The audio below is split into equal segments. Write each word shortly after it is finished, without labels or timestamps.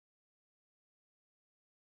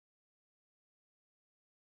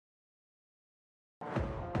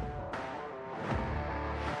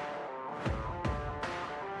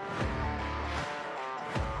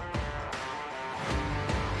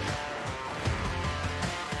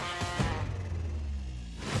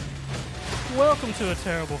Welcome to a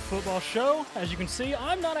terrible football show. As you can see,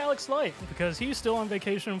 I'm not Alex Light because he's still on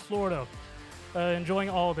vacation in Florida, enjoying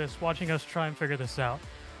all this, watching us try and figure this out.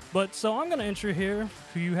 But so I'm going to intro here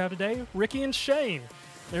who you have today, Ricky and Shane.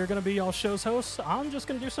 They're going to be y'all show's hosts. I'm just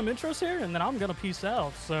going to do some intros here, and then I'm going to peace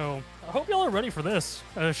out. So I hope y'all are ready for this.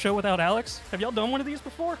 A show without Alex. Have y'all done one of these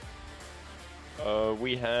before?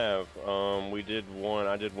 We have. We did one.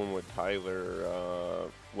 I did one with Tyler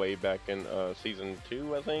way back in season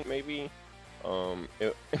 2, I think, maybe.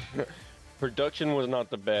 Production was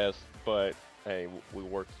not the best, but hey, we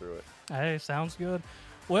worked through it. Hey, sounds good.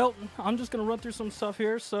 Well, I'm just going to run through some stuff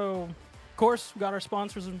here. So, of course, we got our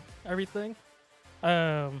sponsors and everything.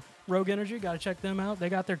 Rogue Energy, got to check them out. They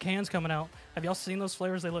got their cans coming out. Have y'all seen those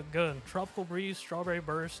flavors? They look good. Tropical Breeze, Strawberry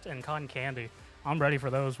Burst, and Cotton Candy. I'm ready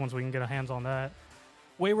for those once we can get our hands on that.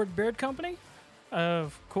 Wayward Beard Company,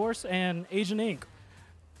 of course, and Agent Ink.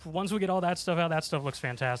 Once we get all that stuff out, that stuff looks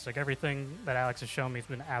fantastic. Everything that Alex has shown me has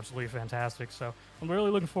been absolutely fantastic. So I'm really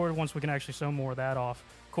looking forward once we can actually show more of that off.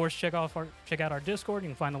 Of course, check out our Discord. You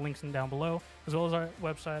can find the links down below, as well as our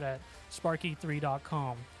website at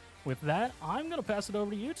sparky3.com. With that, I'm going to pass it over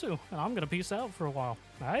to you two, and I'm going to peace out for a while.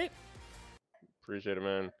 All right? Appreciate it,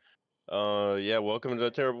 man. Yeah, welcome to the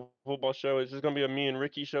Terrible Football Show. It's just gonna be a me and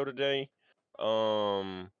Ricky show today. Got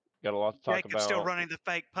a lot to talk Jacob's about. still running the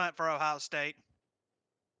fake punt for Ohio State.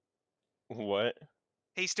 What?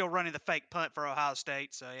 He's still running the fake punt for Ohio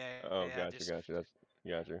State. So yeah. Oh, yeah,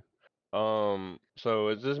 gotcha. So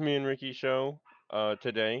is this me and Ricky show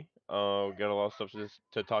today? We got a lot of stuff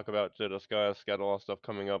to talk about, to discuss. Got a lot of stuff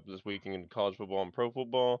coming up this week in college football and pro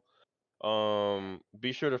football.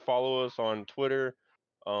 Be sure to follow us on Twitter.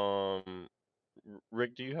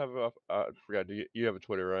 Rick, do you have I forgot, you have a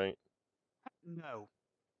Twitter, right? No.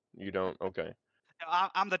 You don't? Okay.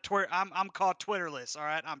 I'm called Twitterless. All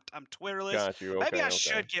right, I'm Twitterless. Got you. Maybe Okay, I okay.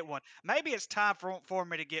 should get one. Maybe it's time for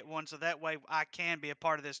me to get one, so that way I can be a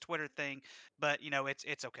part of this Twitter thing. But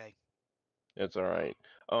it's okay. It's all right.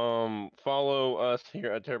 Follow us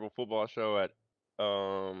here at Terrible Football Show at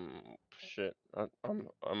shit.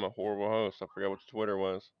 I'm a horrible host. I forgot what the Twitter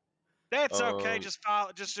was. That's okay. Just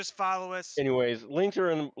follow us. Anyways, links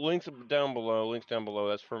down below. Links down below.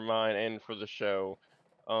 That's for mine and for the show.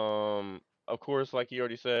 Of course, like you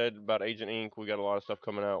already said about Agent Ink, we got a lot of stuff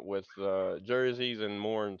coming out with jerseys and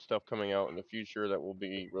more and stuff coming out in the future that will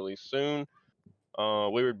be released soon.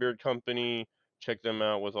 Wayward Beard Company, check them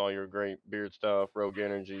out with all your great beard stuff. Rogue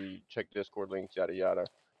Energy, check Discord links, yada yada.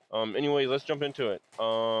 Anyways, let's jump into it.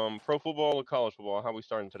 Pro football or college football? How we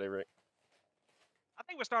starting today, Rick? I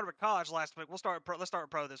think we started with college last week. Let's start with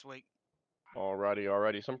pro this week.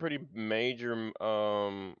 Alrighty. Some pretty major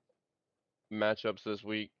matchups this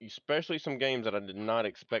week, especially some games that I did not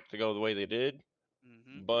expect to go the way they did.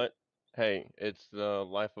 Mm-hmm. But hey, it's the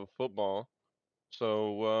life of football.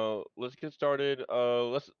 So let's get started.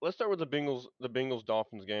 Let's start with the Bengals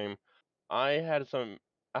Dolphins game. I had some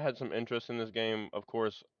interest in this game. Of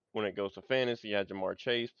course, when it goes to fantasy, you had Jamar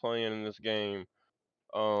Chase playing in this game.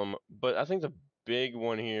 But I think the big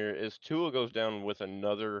one here is Tua goes down with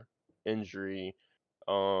another injury.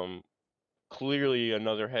 Clearly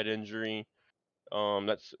another head injury.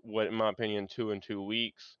 That's what, in my opinion, 2 in 2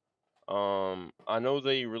 weeks. I know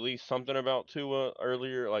they released something about Tua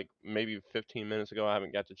earlier, like maybe 15 minutes ago. I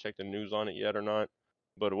haven't got to check the news on it yet or not.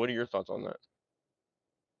 But what are your thoughts on that?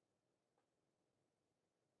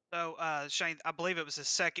 So Shane, I believe it was his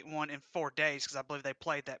second one in 4 days because I believe they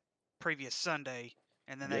played that previous Sunday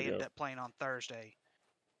and then they ended up playing on Thursday.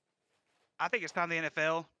 I think it's time the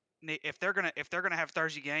NFL, if they're gonna have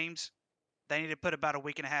Thursday games, they need to put about a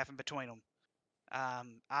week and a half in between them.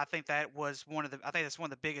 I think that's one of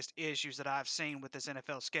the biggest issues that I've seen with this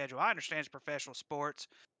NFL schedule. I understand it's professional sports,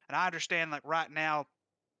 and I understand like right now, of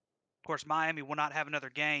course, Miami will not have another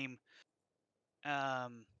game.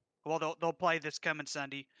 Well, they'll play this coming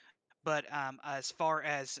Sunday, but as far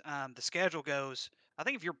as the schedule goes, I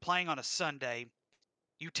think if you're playing on a Sunday,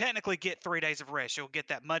 you technically get 3 days of rest. You'll get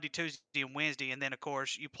that Monday, Tuesday, and Wednesday, and then of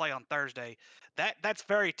course you play on Thursday. That's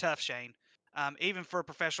very tough, Shane. Even for a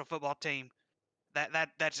professional football team,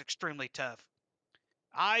 that's extremely tough.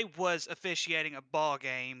 I was officiating a ball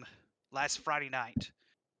game last Friday night,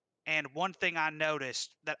 and one thing I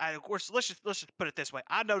noticed of course, let's just put it this way.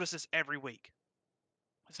 I notice this every week.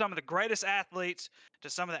 Some of the greatest athletes to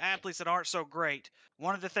some of the athletes that aren't so great.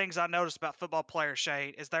 One of the things I noticed about football players,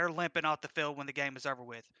 Shane, is they're limping off the field when the game is over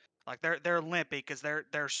with. Like they're limpy because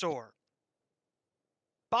they're sore.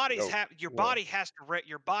 Your body has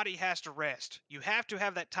to rest. You have to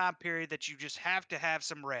have that time period that you just have to have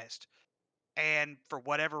some rest. And for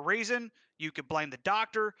whatever reason, you could blame the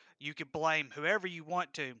doctor, you could blame whoever you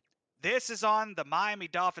want to. This is on the Miami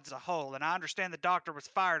Dolphins as a whole, and I understand the doctor was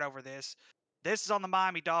fired over this. This is on the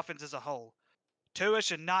Miami Dolphins as a whole. Tua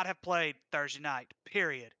should not have played Thursday night,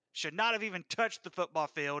 period. Should not have even touched the football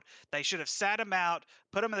field. They should have sat him out,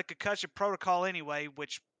 put him in the concussion protocol anyway,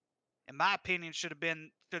 which, in my opinion, should have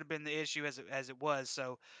been the issue as it was.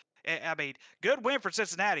 So, I mean, good win for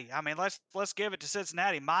Cincinnati. I mean, let's give it to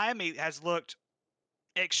Cincinnati. Miami has looked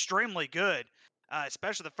extremely good,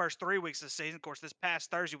 especially the first 3 weeks of the season. Of course, this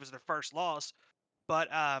past Thursday was their first loss, but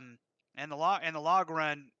in the log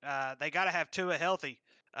run, they got to have Tua healthy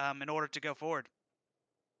in order to go forward.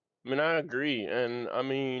 I mean, I agree, and I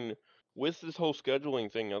mean, with this whole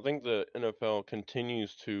scheduling thing, I think the NFL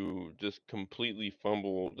continues to just completely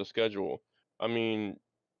fumble the schedule. I mean,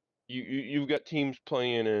 you've got teams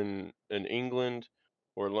playing in England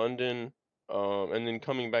or London, and then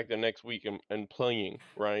coming back the next week and playing,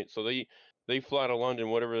 right? So they fly to London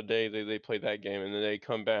whatever the day they play that game, and then they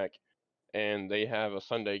come back and they have a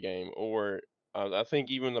Sunday game. Or I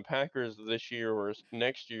think even the Packers this year or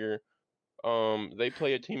next year, they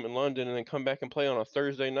play a team in London and then come back and play on a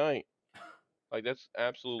Thursday night. Like that's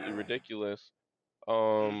absolutely ridiculous.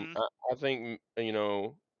 Hmm. I think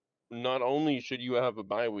not only should you have a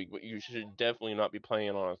bye week, but you should definitely not be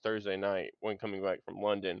playing on a Thursday night when coming back from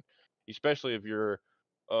London, especially if you're.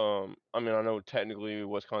 I mean, I know technically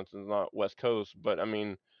Wisconsin's not West Coast, but I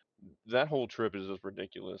mean that whole trip is just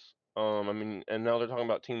ridiculous. I mean, and now they're talking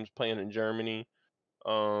about teams playing in Germany.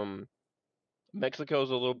 Um,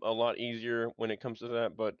 Mexico's a lot easier when it comes to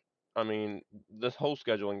that, but I mean, this whole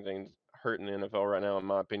scheduling thing's hurting the NFL right now, in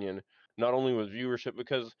my opinion. Not only with viewership,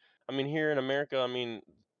 because I mean, here in America, I mean,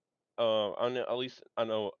 I know, at least I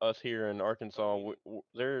know us here in Arkansas,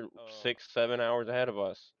 they're 6, 7 hours ahead of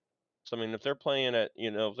us. So I mean, if they're playing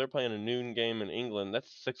if they're playing a noon game in England,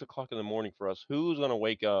 that's 6 o'clock in the morning for us. Who's gonna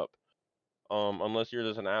wake up? Unless you're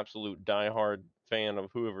just an absolute diehard fan of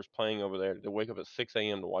whoever's playing over there, to wake up at 6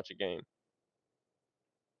 a.m. to watch a game.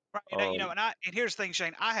 Right, Um, and here's the thing,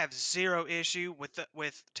 Shane. I have zero issue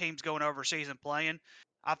with teams going overseas and playing.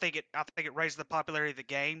 I think it raises the popularity of the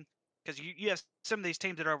game because you have some of these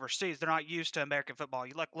teams that are overseas. They're not used to American football.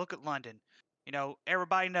 You look at London.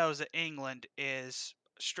 Everybody knows that England is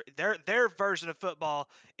their version of football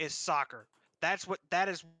is soccer. That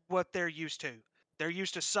is what they're used to. They're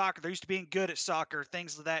used to soccer. They're used to being good at soccer,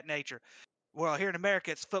 things of that nature. Well, here in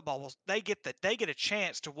America, it's football. Well, they get a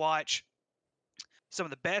chance to watch some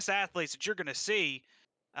of the best athletes that you're going to see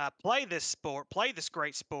play this sport, play this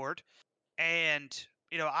great sport. And,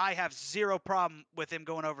 I have zero problem with them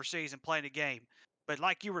going overseas and playing a game. But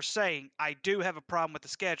like you were saying, I do have a problem with the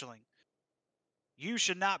scheduling. You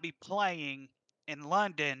should not be playing in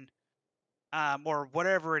London or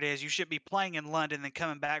whatever it is. You should be playing in London and then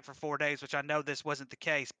coming back for 4 days, which I know this wasn't the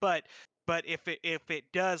case. But if it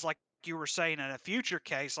does, like you were saying, in a future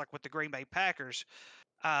case, like with the Green Bay Packers,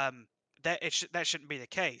 um, that shouldn't be the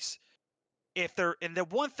case. And the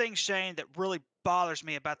one thing, Shane, that really bothers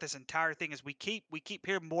me about this entire thing is we keep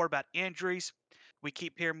hearing more about injuries. We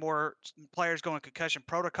keep hearing more players going concussion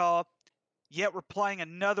protocol. Yet we're playing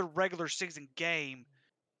another regular season game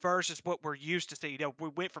versus what we're used to seeing. We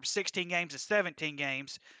went from 16 games to 17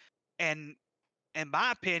 games, and in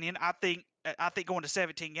my opinion, I think going to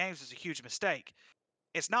 17 games is a huge mistake.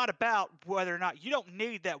 It's not about whether or not you don't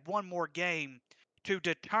need that one more game to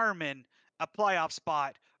determine a playoff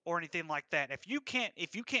spot or anything like that. If you can't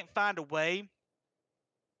find a way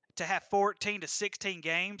to have 14 to 16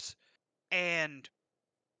 games and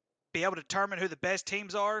be able to determine who the best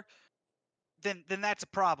teams are, then that's a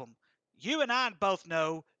problem. You and I both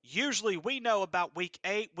know, usually we know about week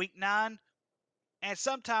 8, week 9, and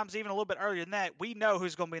sometimes even a little bit earlier than that, we know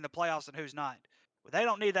who's going to be in the playoffs and who's not. But they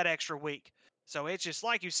don't need that extra week. So it's just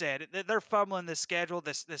like you said, they're fumbling this schedule,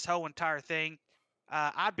 this whole entire thing.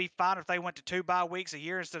 I'd be fine if they went to 2 bye weeks a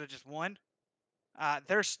year instead of just one.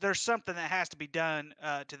 There's something that has to be done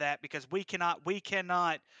to that because we cannot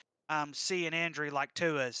see an injury like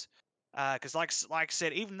Tua's. Because like I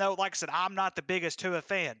said, even though like I said, I'm not the biggest Tua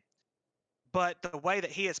fan, but the way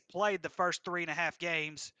that he has played the first 3.5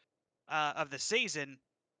 games of the season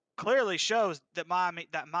clearly shows that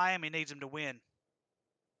Miami needs him to win.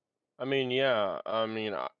 I mean, yeah. I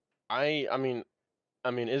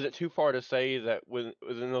mean, is it too far to say that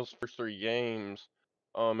within those first 3 games,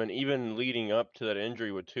 and even leading up to that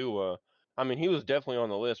injury with Tua, I mean, he was definitely on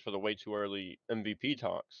the list for the way too early MVP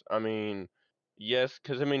talks. I mean, yes,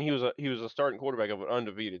 because I mean, he was a starting quarterback of an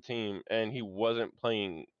undefeated team, and he wasn't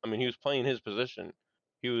playing. I mean, he was playing his position.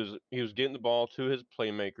 He was getting the ball to his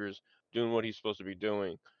playmakers, doing what he's supposed to be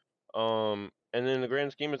doing. And then in the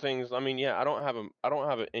grand scheme of things, I mean, yeah, I don't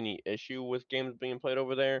have any issue with games being played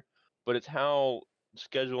over there. but it's how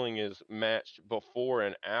scheduling is matched before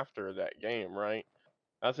and after that game, right?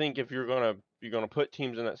 I think if you're gonna put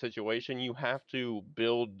teams in that situation, you have to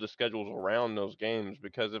build the schedules around those games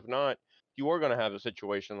because if not, you are gonna have a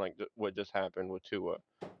situation like what just happened with Tua.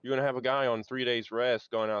 You're gonna have a guy on 3 days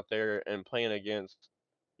rest going out there and playing against,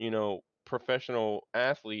 professional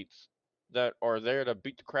athletes that are there to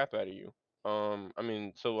beat the crap out of you. And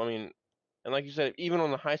like you said, even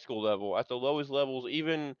on the high school level, at the lowest levels,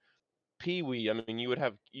 even Pee Wee, I mean, you would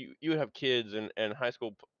have kids and high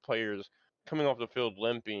school players coming off the field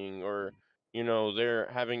limping, or they're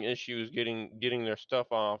having issues getting their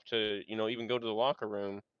stuff off to even go to the locker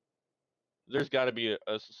room. There's got to be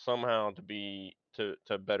a somehow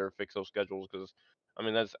to better fix those schedules because I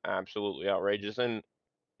mean that's absolutely outrageous, and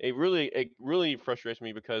it really frustrates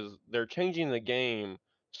me because they're changing the game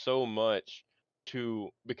so much to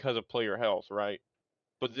because of player health, right?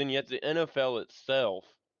 But then yet the NFL itself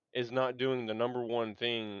is not doing the number one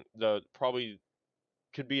thing, the probably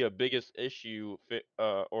could be a biggest issue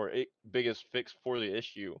biggest fix for the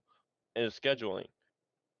issue is scheduling.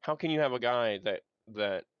 How can you have a guy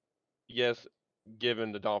that yes,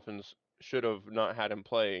 given the Dolphins should have not had him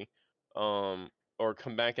play, um, or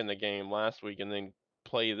come back in the game last week and then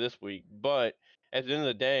play this week, but at the end of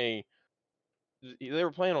the day, they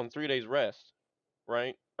were playing on 3 days rest,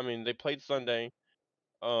 right? I mean, they played Sunday,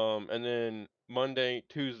 and then Monday,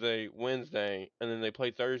 Tuesday, Wednesday, and then they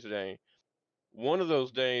play Thursday. One of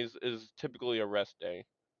those days is typically a rest day.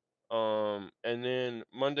 And then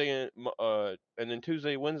and then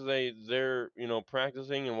Tuesday, Wednesday, they're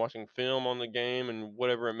practicing and watching film on the game and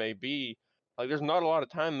whatever it may be. Like there's not a lot of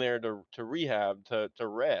time there to rehab to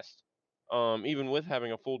rest. Even with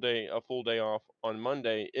having a full day off on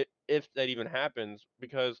Monday, if that even happens,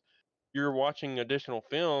 because you're watching additional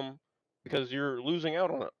film because you're losing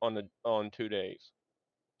out on 2 days.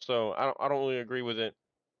 So I don't really agree with it.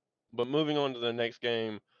 But moving on to the next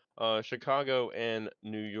game, Chicago and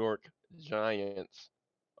New York Giants.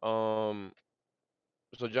 Um,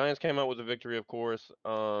 so Giants came out with a victory, of course.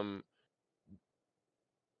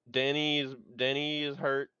 Danny is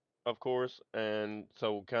hurt, of course, and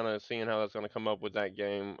so kind of seeing how that's going to come up with that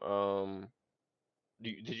game.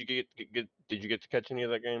 Did you did you get to catch any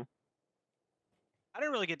of that game? I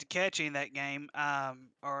didn't really get to catch any of that game,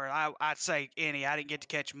 or I'd say any. I didn't get to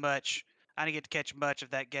catch much. I didn't get to catch much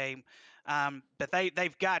of that game. But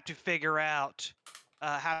they've got to figure out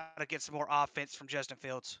how to get some more offense from Justin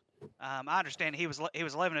Fields. I understand he was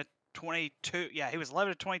 11 to 22. Yeah, he was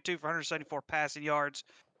 11 to 22 for 174 passing yards.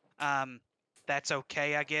 Um, that's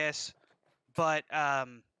okay, I guess. But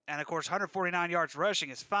and of course, 149 yards rushing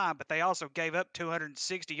is fine. But they also gave up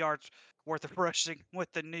 260 yards worth of rushing with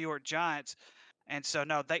the New York Giants. And so,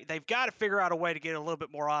 no, they've got to figure out a way to get a little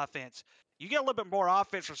bit more offense. You get a little bit more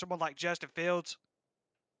offense from someone like Justin Fields,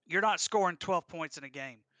 you're not scoring 12 points in a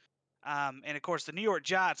game. And of course, the New York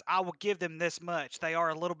Giants, I will give them this much. They are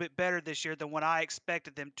a little bit better this year than what I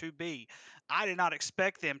expected them to be. I did not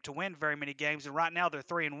expect them to win very many games, and right now they're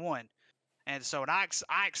 3-1. And so, I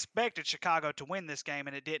expected Chicago to win this game,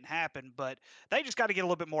 and it didn't happen. But they just got to get a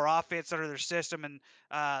little bit more offense under their system, and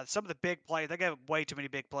some of the big plays. They gave up way too many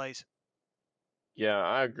big plays. Yeah,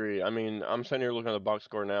 I agree. I mean, I'm sitting here looking at the box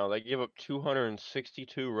score now. They give up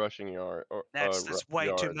 262 rushing That's way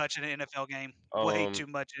too yards. much in an NFL game. Way Um, too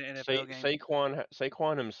much in an NFL game.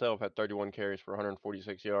 Saquon himself had 31 carries for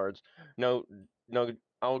 146 yards. No, no,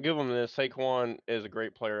 I'll give him this. Saquon is a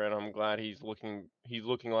great player, and I'm glad he's looking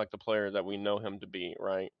like the player that we know him to be,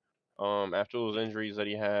 right? After those injuries that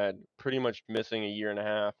he had, pretty much missing a year and a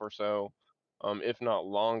half or so, if not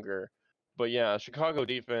longer. But yeah, Chicago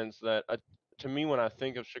defense to me, when I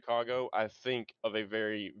think of Chicago, I think of a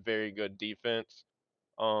very, very good defense.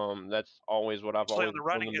 That's always what I've Especially always on the known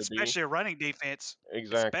running, them to be. especially a running defense.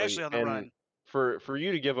 Exactly, Especially on the and run. for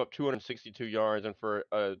you to give up 262 yards, and for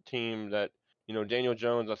a team that Daniel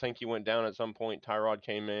Jones, I think he went down at some point. Tyrod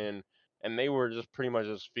came in, and they were just pretty much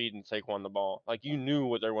just feeding Saquon the ball. Like you knew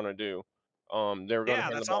what they were going to do. They were going to Yeah,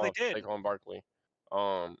 hand the that's all ball they off to did. Saquon Barkley.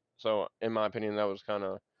 So in my opinion, that was kind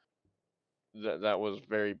of that was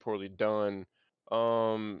very poorly done.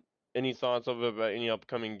 Any thoughts about any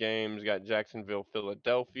upcoming games? Got Jacksonville,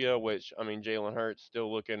 Philadelphia, which I mean Jalen Hurts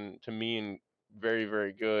still looking to me and very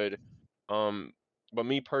very good. Um, but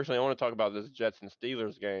me personally, I want to talk about this Jets and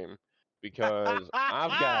Steelers game because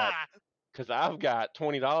I've got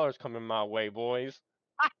 $20 coming my way, boys.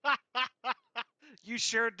 You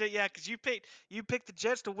sure did, yeah, because you picked the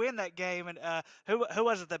Jets to win that game, and who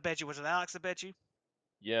was it that bet you? Was it Alex that bet you?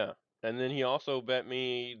 Yeah. And then he also bet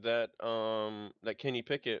me that that Kenny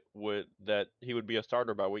Pickett that he would be a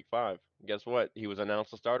starter by week 5. Guess what? He was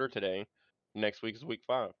announced a starter today. Next week is week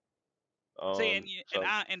 5. See, So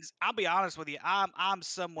and I'll be honest with you, I'm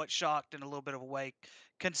somewhat shocked in a little bit of a way,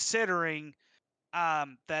 considering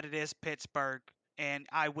that it is Pittsburgh, and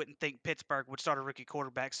I wouldn't think Pittsburgh would start a rookie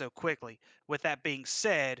quarterback so quickly. With that being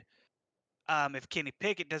said, if Kenny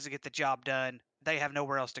Pickett doesn't get the job done, they have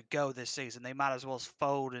nowhere else to go this season. They might as well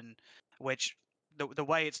fold, and which the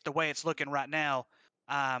way it's looking right now,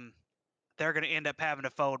 um, they're going to end up having to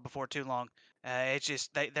fold before too long. It's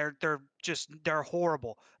just they're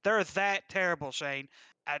horrible. They're that terrible, Shane.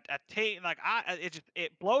 A team like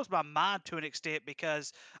it blows my mind to an extent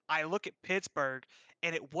because I look at Pittsburgh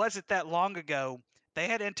and it wasn't that long ago. They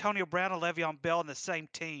had Antonio Brown and Le'Veon Bell on the same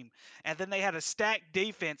team, and then they had a stacked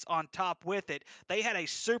defense on top with it. They had a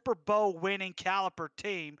Super Bowl winning caliber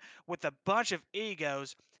team with a bunch of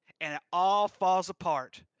egos, and it all falls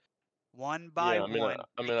apart one by yeah, one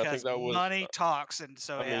I think because that was money talks. And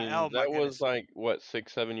so, I yeah, mean, oh my that was goodness. like what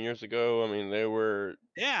 6, 7 years ago. I mean, they were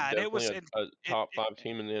Yeah, and it definitely was a it, top it 5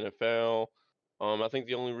 team in the NFL. I think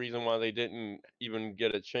the only reason why they didn't even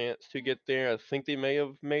get a chance to get there, I think they may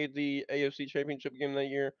have made the AFC Championship game that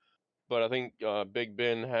year, but I think Big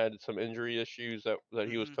Ben had some injury issues that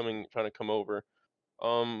he was mhm. trying to come over.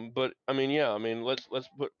 But I mean, yeah, I mean, let's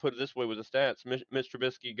put it this way with the stats. Mitch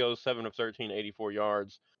Trubisky goes 7 of 13, 84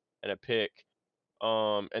 yards and a pick.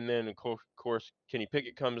 And then of course Kenny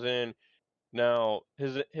Pickett comes in. Now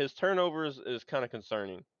his turnovers is kind of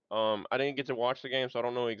concerning. I didn't get to watch the game, so I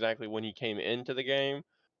don't know exactly when he came into the game.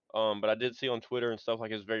 But I did see on Twitter and stuff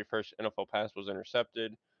like his very first NFL pass was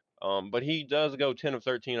intercepted. But he does go 10 of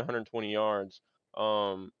 13, 120 yards.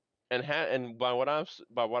 And by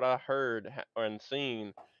what I heard and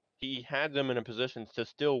seen, he had them in a position to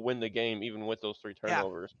still win the game even with those 3 Yeah,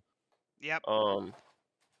 turnovers. yep. Um,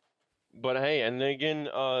 but hey, and then again,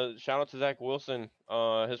 shout out to Zach Wilson.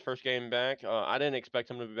 His first game back. I didn't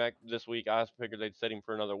expect him to be back this week. I figured they'd set him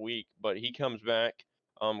for another week, but he comes back.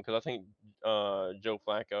 Because I think Joe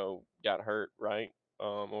Flacco got hurt, right?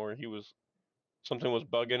 Or he was something was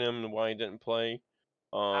bugging him and why he didn't play.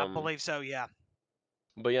 I Um, believe so. Yeah,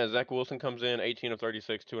 but yeah, Zach Wilson comes in, 18 of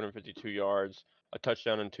 36, 252 yards, a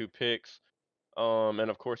touchdown and 2 picks. And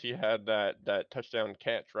of course he had that touchdown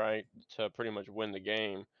catch, right, to pretty much win the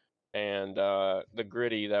game. And the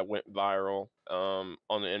gritty that went viral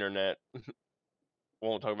on the internet.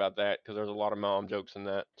 Won't talk about that because there's a lot of mom jokes in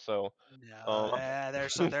that. So no, um,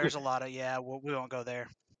 there's a lot of yeah. We won't go there.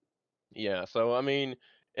 yeah, so I mean,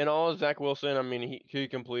 in all, Zach Wilson, I mean, he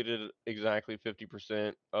completed exactly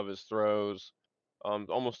 50% of his throws.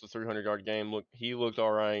 Almost a 300-yard game. He looked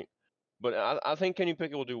all right, but I think Kenny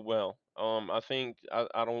Pickett will do well.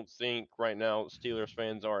 I don't think right now Steelers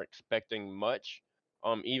fans are expecting much.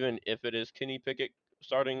 Even if it is Kenny Pickett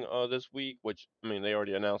starting this week, which I mean they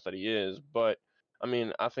already announced that he is, but I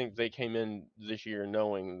mean I think they came in this year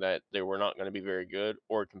knowing that they were not going to be very good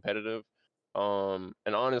or competitive.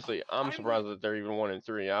 And honestly, I'm surprised that they're even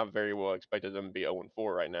 1-3. I very well expected them to be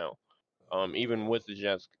 0-4 right now. Even with the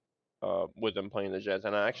Jets, with them playing the Jets,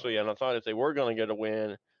 and I thought if they were going to get a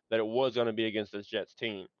win, that it was going to be against this Jets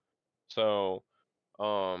team. So,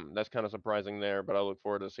 that's kind of surprising there. But I look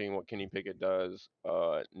forward to seeing what Kenny Pickett does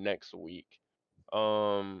next week.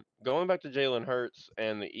 Going back to Jalen Hurts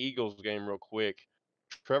and the Eagles game real quick.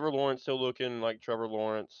 Trevor Lawrence still looking like Trevor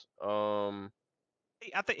Lawrence.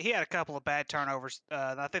 I think he had a couple of bad turnovers.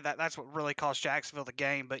 I think that's what really cost Jacksonville the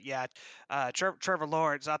game. But yeah, Trevor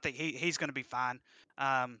Lawrence, I think he's going to be fine.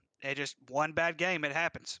 It just one bad game. It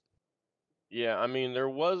happens. Yeah, I mean there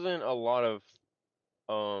wasn't a lot of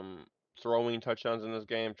um, throwing touchdowns in this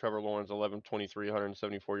game. Trevor Lawrence, 11 23,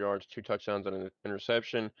 174 yards, 2 touchdowns and an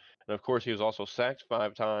interception. And of course, he was also sacked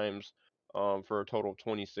 5 times for a total of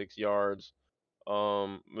 26 yards.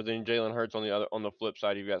 But then Jalen Hurts on the flip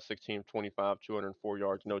side, you've got 16 of 25, 204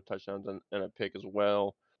 yards, no touchdowns and a pick as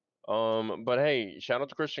well. But hey, shout out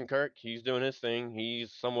to Christian Kirk. He's doing his thing.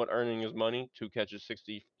 He's somewhat earning his money. 2 catches,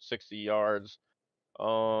 60 yards.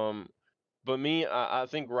 Um, but I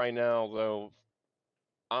think right now though,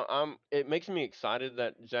 it makes me excited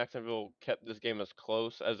that Jacksonville kept this game as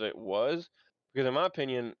close as it was, because in my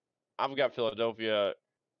opinion, I've got Philadelphia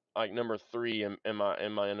like number 3 in my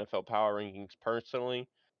NFL power rankings personally.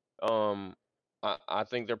 Um, I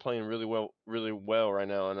think they're playing really well right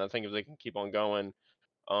now, and I think if they can keep on going,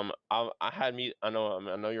 I had me. I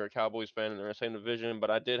know you're a Cowboys fan and they're in the same division, but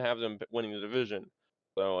I did have them winning the division.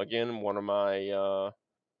 So again, one of my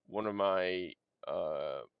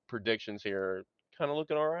predictions here kind of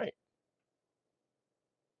looking all right.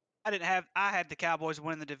 I had the Cowboys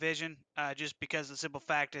winning the division, just because the simple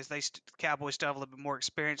fact is the Cowboys still have a little bit more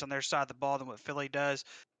experience on their side of the ball than what Philly does.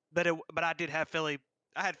 But I did have Philly.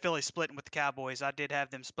 I had Philly splitting with the Cowboys. I did have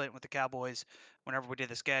them splitting with the Cowboys whenever we did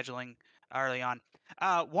the scheduling early on.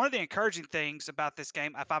 One of the encouraging things about this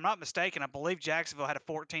game, if I'm not mistaken, I believe Jacksonville had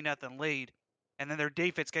a 14-0 lead, and then their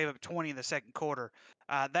defense gave up 20 in the second quarter.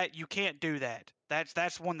 That you can't do that.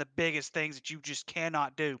 That's one of the biggest things that you just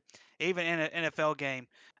cannot do, even in an NFL game.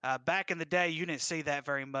 Back in the day, you didn't see that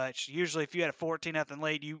very much. Usually, if you had a 14-0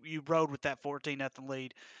 lead, you rode with that 14-0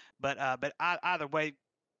 lead. But either way,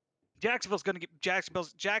 Jacksonville's going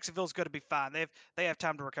to be fine. They have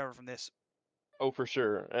time to recover from this. Oh, for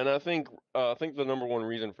sure. And I think the number one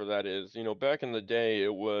reason for that is, back in the day,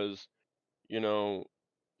 it was, you know,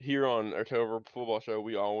 here on October Football Show,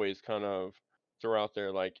 we always kind of throw out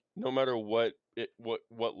there like no matter what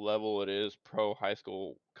level it is, pro, high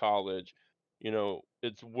school, college,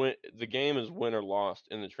 it's the game is win or lost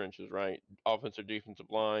in the trenches, right? Offensive, defensive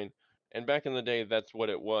line. And back in the day, that's what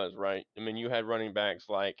it was, right? I mean, you had running backs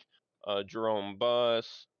like Jerome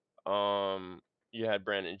Buss, you had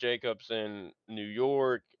Brandon Jacobs in New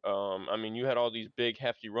York. I mean, you had all these big,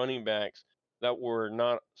 hefty running backs that were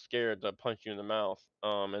not scared to punch you in the mouth.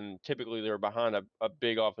 And typically they were behind a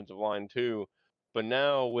big offensive line too. But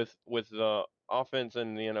now with the offense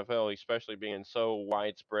in the NFL, especially being so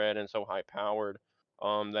widespread and so high powered,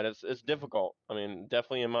 that it's difficult. I mean,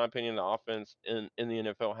 definitely in my opinion, the offense in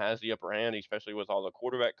the NFL has the upper hand, especially with all the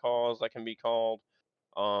quarterback calls that can be called.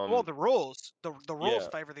 Well, Um, the rules yeah,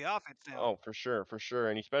 favor the offense now. Oh, for sure,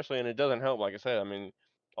 and especially, and it doesn't help. Like I said, I mean,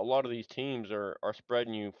 a lot of these teams are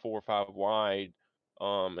spreading you 4 or 5 wide,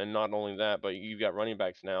 and not only that, but you've got running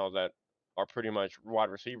backs now that are pretty much wide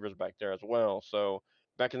receivers back there as well. So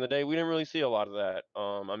back in the day, we didn't really see a lot of that.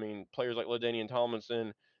 I mean, players like LaDainian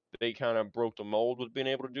Tomlinson, they kind of broke the mold with being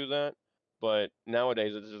able to do that. But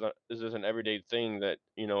nowadays, this is an everyday thing that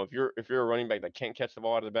if you're a running back that can't catch the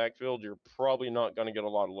ball out of the backfield, you're probably not going to get a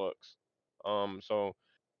lot of looks. So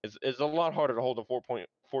it's a lot harder to hold a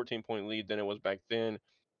 14 point lead than it was back then.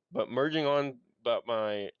 But merging on about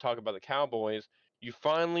my talk about the Cowboys, you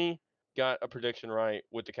finally got a prediction right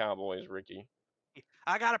with the Cowboys, Ricky.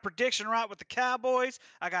 I got a prediction right with the Cowboys.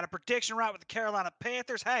 I got a prediction right with the Carolina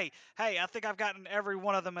Panthers. Hey, I think I've gotten every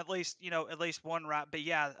one of them at least one right. But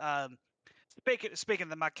yeah,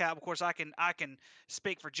 speaking of my Cowboy, of course I can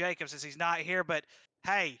speak for Jacob since he's not here. But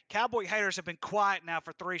hey, Cowboy haters have been quiet now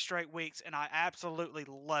for 3 straight weeks, and I absolutely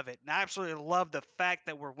love it. And I absolutely love the fact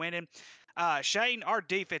that we're winning. Shane, our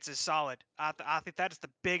defense is solid. I think that is the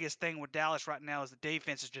biggest thing with Dallas right now is the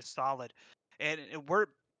defense is just solid, and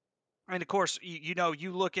of course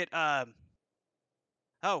you look at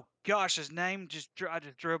oh gosh, his name I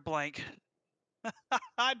just drew a blank. I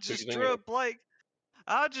Who you just thinking drew a of? blank.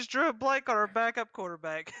 I just drew a blank on our backup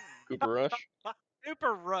quarterback. Cooper Rush?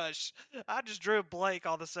 Super Rush. I just drew a blank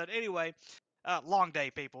all of a sudden. Anyway, long day,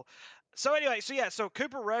 people. So anyway, so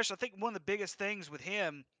Cooper Rush, I think one of the biggest things with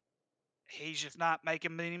him, he's just not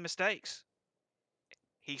making many mistakes.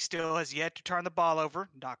 He still has yet to turn the ball over,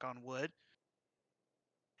 knock on wood.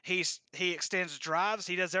 He extends drives.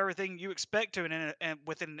 He does everything you expect to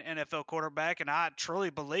within an NFL quarterback, and I truly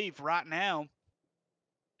believe right now.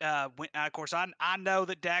 Of course, I know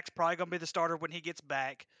that Dak's probably going to be the starter when he gets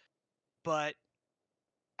back, but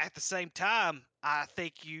at the same time, I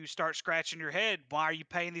think you start scratching your head. Why are you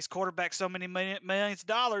paying these quarterbacks so many millions of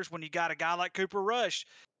dollars when you got a guy like Cooper Rush?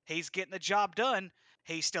 He's getting the job done.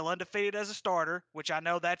 He's still undefeated as a starter, which I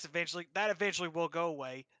know that eventually will go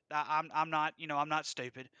away. I'm not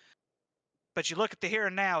stupid. But you look at the here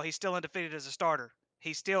and now, he's still undefeated as a starter.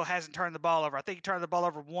 He still hasn't turned the ball over. I think he turned the ball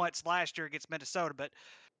over once last year against Minnesota, but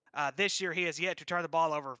this year he has yet to turn the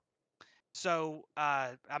ball over. So,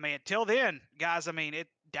 I mean, until then, guys, I mean,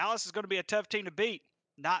 Dallas is going to be a tough team to beat.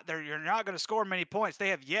 You're not going to score many points. They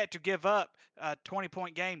have yet to give up a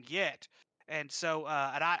 20-point game yet, and so,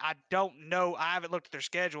 and I don't know. I haven't looked at their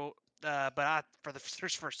schedule, but for the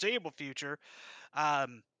foreseeable future,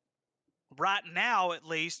 um, right now at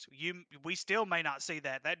least, we still may not see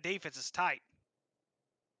that. That defense is tight.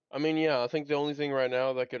 I mean, yeah, I think the only thing right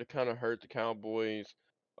now that could kind of hurt the Cowboys,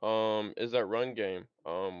 is that run game.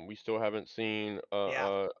 We still haven't seen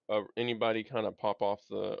Yeah, anybody kind of pop off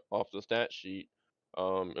the stat sheet.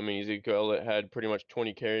 I mean, Ezekiel Elliott had pretty much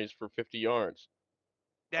 20 carries for 50 yards.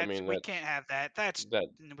 I mean, we can't have that. that We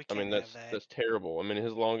I mean, can't have that. that's terrible. I mean,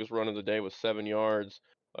 his longest run of the day was 7 yards.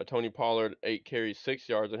 Tony Pollard 8 carries, 6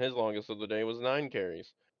 yards, and his longest of the day was 9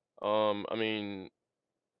 carries. I mean,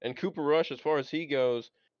 and Cooper Rush, as far as he goes,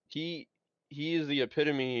 he he is the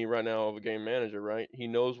epitome right now of a game manager, right? He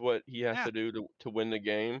knows what he has Yeah, to do to win the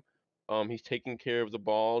game. He's taking care of the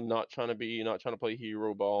ball, not trying to play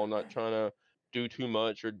hero ball, not trying to do too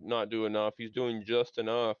much or not do enough. He's doing just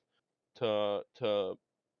enough to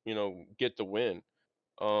get the win.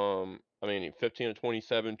 I mean, 15 to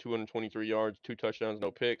 27, 223 yards, 2 touchdowns,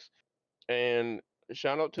 no picks. And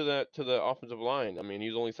shout out to the offensive line. I mean,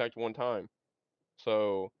 he's only sacked one time.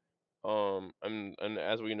 So, and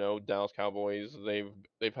as we know, Dallas Cowboys,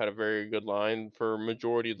 they've had a very good line for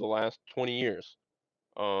majority of the last 20 years.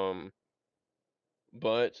 Um,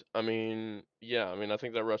 but I mean, yeah, I mean, I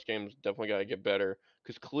think that rush game's definitely got to get better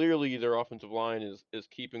because clearly their offensive line is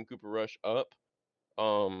keeping Cooper Rush up.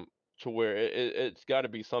 Um, to where it's got to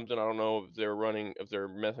be something. I don't know if they're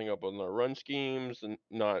messing up on their run schemes and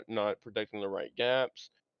not protecting the right gaps,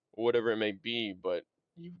 whatever it may be. But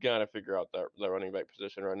you've got to figure out that running back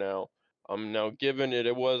position right now. Now given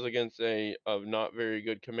it was against a not very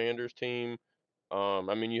good Commanders team.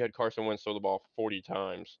 I mean, you had Carson Wentz throw the ball 40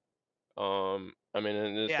 times. I mean,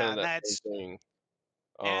 and it's kind Yeah, of and that same that's thing.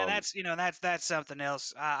 and Um, that's that's something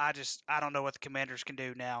else. I don't know what the Commanders can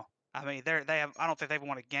do now. I mean, they have. I don't think they've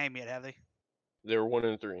won a game yet, have they? they were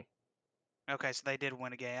 1-3. Okay, so they did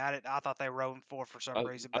win a game. I thought they were 0-4 for some I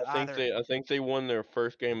reason, I but think either they won their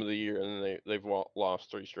first game of the year, and they've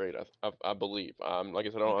lost 3 straight, I believe. Like I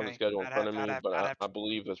said, I don't have the okay, schedule in front of me, but I'd have I to.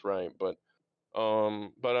 believe that's right. But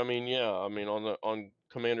I mean, yeah, I mean on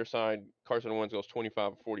Commander side, Carson Wentz goes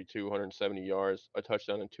 25 of 42, 170 yards, a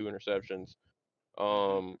touchdown and 2 interceptions.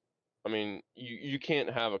 Hmm. Um, I mean, you can't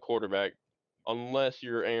have a quarterback unless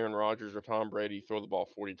you're Aaron Rodgers or Tom Brady throw the ball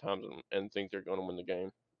 40 times and think they're going to win the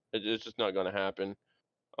game. It's just not going to happen.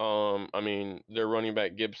 I mean, their running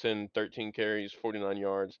back Gibson, 13 carries, 49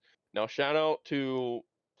 yards. Now, shout out to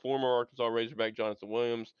former Arkansas Razorback Jonathan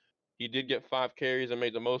Williams. He did get 5 carries and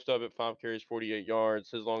made the most of it. 5 carries, 48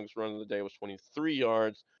 yards. His longest run of the day was 23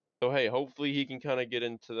 yards. So hey, hopefully he can kind of get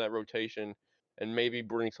into that rotation and maybe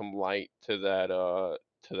bring some light to that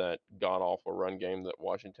god awful run game that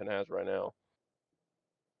Washington has right now.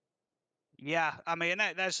 Yeah, I mean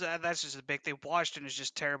that's just a big thing. Washington is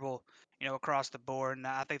just terrible, across the board, and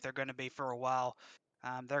I think they're going to be for a while.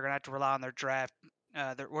 They're going to have to rely on their draft.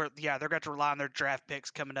 They're going to have to rely on their draft picks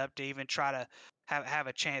coming up to even try to have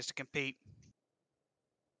a chance to compete.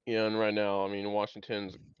 Yeah, and right now, I mean,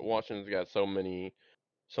 Washington's got so many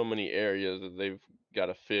areas that they've got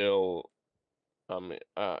to fill.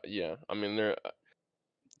 Yeah. I mean, they're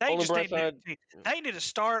They on the just bright need new side. team. They need to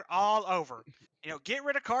start all over. Get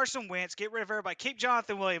rid of Carson Wentz, get rid of everybody. Keep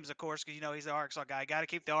Jonathan Williams, of course, because he's the Arkansas guy. Got to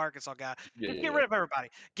keep the Arkansas guy. Yeah, Just yeah, get yeah, rid of everybody.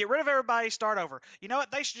 Get rid of everybody. Start over. You know what?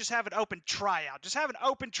 They should just have an open tryout. Just have an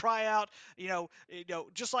open tryout.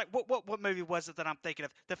 Just like what movie was it that I'm thinking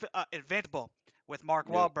of? Invincible with Mark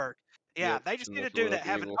yep, Wahlberg. Yeah, yep. they just need to Invincible do that. Natural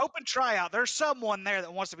Have an Evils. open tryout. There's someone there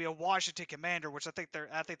that wants to be a Washington Commander, which I think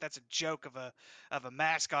that's a joke of a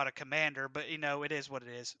mascot, a commander. But it is what it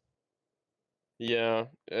is. Yeah,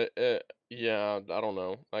 yeah. I don't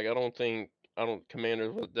know. Like, I don't.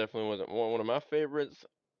 Commanders definitely wasn't one of my favorites,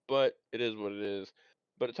 but it is what it is.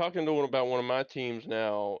 But talking to about one of my teams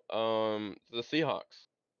now, the Seahawks.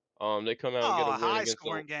 They come out and get Oh, a a win high against the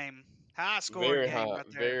scoring game. High scoring game right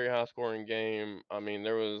there. very high scoring game. I mean,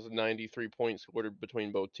 there was 93 points scored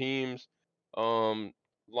between both teams. Um,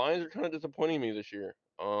 Lions are kind of disappointing me this year.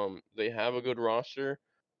 They have a good roster.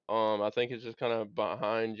 I think it's just kind of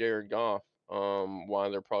behind Jared Goff. Why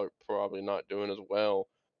they're probably not doing as well.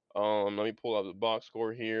 Let me pull up the box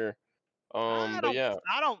score here. I But don't yeah,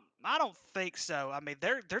 I don't think so. I mean,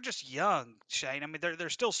 they're just young, Shane. I mean, they're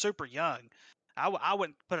still super young. I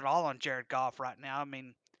wouldn't put it all on Jared Goff right now. I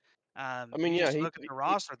mean, I mean, you yeah, just look at the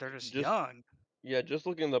roster, they're just just young. just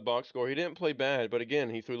looking at the box score, he didn't play bad, but again,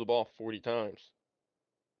 he threw the ball 40 times.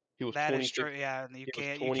 He was That is 26 true. Yeah, and He was you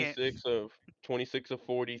can't 26 of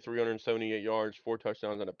 40, 378 yards, 4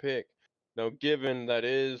 touchdowns, and a pick. Now, given that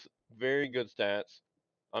is very good stats,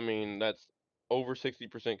 I mean, that's over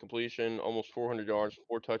 60% completion, almost 400 yards,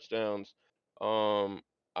 4 touchdowns. Um,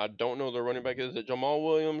 I don't know the running back. Is it Jamal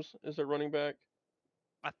Williams is the running back?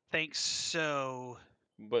 I think so.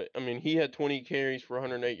 But I mean, he had 20 carries for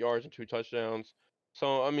 108 yards and 2 touchdowns.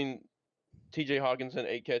 So, I mean, TJ Hawkinson,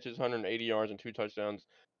 8 catches, 180 yards and 2 touchdowns.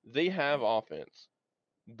 They have offense.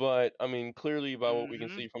 But I mean, clearly by what we can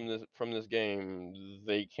Mhm. see from this game,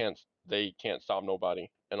 they can't stop nobody.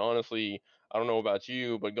 And honestly, I don't know about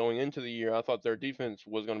you, but going into the year, I thought their defense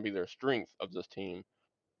was going to be their strength of this team.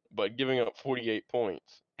 But giving up 48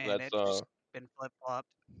 points, And that's it's just been flip-flopped.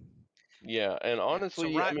 yeah. And Yeah. So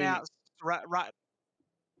honestly, I right now mean, right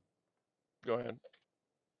go ahead.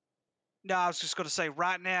 no, I was just going to say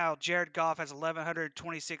right now Jared Goff has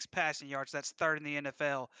 1126 passing yards. That's third in the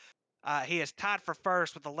NFL. He is tied for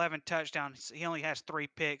first with 11 touchdowns. He only has 3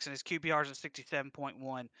 picks, and his QBR is at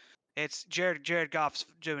 67.1. It's Jared Goff's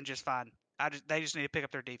doing just fine. They just need to pick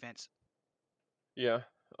up their defense. Yeah.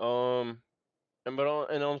 And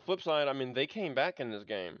on the flip side, I mean, they came back in this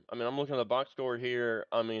game. I mean, I'm looking at the box score here.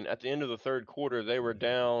 I mean, at the end of the third quarter, they were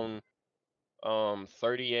down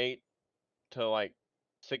 38 to like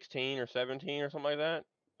 16 or 17 or something like that.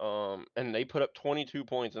 And they put up 22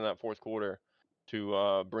 points in that fourth quarter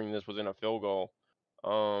to bring this within a field goal.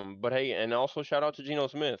 But hey, and also shout out to Geno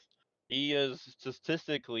Smith. He is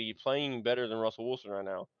statistically playing better than Russell Wilson right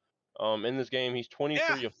now. In this game, he's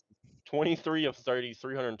Yeah. 23 of 30,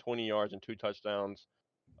 320 yards and 2 touchdowns.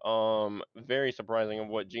 Very surprising of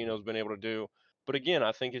what Geno's been able to do. But again,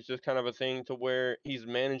 I think it's just kind of a thing to where he's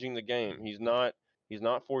managing the game. He's not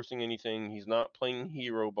forcing anything. He's not playing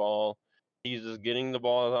hero ball. He's just getting the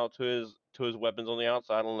ball out to his weapons on the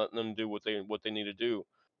outside and letting them do what they need to do.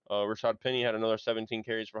 Rashad Penny had another 17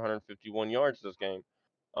 carries for 151 yards this game.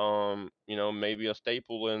 Maybe a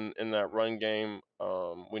staple in that run game.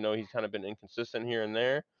 We know he's kind of been inconsistent here and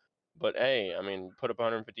there, but hey, I mean, put up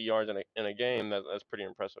 150 yards in a game, that's pretty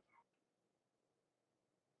impressive.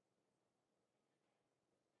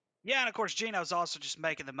 Yeah, and of course Geno's also just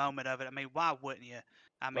making the moment of it. I mean, why wouldn't you?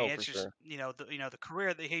 I mean, Oh, it's for just sure. the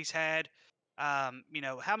career that he's had. How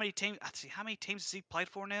many teams? Let's see, how many teams has he played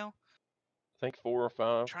for now? I think 4 or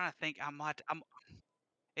 5. Trying to think. I'm.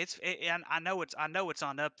 And I know it's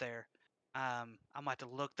on up there. I might have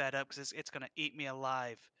to look that up because it's gonna eat me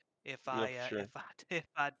alive Yeah, for sure. if I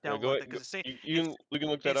Yeah, don't go look that ahead. because You it's can we can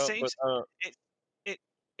look that it up, but seems it it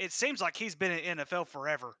it seems like he's been in NFL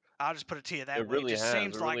forever. I'll just put it to you that it way. It really just has. It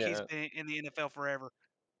seems like really he's has. been in the NFL forever.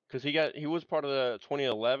 Because he was part of the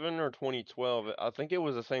 2011 or 2012. I think it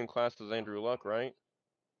was the same class as Andrew Luck, right?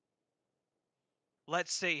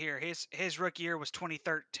 Let's see here. His rookie year was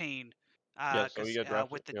 2013, Yeah, so he because got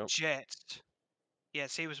drafted. with the Yep. Jets.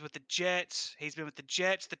 Yes, he was with the Jets. He's been with the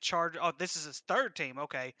Jets, the Chargers. Oh, this is his third team.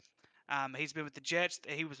 Okay. He's been with the Jets.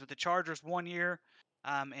 He was with the Chargers 1 year,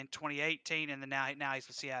 in 2018, and then now he's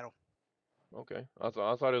with Seattle. Okay. I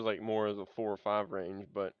thought it was like more of the 4 or 5 range,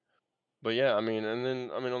 but yeah, I mean, and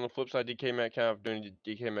then I mean on the flip side, DK Metcalf doing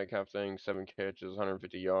the DK Metcalf thing, 7 catches,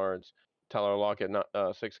 150 yards. Tyler Lockett,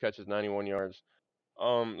 6 catches, 91 yards.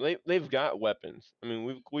 They've got weapons. I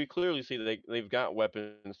mean, we clearly see they've got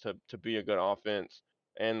weapons to be a good offense.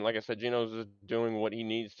 And like I said, Geno's is doing what he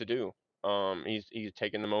needs to do. He's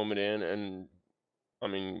taking the moment in, and I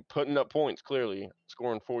mean, putting up points clearly,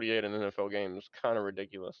 scoring 48 in an NFL game is kind of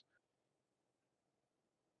ridiculous.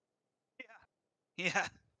 Yeah,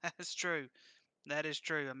 that's true. That is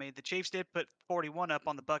true. I mean, the Chiefs did put 41 up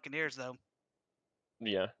on the Buccaneers, though.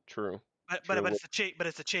 Yeah, true, But true. it's the Chiefs. But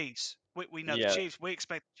it's the Chiefs. We know the Yeah, Chiefs. We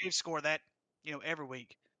expect the Chiefs to score that, every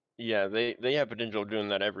week. yeah, they have potential of doing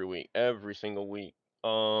that every week, every single week.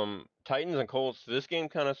 Titans and Colts. This game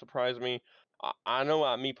kind of surprised me. I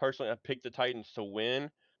know, me personally, I picked the Titans to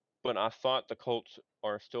win, but I thought the Colts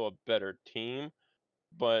are still a better team.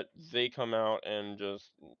 But they come out and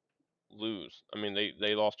just lose. I mean,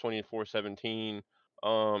 they lost 24-17.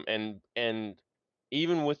 And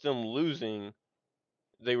even with them losing,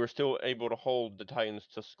 they were still able to hold the Titans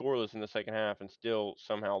to scoreless in the second half and still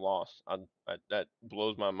somehow lost. That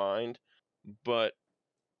blows my mind. But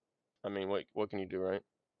I mean, what can you do, right?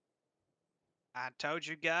 I told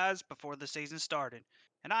you guys before the season started,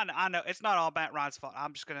 and I know it's not all Matt Ryan's fault.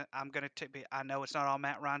 I'm gonna be. I know it's not all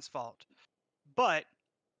Matt Ryan's fault, but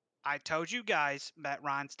I told you guys Matt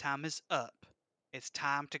Ryan's time is up. It's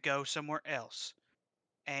time to go somewhere else,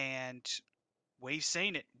 and we've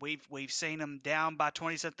seen it. We've seen them down by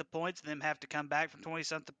 20 something points, and them have to come back from 20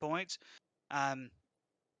 something points. Um,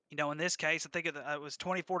 in this case, I think it was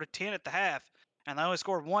 24-10 at the half, and they only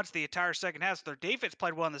scored once the entire second half. So their defense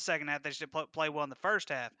played well in the second half. They just didn't play well in the first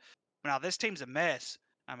half. Now this team's a mess.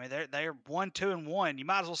 I mean, they're 1-2-1. You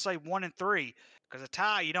might as well say 1-3 because a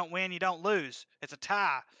tie, you don't win, you don't lose. It's a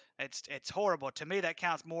tie. It's horrible. To me, that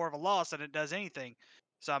counts more of a loss than it does anything.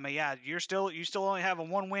 So I mean, yeah, you still only have a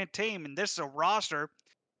 1-win team, and this is a roster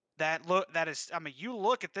that is, I mean, you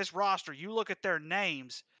look at this roster, you look at their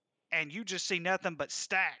names, and you just see nothing but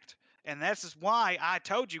stacked. And this is why I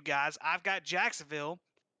told you guys I've got Jacksonville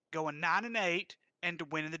going 9-8 and to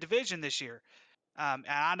winning the division this year. And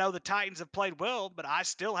I know the Titans have played well, but I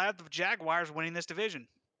still have the Jaguars winning this division.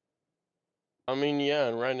 I mean, yeah,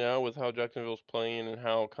 and right now with how Jacksonville's playing and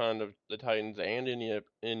how kind of the Titans and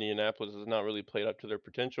Indianapolis has not really played up to their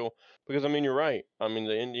potential. Because I mean, you're right. I mean,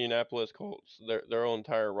 the Indianapolis Colts, their whole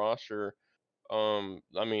entire roster. I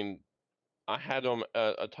mean, I had them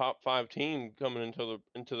a top 5 team coming into the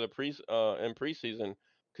in preseason.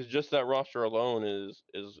 because just that roster alone is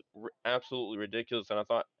absolutely ridiculous. And I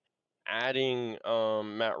thought adding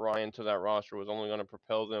Matt Ryan to that roster was only going to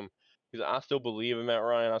propel them because I still believe in Matt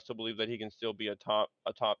Ryan. I still believe that he can still be a top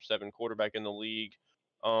 7 quarterback in the league.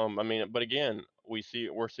 I mean, but again,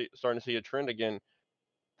 starting to see a trend again.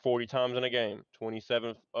 40 times in a game,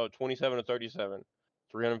 27 to 37,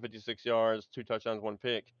 356 yards, 2 touchdowns, 1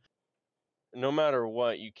 pick. No matter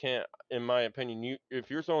what, you can't, in my opinion, if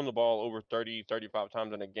you're throwing the ball over 30, 35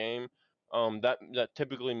 times in a game, that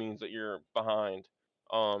typically means that you're behind,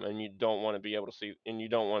 and you don't want to be able to see, and you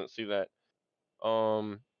don't want to see that.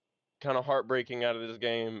 Um, Kind of heartbreaking out of this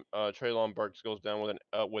game. Traylon Burks goes down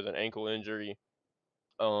with an ankle injury.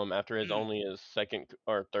 After Mm. only his second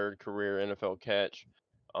or third career NFL catch.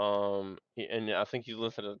 And I think he's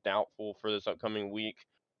listed as doubtful for this upcoming week.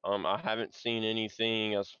 I haven't seen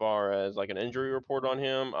anything as far as like an injury report on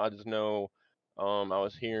him. I just know, I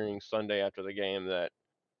was hearing Sunday after the game that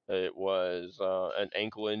it was an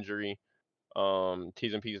ankle injury.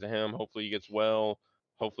 T's and P's to him. Hopefully he gets well.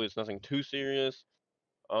 Hopefully it's nothing too serious.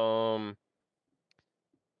 Um,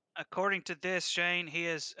 According to this, Shane, he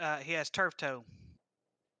has turf toe,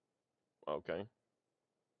 okay.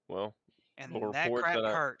 Well, the and that reports that crap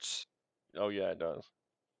I hurts. oh yeah, it does.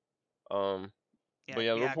 Um, But Yeah,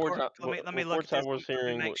 yeah, the yeah. Let me look at reports I this. was Let me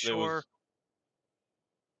hearing make there sure. was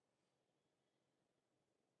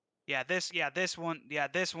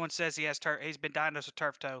This one says he's been diagnosed with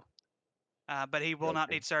turf toe, but he will not okay,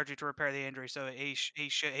 need surgery to repair the injury. So he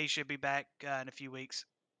should be back in a few weeks.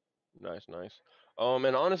 nice, nice.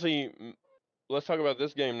 And honestly, let's talk about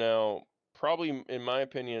this game now. Probably, in my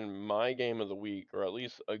opinion, my game of the week, or at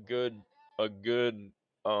least a good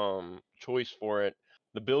choice for it.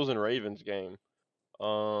 The Bills and Ravens game.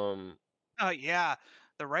 Um, Oh yeah,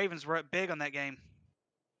 the Ravens were up big on that game.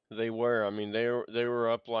 they were. I mean, they were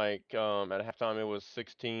up like at halftime. It was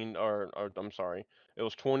 16, or I'm sorry, it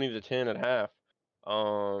was 20-10 at half.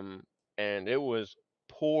 Um, and it was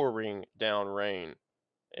pouring down rain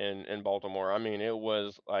in Baltimore. I mean, it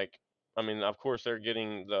was like, I mean, of course they're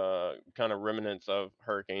getting the kind of remnants of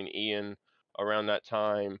Hurricane Ian around that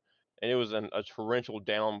time, and it was a torrential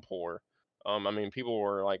downpour. I mean, people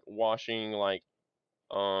were like washing like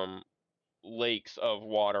um lakes of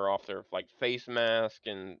water off their like face mask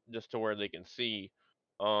and just to where they can see.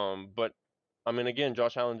 But I mean, again,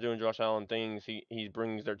 Josh Allen doing Josh Allen things. He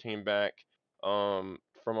brings their team back from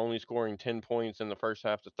only scoring 10 points in the first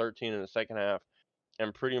half to 13 in the second half,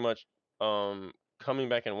 and pretty much um, coming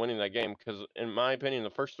back and winning that game. Because in my opinion, the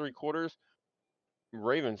first 3 quarters,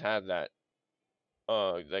 Ravens had that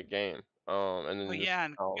game. And Oh then just yeah,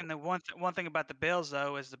 how and the one thing about the Bills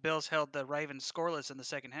though is the Bills held the Ravens scoreless in the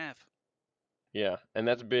second half. yeah, and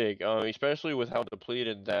that's big, especially with how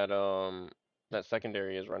depleted that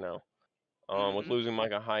secondary is right now. With Hmm. losing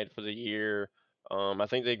Micah Hyde for the year. I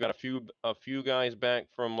think they've got a few guys back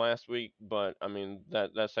from last week, but I mean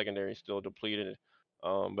that secondary is still depleted.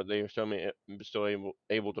 But they are still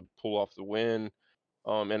able to pull off the win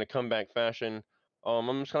in a comeback fashion.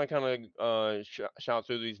 I'm just gonna kind of shout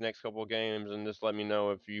through these next couple of games and just let me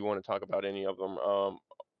know if you want to talk about any of them.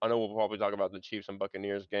 I know we'll probably talk about the Chiefs and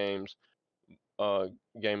Buccaneers uh,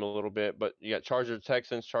 game a little bit. But you got Chargers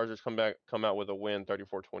Texans. Chargers come out with a win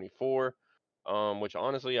 34-24. Which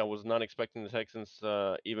honestly I was not expecting the Texans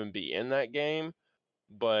to even be in that game.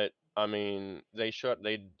 But I mean they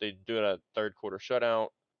do a third quarter shutout.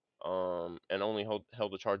 And only held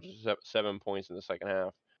the Chargers to 7 points in the second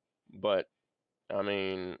half. But I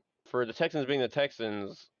mean, for the Texans being the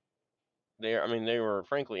Texans, they were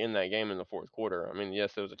frankly in that game in the fourth quarter. I mean,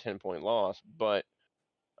 yes, it was a 10-point loss, but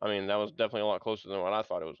I mean, that was definitely a lot closer than what I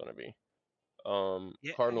thought it was going to be.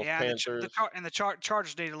 Yeah, Cardinals yeah, and Panthers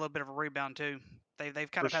Chargers need a little bit of a rebound too. They've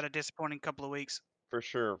kind for of had sh- a disappointing couple of weeks. for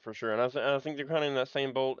sure, for sure, and I think they're kind of in that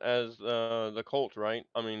same boat as the Colts, right?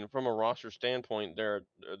 I mean, from a roster standpoint, they're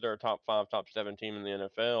a top 5, top 7 team in the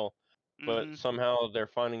NFL, but Hmm. somehow they're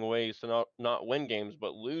finding ways to not win games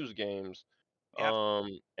but lose games. Yep.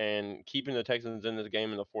 And keeping the Texans in this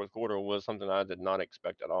game in the fourth quarter was something I did not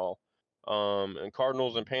expect at all. And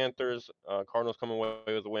Cardinals and Panthers, Cardinals come away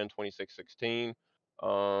with a win 26-16.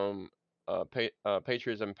 Um,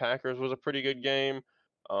 Patriots and Packers was a pretty good game.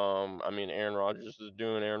 I mean, Aaron Rodgers is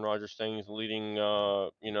doing Aaron Rodgers things, leading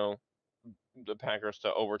the Packers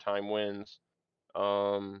to overtime wins.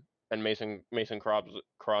 And Mason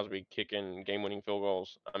Crosby kicking game-winning field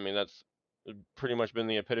goals. I mean, that's pretty much been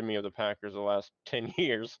the epitome of the Packers the last 10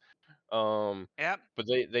 years. Um, Yep. but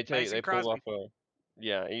they Mason pulled off Crosby. a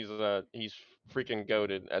yeah, he's freaking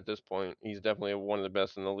goated at this point. He's definitely one of the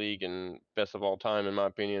best in the league and best of all time in my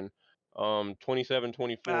opinion. 27-24 win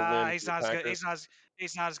He's for the not as good. Packers.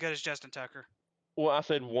 He's not as good as Justin Tucker. Well, I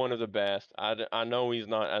said one of the best. I know he's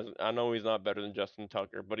not better than Justin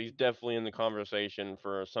Tucker, but he's definitely in the conversation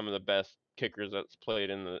for some of the best kickers that's played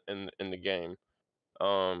in the game.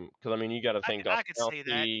 Because I mean, you got to think I could see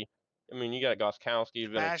that. Goskowski. I mean, you got Goskowski,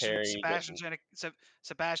 Vinatieri.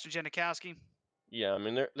 Sebastian Janikowski. Yeah, I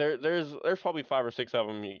mean, there's probably 5 or 6 of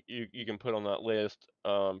them you can put on that list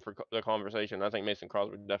for the conversation. I think Mason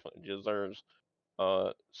Crosby definitely deserves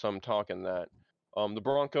some talk in that. The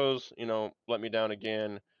Broncos, let me down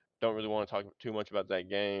again. Don't really want to talk too much about that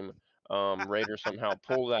game. Raiders somehow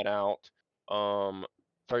pull that out,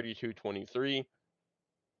 32-23.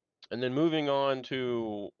 And then moving on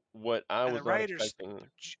to what I And the was not Raiders, expecting.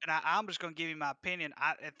 and I'm just going to give you my opinion.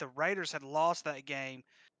 If the Raiders had lost that game,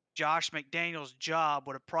 Josh McDaniels' job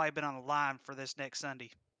would have probably been on the line for this next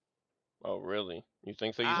Sunday. Oh, really? You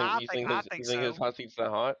think so? I You think think his so. hot seat's that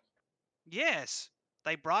hot? Yes.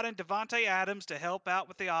 They brought in Devontae Adams to help out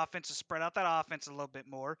with the offense, to spread out that offense a little bit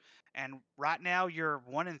more. And right now you're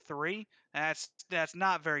 1-3. That's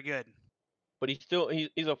not very good. But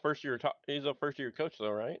he's a first year coach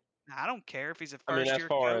though, right? I don't care if he's a I mean, first year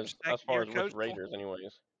coach, as second far year as with the coach. Raiders,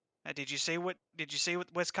 anyways. Did you see what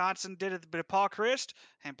Wisconsin did at the Paul Christ?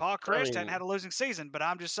 And Paul I Christ hadn't mean, had a losing season, but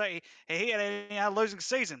I'm just saying he had a losing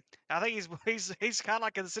season. I think he's kind of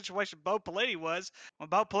like in the situation Bo Pelini was when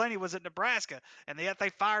Bo Pelini was at Nebraska, and yet they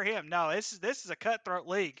fire him. No, this is a cutthroat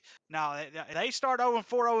league. No, they start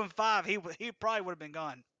 0-4, 0-5. He probably would have been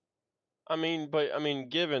gone.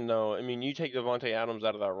 given though, I mean, you take Devontae Adams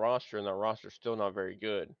out of that roster, and that roster's still not very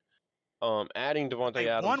good. Adding But they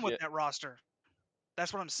Devontae won Adams, with yeah, that roster.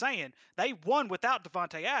 That's what I'm saying. They won without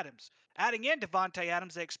Devontae Adams. Adding in Devontae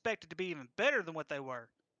Adams, they expected to be even better than what they were.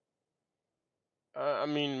 I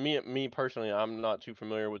mean, me personally, I'm not too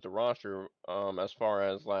familiar with the roster, as far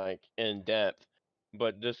as like in depth,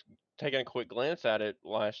 but just taking a quick glance at it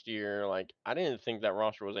last year, like I didn't think that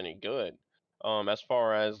roster was any good. As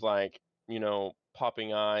far as like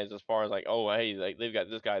popping eyes, as far as like, oh hey, like they've got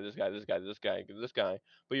this guy, this guy, this guy, this guy, this guy.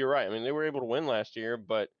 But you're right. I mean, they were able to win last year,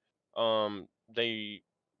 but they,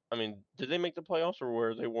 I mean, did they make the playoffs or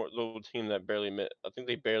were they the team that barely made? I think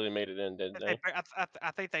they barely made it in, didn't they?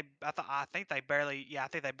 I think they barely. Yeah, I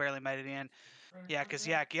think they barely made it in. Yeah, because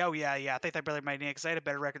I think they barely made it in because they had a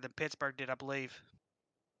better record than Pittsburgh did, I believe.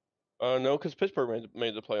 No, because Pittsburgh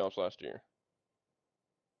made the playoffs last year.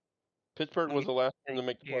 Pittsburgh Let was me the last team to think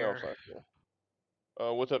make the playoffs here. last year.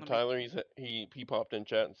 What's up, Let me. Tyler? He popped in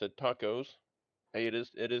chat and said tacos. Hey, it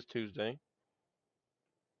is Tuesday.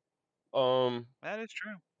 Um, That is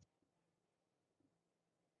true.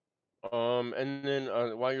 and then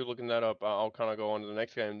while you're looking that up, I'll kind of go on to the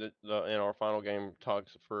next game. In our final game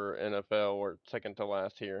talks for NFL, or second to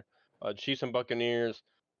last here. Chiefs and Buccaneers.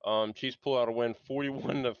 Chiefs pull out a win,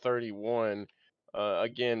 41-31.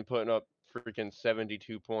 Again, putting up freaking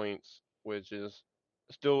 72 points, which is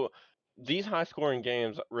still these high scoring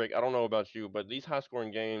games. Rick, I don't know about you, but these high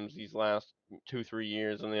scoring games these last 2-3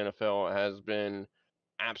 years in the NFL has been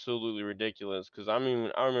absolutely ridiculous. Because I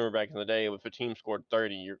mean, I remember back in the day, if a team scored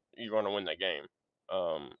 30, you're going to win that game.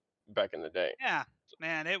 Back in the day. Yeah,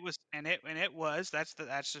 man, it was, and it was. That's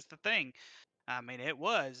just the thing. I mean, it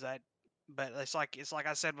was that, but it's like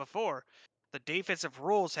I said before, the defensive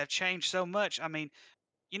rules have changed so much. I mean,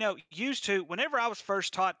 used to whenever I was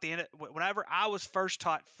first taught whenever I was first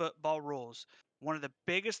taught football rules, one of the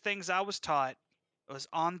biggest things I was taught was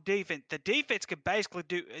on defense. The defense could basically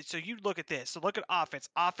do. So you look at this. So look at offense.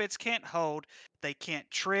 Offense can't hold. They can't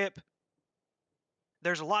trip.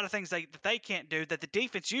 There's a lot of things that they can't do that the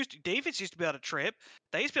defense used to. Defense used to be able to trip.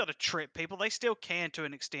 They used to be able to trip people. They still can to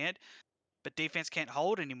an extent, but defense can't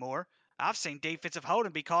hold anymore. I've seen defensive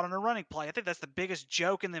holding be caught on a running play. I think that's the biggest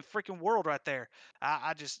joke in the freaking world right there.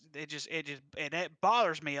 I just and it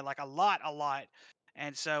bothers me like a lot.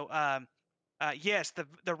 And so yes,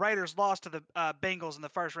 the Raiders lost to the Bengals in the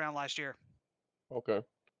first round last year. Okay.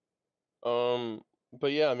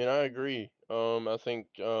 But yeah, I mean, I agree. I think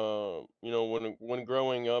when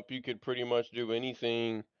growing up, you could pretty much do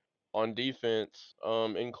anything on defense,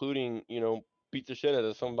 including beat the shit out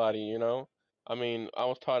of somebody. I mean, I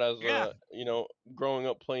was taught as Yeah, growing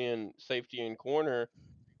up playing safety and corner.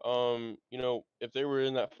 If they were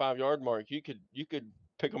in that 5 yard mark, you could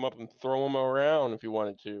pick them up and throw them around if you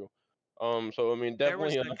wanted to. So I mean, there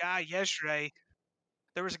was definitely. a guy yesterday.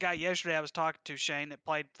 There was a guy yesterday I was talking to, Shane, that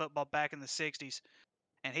played football back in the '60s,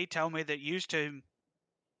 and he told me that used to,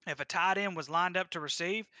 if a tight end was lined up to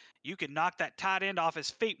receive, you could knock that tight end off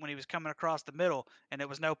his feet when he was coming across the middle, and it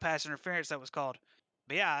was no pass interference that was called.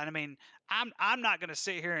 But yeah, and I mean, I'm not going to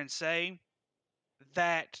sit here and say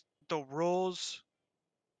that the rules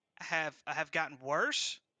have gotten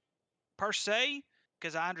worse per se,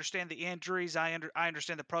 because I understand the injuries, I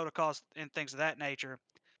understand the protocols and things of that nature.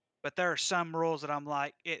 But there are some rules that I'm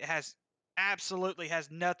like, it has absolutely has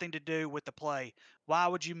nothing to do with the play. Why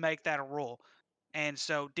would you make that a rule? And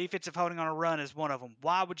so defensive holding on a run is one of them.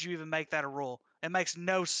 Why would you even make that a rule? It makes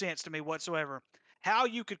no sense to me whatsoever. How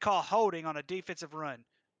you could call holding on a defensive run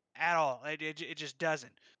at all? It just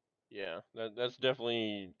doesn't. Yeah, that's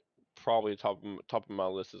definitely probably top of my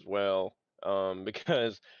list as well.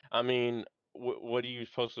 Because I mean, what are you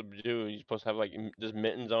supposed to do? You're supposed to have like just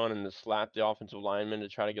mittens on and just slap the offensive lineman to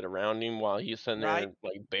try to get around him while he's sitting Right?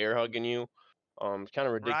 there like bear hugging you. It's kind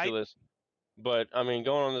of Right? ridiculous. But I mean,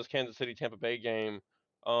 going on this Kansas City Tampa Bay game,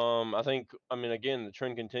 I mean again the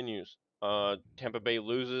trend continues. Tampa Bay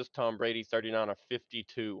loses. Tom Brady 39 of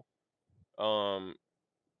 52. Um,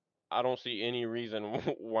 I don't see any reason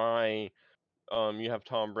why you have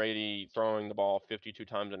Tom Brady throwing the ball 52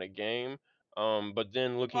 times in a game. But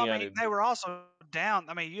then Well, I looking at mean, it, they were also down.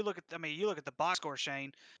 You look at the box score,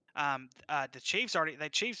 Shane. The Chiefs.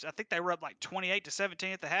 I think they were up like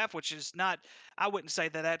 28-17 at the half, which is not. I wouldn't say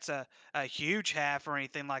that that's a huge half or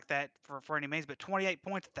anything like that for any means, but 28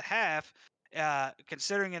 points at the half,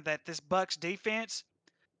 considering that this Bucks defense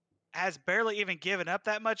has barely even given up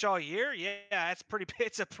that much all year. Yeah, it's pretty.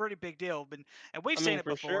 It's a pretty big deal. And we've I seen mean it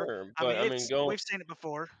for before. sure, I mean, but I mean go, we've seen it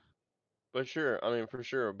before. but sure, I mean for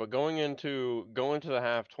sure, but going to the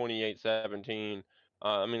half 28-17,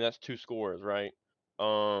 I mean that's two scores, right?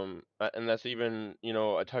 And that's even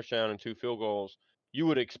a touchdown and two field goals. You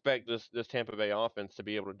would expect this Tampa Bay offense to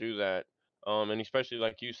be able to do that, and especially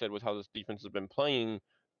like you said with how this defense has been playing,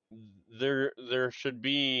 there should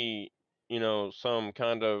be some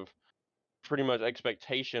kind of pretty much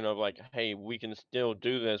expectation of like, hey, we can still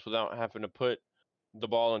do this without having to put the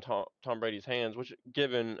ball in Tom Brady's hands. Which,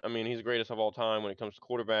 given, I mean, he's the greatest of all time when it comes to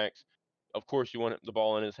quarterbacks. Of course, you want the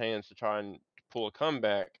ball in his hands to try and pull a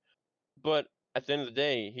comeback. But at the end of the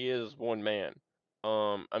day, he is one man.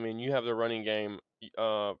 I mean, you have the running game.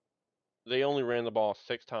 They only ran the ball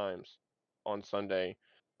 6 times on Sunday.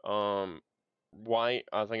 Um, White,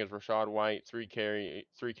 I think it's Rashad White, three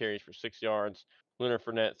carries for 6 yards. Leonard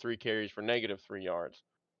Fournette, 3 carries for -3 yards.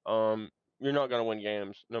 You're not gonna win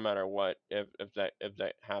games no matter what if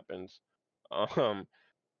that happens. Um,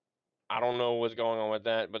 I don't know what's going on with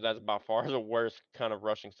that, but that's by far the worst kind of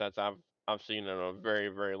rushing stats I've seen in a very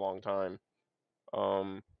very long time.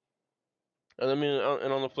 Um, and I mean,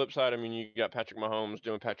 and on the flip side, I mean, you got Patrick Mahomes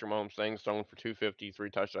doing Patrick Mahomes things, throwing for 250,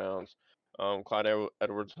 3 touchdowns. Clyde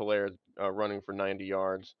Edwards-Helaire running for 90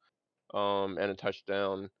 yards and a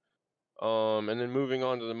touchdown. And then moving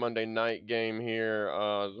on to the Monday night game here,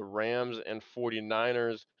 the Rams and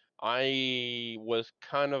 49ers. I was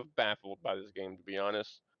kind of baffled by this game, to be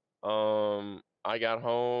honest. I got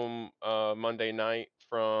home Monday night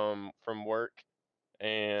from work,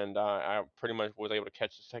 and I pretty much was able to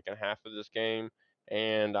catch the second half of this game.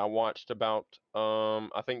 And I watched about,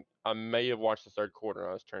 I think I may have watched the third quarter.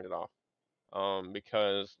 And I just turned it off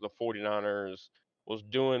because the 49ers was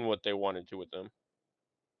doing what they wanted to with them.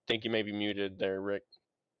 Think you may be muted there, Rick.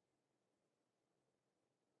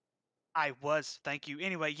 I was, thank you.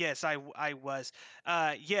 Anyway, yes, I was.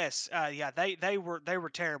 Yes, yeah, they were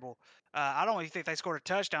terrible. I don't even think they scored a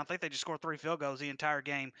touchdown. I think they just scored 3 field goals the entire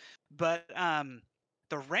game. But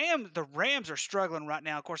the Rams are struggling right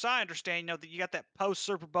now. Of course, I understand. You know that you got that post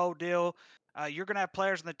Super Bowl deal. You're gonna have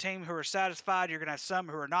players on the team who are satisfied. You're gonna have some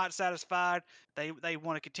who are not satisfied. They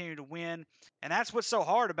want to continue to win, and that's what's so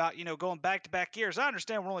hard about going back to back years. I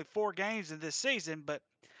understand we're only 4 games in this season, but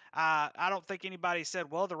I don't think anybody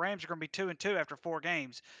said, well, the Rams are going to be 2-2 after 4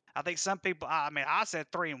 games. I think some people, I mean, I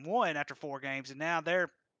said 3-1 after 4 games, and now they're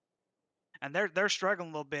struggling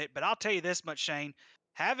a little bit. But I'll tell you this much, Shane.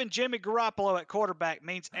 Having Jimmy Garoppolo at quarterback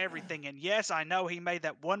means everything. And yes, I know he made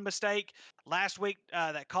that one mistake last week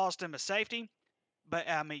that cost him a safety. But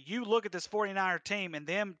I mean, you look at this 49er team and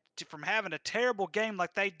them from having a terrible game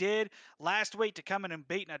like they did last week to coming and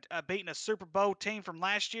beating a Super Bowl team from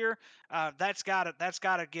last year. That's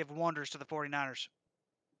gotta give wonders to the 49ers.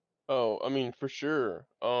 Oh, I mean, for sure.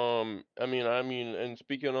 I mean, and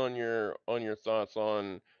speaking on your thoughts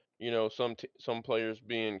on, some players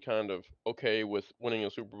being kind of okay with winning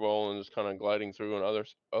a Super Bowl and just kind of gliding through, and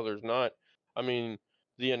others not. I mean,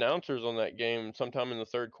 the announcers on that game, sometime in the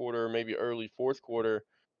third quarter, maybe early fourth quarter,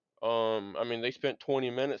 I mean, they spent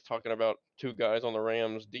 20 minutes talking about two guys on the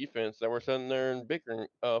Rams defense that were sitting there and bickering,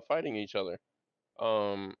 fighting each other.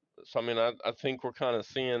 Um, so I mean, I think we're kind of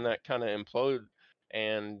seeing that kind of implode,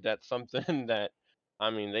 and that's something that,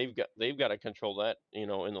 I mean, they've got to control that, in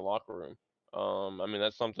the locker room. I mean,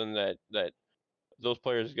 that's something that those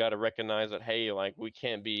players got to recognize that, hey, like we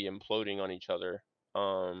can't be imploding on each other.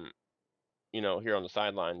 Um, here on the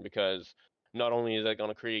sideline, because not only is that going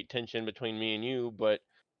to create tension between me and you, but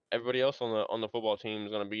everybody else on the football team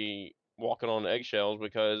is going to be walking on eggshells,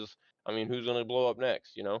 because I mean, who's going to blow up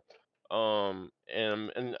next? And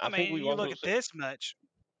I I think mean, we've you look also at this much.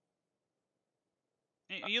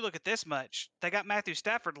 You look at this much. They got Matthew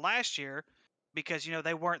Stafford last year because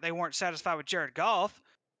they weren't satisfied with Jared Goff,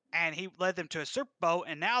 and he led them to a Super Bowl,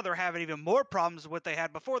 and now they're having even more problems with what they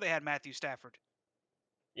had before they had Matthew Stafford.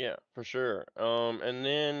 yeah, for sure. And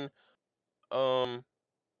then um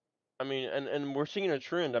I mean, and we're seeing a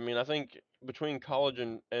trend. I mean, I think between college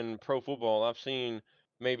and pro football, I've seen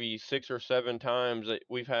maybe 6 or 7 times that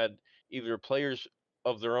we've had either players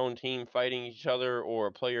of their own team fighting each other, or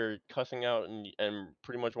a player cussing out and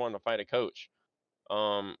pretty much wanting to fight a coach.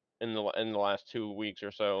 In the last 2 weeks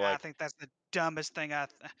or so, I like, think that's the dumbest thing.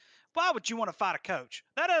 Why would you want to fight a coach?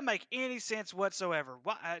 That doesn't make any sense whatsoever.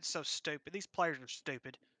 Why? It's so stupid. These players are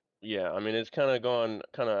stupid. yeah, I mean, it's kind of gone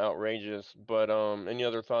kind of outrageous. But any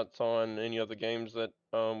other thoughts on any other games that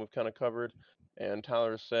we've kind of covered? And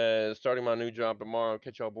Tyler says, starting my new job tomorrow,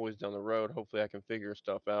 catch y'all boys down the road. Hopefully, I can figure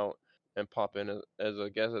stuff out and pop in as a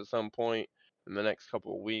guest at some point in the next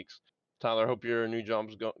couple of weeks. Tyler, hope your new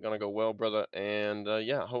job's gonna go well, brother. And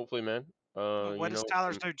yeah, hopefully, man. What is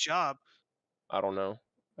Tyler's new job? I don't know.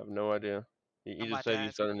 I have no idea. He I'm just about to said he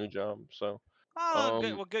ask. started a new job. So, Oh,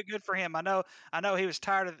 good. um, Well, good for him. I know he was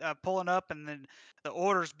tired of pulling up and then the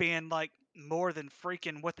orders being like more than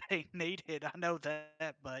freaking what they needed. I know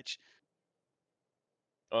that much.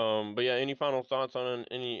 But yeah, any final thoughts on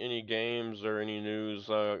any games or any news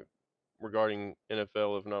regarding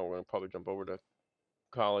NFL? If not, we're gonna probably jump over to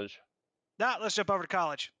college. Now let's jump over to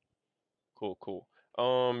college. Cool, cool.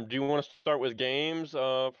 Do you want to start with games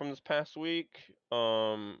from this past week?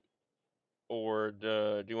 Or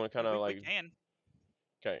do you want to kind of We like, can.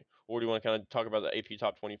 okay, or do you want to kind of talk about the AP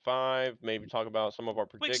Top 25? Maybe talk about some of our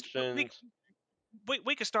We c- we predictions.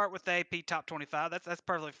 we could start with the AP Top 25. That's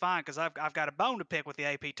perfectly fine because I've got a bone to pick with the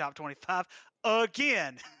AP Top 25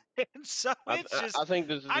 again. And so it's I just think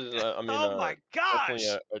this I is I mean, oh my definitely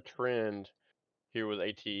gosh. a trend here with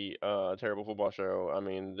AT, Terrible Football Show. I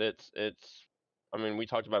mean, it's I mean, we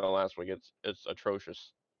talked about it last week. It's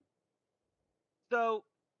atrocious. So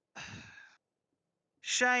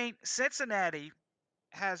Shane, Cincinnati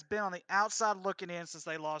has been on the outside looking in since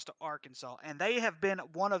they lost to Arkansas. And they have been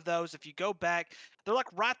one of those, if you go back, they're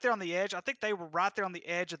like right there on the edge. I think they were right there on the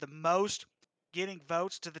edge of the most getting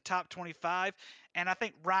votes to the top 25. And I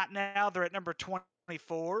think right now they're at number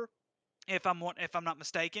 24, if I'm not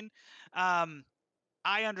mistaken. Um,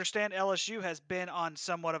 I understand LSU has been on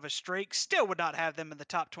somewhat of a streak. Still would not have them in the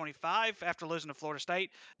top 25 after losing to Florida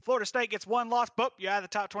State. Florida State gets one loss, boop, you're out of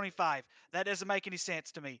the top 25. That doesn't make any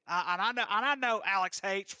sense to me. And I know Alex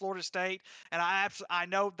hates Florida State, and I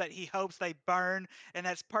know that he hopes they burn, and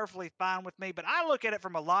that's perfectly fine with me. But I look at it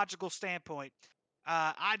from a logical standpoint.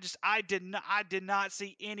 I did not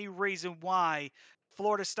see any reason why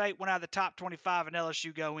Florida State went out of the top 25 and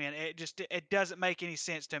LSU go in. It doesn't make any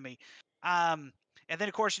sense to me. Um, and then,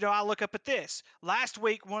 of course, I look up at this last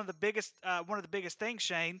week. One of the biggest things,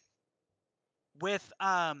 Shane, with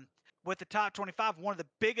um with the top 25, one of the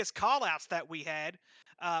biggest call outs that we had,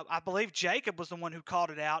 I believe Jacob was the one who called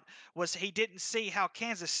it out, was he didn't see how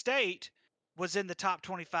Kansas State was in the top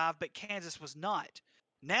 25, but Kansas was not.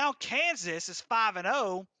 Now Kansas is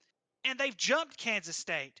 5-0, and they've jumped Kansas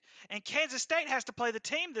State. And Kansas State has to play the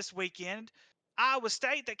team this weekend, Iowa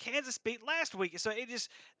State, that Kansas beat last week. So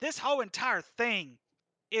this whole entire thing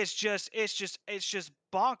it's just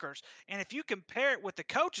bonkers. And if you compare it with the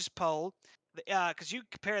coaches poll, because you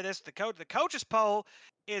compare this to the coaches poll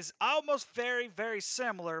is almost very very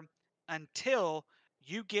similar until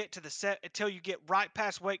you get to the set until you get right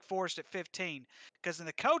past Wake Forest at 15. Because in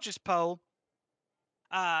the coaches poll,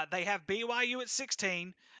 they have BYU at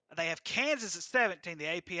 16. They have Kansas at 17. The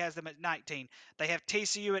AP has them at 19. They have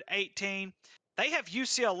TCU at 18. They have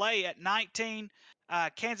UCLA at 19.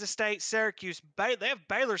 Kansas State, Syracuse, they have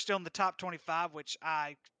Baylor still in the top 25, which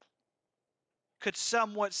I could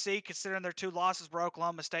somewhat see considering their two losses were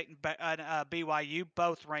Oklahoma State and BYU,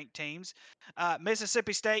 both ranked teams.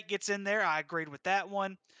 Mississippi State gets in there. I agreed with that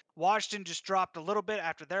one. Washington just dropped a little bit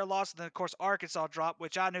after their loss. And then, of course, Arkansas dropped,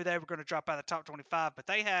 which I knew they were going to drop out of the top 25, but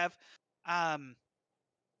they have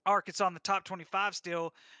Arkansas in the top 25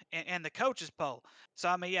 still and the coaches poll. So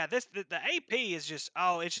I mean, yeah, the AP is just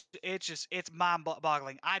it's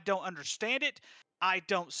mind-boggling. I don't understand it. I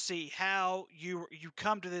don't see how you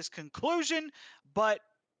come to this conclusion, but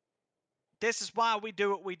This is why we do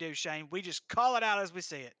what we do, Shane. We just call it out as we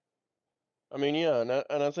see it. I mean, yeah,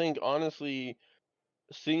 and I think honestly,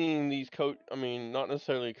 seeing these I mean, not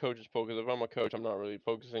necessarily coaches poll, because if I'm a coach, I'm not really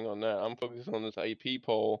focusing on that. I'm focusing on this AP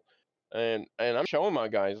poll, and I'm showing my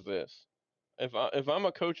guys this. If I'm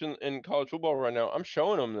a coach in college football right now, I'm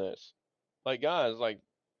showing them this. Like guys, like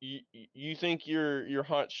you think you're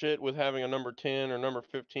hot shit with having a number 10 or number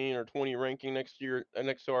 15 or 20 ranking next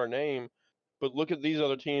to our name, but look at these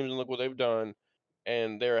other teams and look what they've done,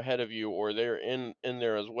 and they're ahead of you or they're in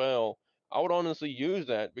there as well. I would honestly use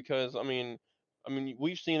that because I mean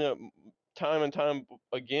we've seen it time and time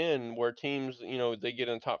again where teams they get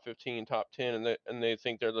in top 15, top 10, and they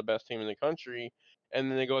think they're the best team in the country, and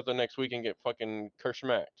then they go out the next week and get fucking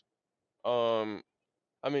kerschmacked. Um,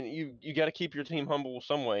 I mean, you got to keep your team humble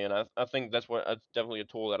some way, and I think that's definitely a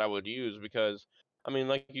tool that I would use because I mean,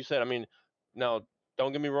 like you said, I mean, now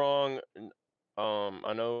don't get me wrong,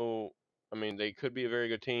 I know, I mean, they could be a very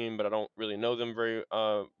good team, but I don't really know them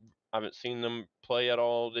I haven't seen them play at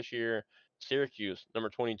all this year. Syracuse, number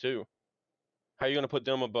 22. How are you going to put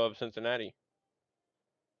them above Cincinnati?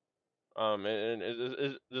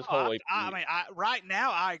 Is this Oh, whole I AP? mean, right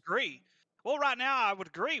now I agree. Well, right now I would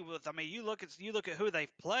agree with. I mean, you look at who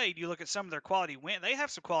they've played. You look at some of their quality win. They have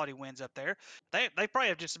some quality wins up there. They probably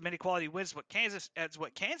have just as many quality wins as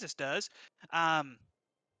what Kansas does. Um,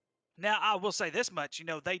 Now I will say this much.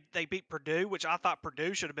 They beat Purdue, which I thought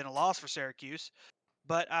Purdue should have been a loss for Syracuse.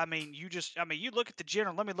 But I mean, you look at the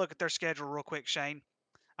general. Let me look at their schedule real quick, Shane.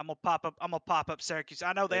 I'm gonna pop up Syracuse.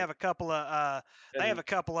 I know they And have a couple of they have and a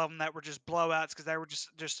couple of them that were just blowouts because they were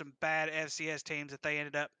just some bad FCS teams that they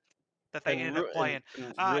ended up playing.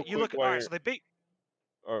 and real You quick look at all while right. you're So they beat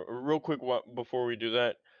real quick before we do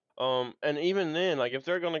that, and even then, like if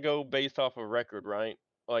they're gonna go based off of record, right?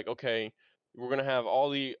 Like okay, we're gonna have all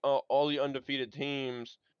the undefeated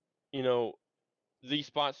teams, you know, these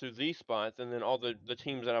spots through these spots, and then all the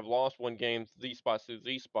teams that have lost one game these spots through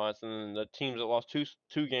these spots, and then the teams that lost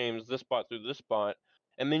two games this spot through this spot,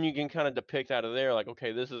 and then you can kind of depict out of there like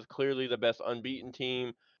okay, this is clearly the best unbeaten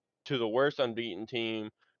team to the worst unbeaten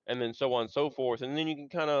team, and then so on and so forth, and then you can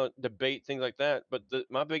kind of debate things like that. But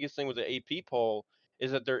my biggest thing with the AP poll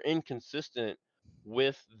is that they're inconsistent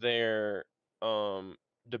with their um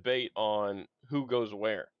debate on who goes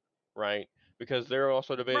where, right? Because they're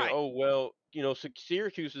also debating, right. oh well,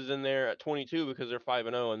 Syracuse is in there at 22 because they're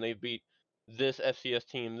 5-0 and they've beat this FCS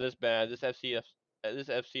team this bad, this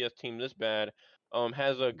FCS team this bad,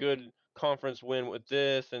 has a good conference win with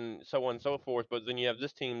this and so on and so forth. But then you have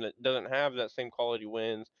this team that doesn't have that same quality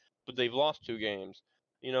wins, but they've lost two games.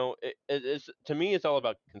 It's to me, it's all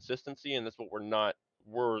about consistency, and that's what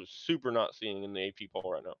we're super not seeing in the AP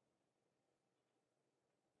poll right now.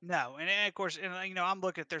 No, and of course, I'm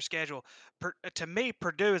looking at their schedule. To me,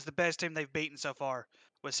 Purdue is the best team they've beaten so far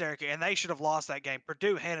with Syracuse, and they should have lost that game.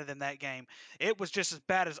 Purdue handed them that game. It was just as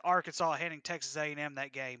bad as Arkansas handing Texas A&M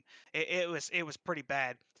that game. It was pretty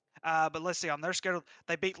bad. But let's see on their schedule.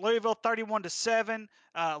 They beat Louisville 31-7.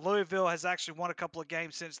 Louisville has actually won a couple of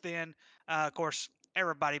games since then. Of course,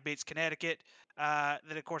 everybody beats Connecticut.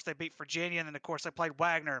 Then of course they beat Virginia, and then of course they played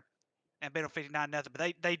Wagner and beat them 59-0.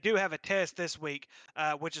 But they do have a test this week,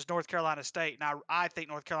 which is North Carolina State, and I think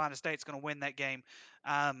North Carolina State's going to win that game.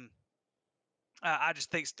 Um, I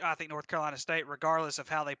think North Carolina State, regardless of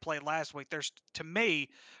how they played last week, there's to me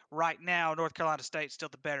right now North Carolina State's still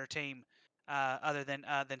the better team, other than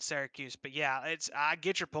Syracuse. But yeah, I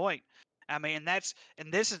get your point. I mean,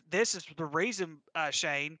 and this is the reason,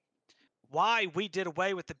 Shane, why they did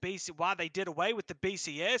away with the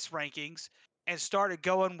BCS rankings and started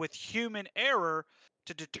going with human error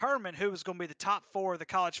to determine who was going to be the top four of the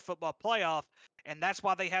college football playoff, and that's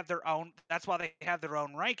why they have their own. That's why they have their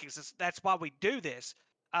own rankings. That's why we do this.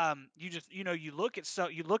 You look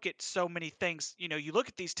at so many things. You look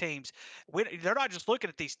at these teams. They're not just looking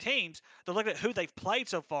at these teams. They're looking at who they've played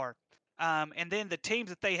so far, and then the teams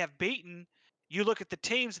that they have beaten. You look at the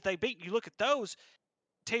teams that they beat. You look at those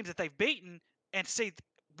teams that they've beaten and see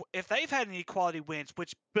if they've had any quality wins,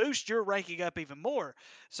 which boost your ranking up even more.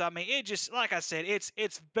 So I mean, it just like I said, it's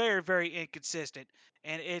very very inconsistent,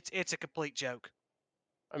 and it's a complete joke.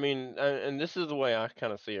 I mean, and this is the way I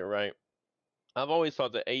kind of see it, right? I've always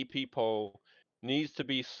thought the AP poll needs to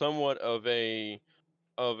be somewhat of a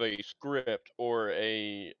script or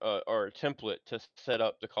a template to set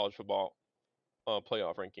up the college football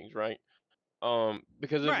playoff rankings, right?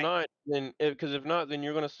 Because if Right. not, then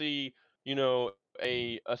you're going to see, you know,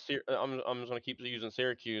 I'm just going to keep using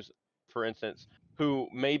Syracuse for instance, who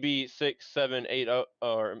may be 6, 7, 8,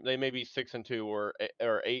 or they may be 6-2 or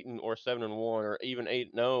 8 or 7-1 or even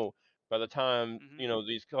 8-0, by the time Hmm.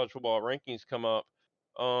 these college football rankings come up.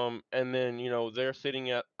 And then they're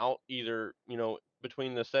sitting at out either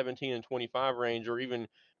between the 17 and 25 range, or even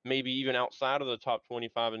maybe even outside of the top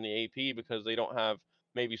 25 in the AP because they don't have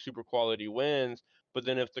maybe super quality wins. But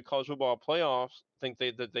then if the college football playoffs think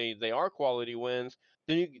that they are quality wins,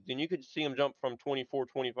 then you could see them jump from 24,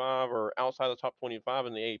 25, or outside the top 25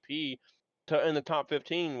 in the AP to in the top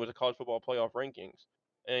 15 with the college football playoff rankings.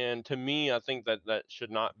 And to me, I think that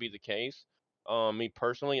should not be the case. Me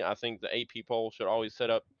personally, I think the AP poll should always set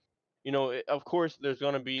up. Of course, there's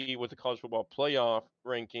going to be with the college football playoff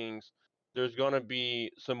rankings, there's going to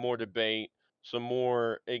be some more debate, some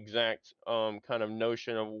more exact kind of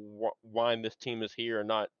notion of why this team is here and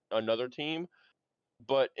not another team.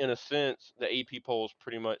 But in a sense, the AP polls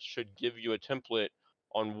pretty much should give you a template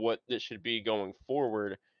on what this should be going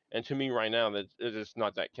forward. And to me, right now, that it is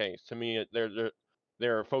not that case. To me,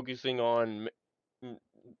 they're focusing on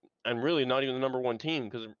and really not even the number one team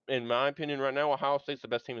because, in my opinion, right now, Ohio State's the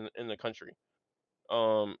best team in the country.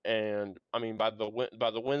 And I mean, by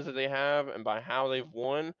the wins that they have and by how they've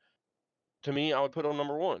won, to me, I would put them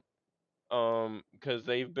number one. Because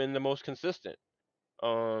they've been the most consistent.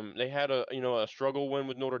 They had a struggle win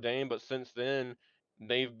with Notre Dame, but since then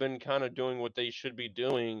they've been kind of doing what they should be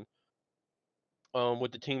doing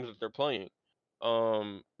with the teams that they're playing.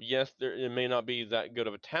 Yes, it may not be that good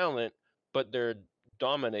of a talent, but they're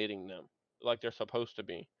dominating them like they're supposed to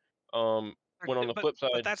be. When on the But flip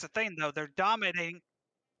but side, that's the thing though. They're dominating.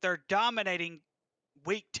 They're dominating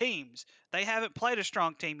weak teams. They haven't played a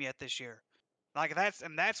strong team yet this year. Like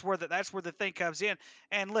that's where the thing comes in.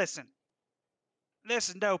 And listen, this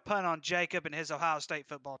is no pun on Jacob and his Ohio State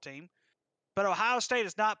football team, but Ohio State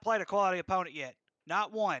has not played a quality opponent yet.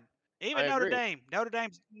 Not one. I Even Notre agree. Dame. Notre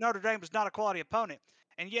Dame was not a quality opponent.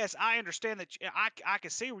 And yes, I understand that. I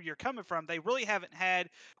can see where you're coming from. They really haven't had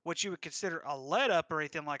what you would consider a let up or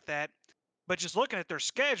anything like that. But just looking at their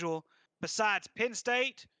schedule, besides Penn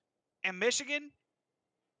State and Michigan,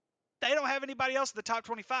 they don't have anybody else in the top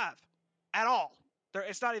 25 at all.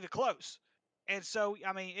 It's not even close. And so,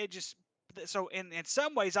 I mean, in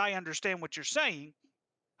some ways, I understand what you're saying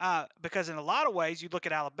because in a lot of ways, you look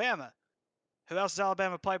at Alabama. Who else does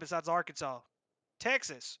Alabama play besides Arkansas?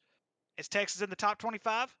 Texas. Is Texas in the top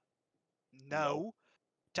 25? No, No.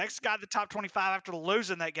 Texas got in the top 25 after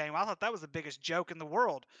losing that game. I thought that was the biggest joke in the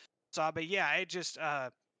world. So, but yeah, it just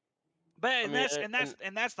but I and mean, that's and, and that's and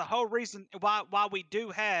and that's the whole reason why we do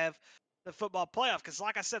have the football playoff. Because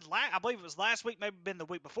like I said, I believe it was last week, maybe been the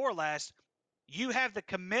week before last. You have the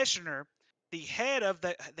commissioner, the head of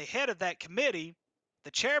that committee,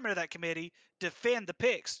 the chairman of that committee, defend the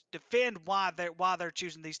picks, defend why they're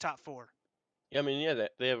choosing these top four. yeah, I mean, yeah,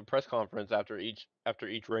 they have a press conference after each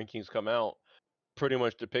rankings come out, pretty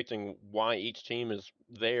much depicting why each team is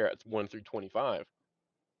there at 1 through 25.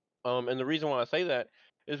 And the reason why I say that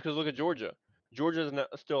is because look at Georgia. Georgia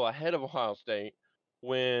is still ahead of Ohio State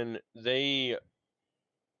when they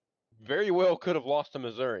very well could have lost to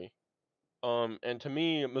Missouri. And to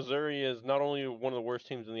me, Missouri is not only one of the worst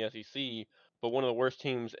teams in the SEC, but one of the worst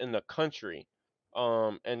teams in the country.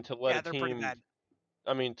 And to let Yeah, a they're pretty team, bad.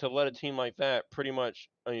 I mean, to let a team like that pretty much,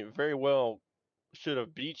 I mean, very well should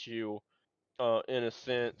have beat you in a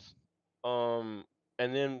sense. Um,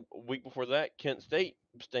 and then a week before that, Kent State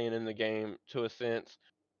staying in the game to a sense.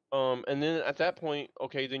 And then at that point,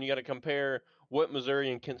 okay, then you got to compare what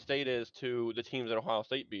Missouri and Kent State is to the teams that Ohio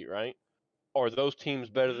State beat, right? Are those teams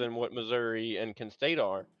better Hmm. than what Missouri and Kent State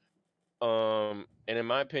are? And in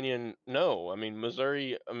my opinion, no. I mean,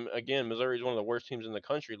 Missouri, again, Missouri is one of the worst teams in the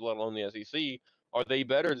country, let alone the SEC. Are they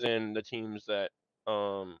better than the teams that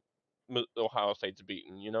um, Ohio State's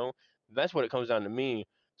beaten? That's what it comes down to me.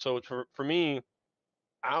 So for me,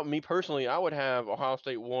 me personally, I would have Ohio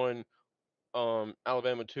State 1,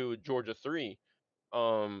 Alabama 2, Georgia 3.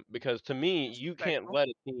 Because to me, That's respectable.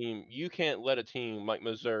 you can't let a team like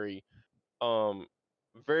Missouri, um,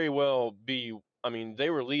 very well be. I mean, they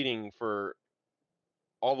were leading for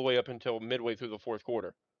all the way up until midway through the fourth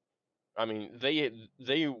quarter. I mean,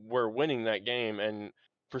 they were winning that game, and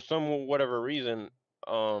for some whatever reason,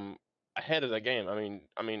 um, ahead of the game.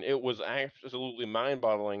 I mean, it was absolutely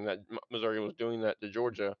mind-boggling that Missouri was doing that to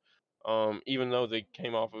Georgia, even though they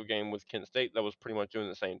came off of a game with Kent State that was pretty much doing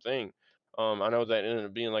the same thing. I know that ended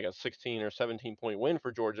up being like a 16 or 17 point win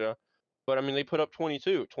for Georgia, but I mean, they put up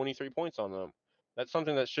 22, 23 points on them. That's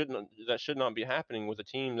something that should not be happening with a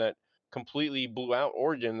team that completely blew out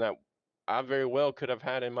Oregon that I very well could have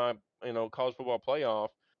had in my college football playoff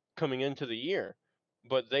coming into the year.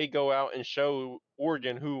 But they go out and show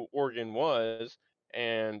Oregon who Oregon was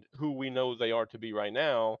and who we know they are to be right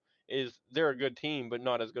now is they're a good team, but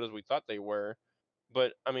not as good as we thought they were.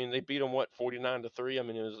 But I mean, they beat them what 49-3. I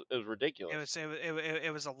mean, it was It ridiculous. was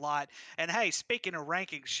it was a lot. And hey, speaking of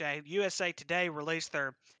rankings, Shane, USA Today released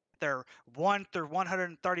their 1 through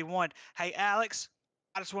 131. Hey, Alex,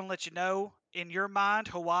 I just want to let you know, in your mind,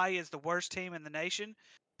 Hawaii is the worst team in the nation.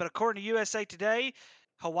 But according to USA Today,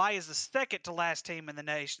 Hawaii is the second to last team in the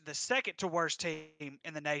nation, the second to worst team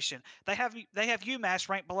in the nation. They have UMass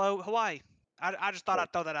ranked below Hawaii. I just thought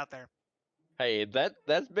I'd throw that out there. Hey,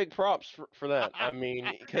 that's big props for that. I mean,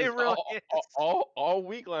 because It really is. all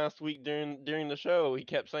week last week during the show, he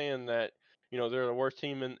kept saying that they're the worst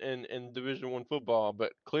team in Division One football,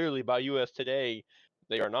 but clearly by U.S. Today,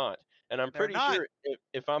 they are not. And I'm They're pretty not. sure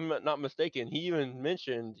if I'm not mistaken, he even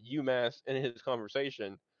mentioned UMass in his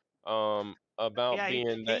conversation about Yeah, he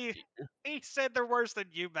being that. he he said they're worse than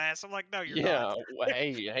UMass. I'm like, no, you're not. Yeah, hey,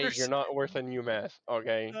 You're you're not worse than UMass,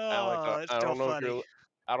 okay, Alex. oh, it's I still don't know if funny.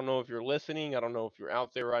 I don't know if you're listening. I don't know if you're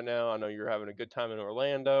out there right now. I know you're having a good time in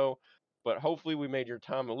Orlando, but hopefully we made your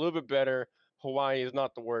time a little bit better. Hawaii is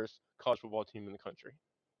not the worst college football team in the country.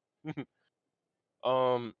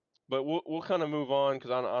 um, but we'll kind of move on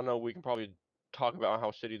because I know we can probably talk about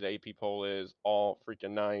how shitty the AP poll is all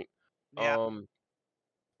freaking night. Yeah. Um,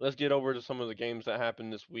 let's get over to some of the games that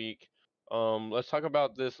happened this week. Let's talk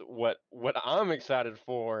about this. What I'm excited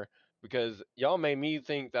for because y'all made me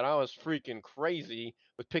think that I was freaking crazy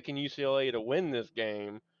with picking UCLA to win this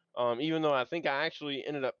game. Even though I think I actually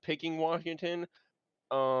ended up picking Washington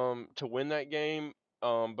to win that game.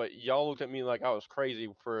 But y'all looked at me like I was crazy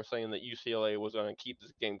for saying that UCLA was going to keep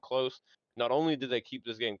this game close. Not only did they keep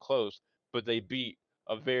this game close, but they beat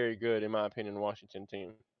a very good, in my opinion, Washington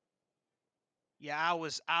team. Yeah, I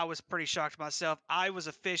was pretty shocked myself. I was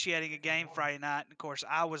officiating a game Friday night, and of course,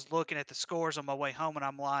 I was looking at the scores on my way home, and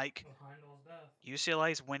I'm like,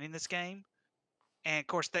 UCLA's winning this game. And of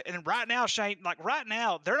course, and right now, Shane, like right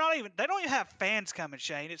now, they don't even have fans coming,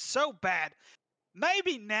 Shane. It's so bad.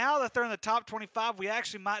 Maybe now that they're in the top 25, we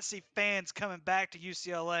actually might see fans coming back to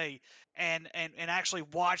UCLA and actually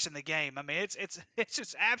watching the game. I mean, it's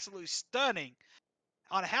just absolutely stunning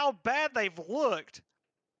on how bad they've looked,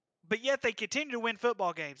 but yet they continue to win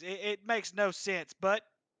football games. It makes no sense, but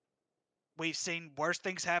we've seen worse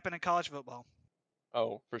things happen in college football.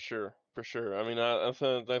 Oh, for sure, for sure. I mean, I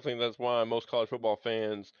think that's why most college football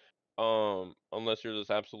fans, unless you're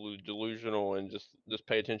just absolutely delusional and just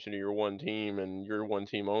pay attention to your one team and your one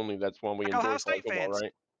team only, that's why we Like enjoy Ohio college State football, fans.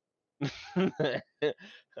 right?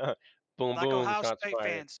 Boom, Like boom, Ohio shots State fired.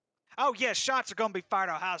 fans. Oh, yes, shots are going to be fired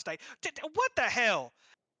at Ohio State. What the hell?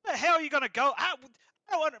 Where the hell are you going to go? I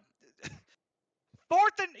don't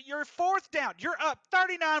you're fourth down. You're up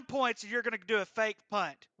 39 points, and you're going to do a fake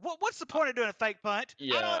punt. What's the point of doing a fake punt? I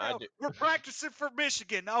Yeah, don't I know. do. We're practicing for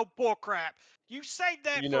Michigan. Oh, bull crap. You saved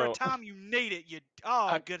that You for a know, time you need it. Oh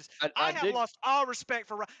I, goodness. I I have did. lost all respect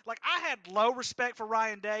for like I had low respect for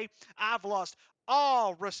Ryan Day. I've lost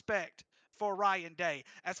all respect for Ryan Day.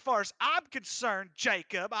 As far as I'm concerned,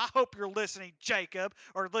 Jacob, I hope you're listening, Jacob,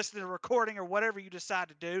 or listening to the recording or whatever you decide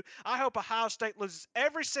to do. I hope Ohio State loses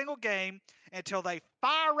every single game until they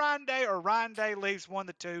fire Ryan Day or Ryan Day leaves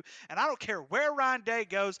 1-2. And I don't care where Ryan Day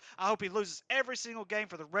goes. I hope he loses every single game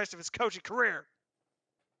for the rest of his coaching career.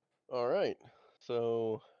 All right,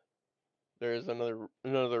 so there's another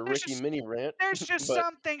There's Ricky just mini rant, there's just but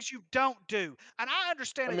some things you don't do. And I I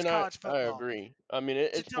understand it's mean, I college I football. agree. I mean, To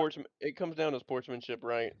it's tell sports. It comes down to sportsmanship,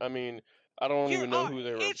 right? I mean, I don't you even know who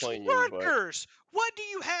they were it's playing, but Rutgers. What do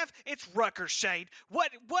you have? It's Rutgers, Shane.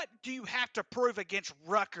 What do you have to prove against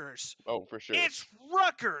Rutgers? oh, for sure. It's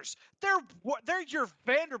Rutgers. They're your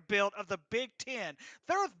Vanderbilt of the Big Ten.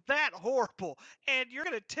 They're that horrible, and you're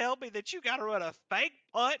going to tell me that you got to run a fake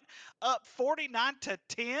punt up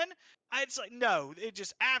 49-10? It's like no, it's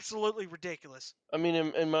just absolutely ridiculous. I mean,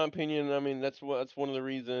 in my opinion, I mean that's one of the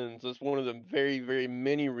reasons. That's one of the very very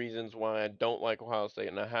many reasons why I don't like Ohio State,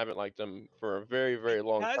 and I haven't liked them for a very very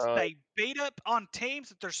long Because time. they beat up on teams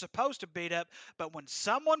that they're supposed to beat up, but when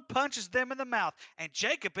someone punches them in the mouth, and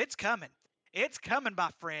Jacob, it's coming. It's coming, my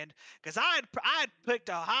friend. Because I had picked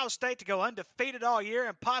Ohio State to go undefeated all year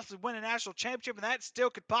and possibly win a national championship, and that still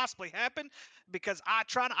could possibly happen. Because I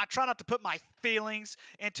try not to put my feelings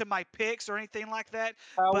into my picks or anything like that.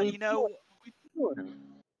 How But we doing?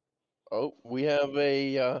 Oh, we have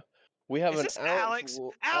is an this Alex. Alex? We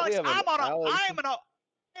Alex, have an Alex. I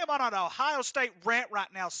am on an Ohio State rant right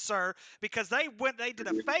now, sir, because they did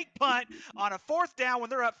a fake punt on a fourth down when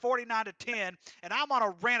they're up 49-10, and I'm on a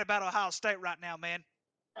rant about Ohio State right now, man.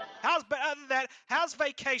 Other than that, how's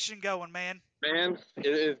vacation going, man? Man, it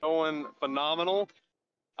is going phenomenal.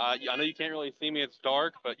 I know you can't really see me; it's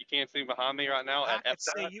dark, but you can't see me behind me right now I at can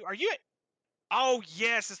see FDOT. you. Are you? Oh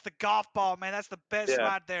yes, it's the golf ball, man. That's the best Yeah,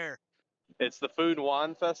 ride there. it's the Food and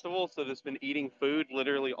Wine Festival, so just been eating food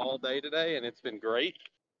literally all day today, and it's been great.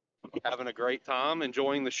 Having a great time,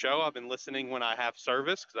 enjoying the show. I've been listening when I have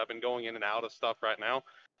service because I've been going in and out of stuff right now.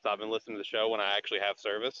 So I've been listening to the show when I actually have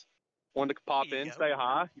service. Wanted to There pop you in, go. say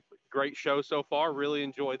hi. Great show so far. Really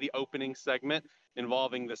enjoy the opening segment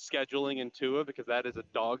involving the scheduling in Tua because that is a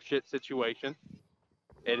dog shit situation.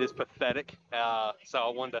 It is pathetic. So I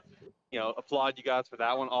wanted to, applaud you guys for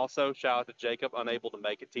that one. Also, shout out to Jacob, unable to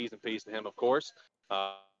make it. T's and P's to him, of course.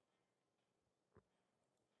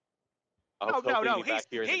 Oh no, Hoping to no, be back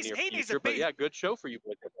here in the near he needs to future. But be yeah, good show for you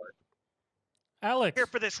boys. here Alex,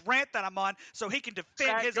 for this rant that I'm on, so he can defend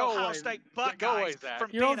Zach, his go Ohio away. State Go away, Buckeyes Zach. from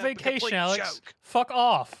you're being on a complete vacation, Alex. joke. Fuck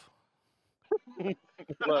off. Look,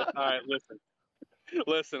 all right,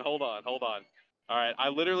 listen, hold on. All right, I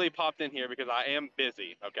literally popped in here because I am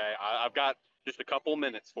busy. Okay, I've got just a couple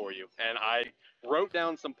minutes for you, and I wrote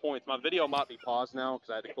down some points. My video might be paused now because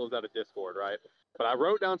I had to close out a Discord, right? But I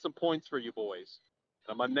wrote down some points for you boys.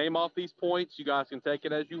 I'm gonna name off these points. You guys can take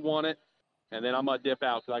it as you want it, and then I'm gonna dip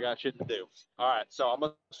out because I got shit to do. All right, so I'm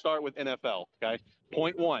gonna start with NFL. Okay,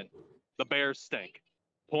 point one, the Bears stink.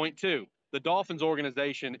 Point two, the Dolphins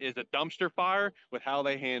organization is a dumpster fire with how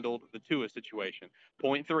they handled the Tua situation.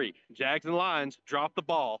 Point three, Jags and Lions dropped the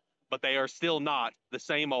ball, but they are still not the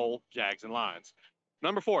same old Jags and Lions.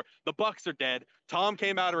 Number four, the Bucks are dead. Tom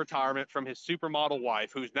came out of retirement from his supermodel wife,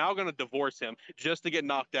 who's now going to divorce him just to get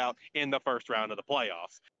knocked out in the first round of the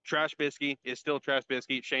playoffs. Trash Bisky is still Trash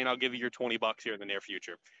Bisky. Shane, I'll give you your $20 here in the near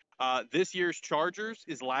future. This year's Chargers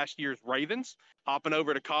is last year's Ravens. Hopping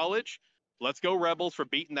over to college, let's go Rebels for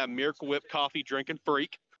beating that Miracle Whip coffee drinking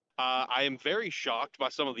freak. I am very shocked by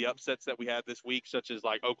some of the upsets that we had this week, such as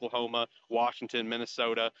like Oklahoma, Washington,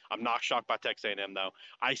 Minnesota. I'm not shocked by Texas A&M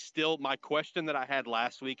though. My question that I had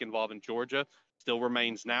last week involving Georgia still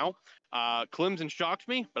remains now. Clemson shocked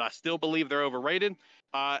me, but I still believe they're overrated.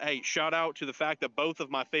 Hey, shout out to the fact that both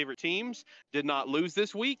of my favorite teams did not lose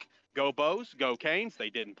this week. Go Bows, go Canes. They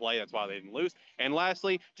didn't play, that's why they didn't lose. And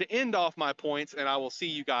lastly, to end off my points, and I will see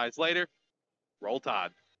you guys later. Roll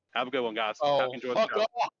Tide. Have a good one, guys. Oh, Enjoy the fuck show.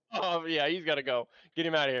 off! Oh, yeah, he's got to go. Get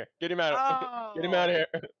him out of here. Get him out. Get him out of Oh,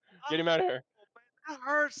 here. Get him out of here. that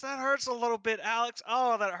hurts. That hurts a little bit, Alex.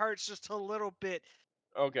 Oh, that hurts just a little bit.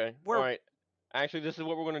 Okay. All We're right. Actually, this is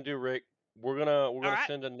what we're gonna do, Rick. We're all gonna right.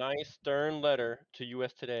 send a nice stern letter to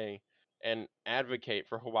U.S. Today and advocate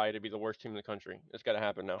for Hawaii to be the worst team in the country. It's got to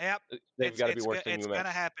happen now. Yep, They've got to be worse than it's gonna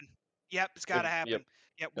UMass. happen. Yep, it's got to Yep. happen.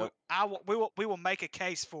 Yep, Yep. we will make a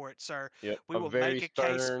case for it, sir. Yep. We A will very make a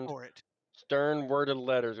case for it. stern worded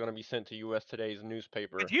letter is gonna be sent to U.S. Today's If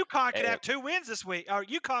newspaper. UConn could And have 2 wins this week, or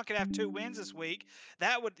UConn could have 2 wins this week,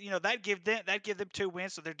 that would that'd give them 2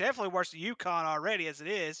 wins. So they're definitely worse than UConn already as it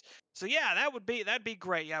is. So yeah, that'd be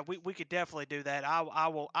great. Yeah, we could definitely do that. I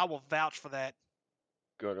will vouch for that.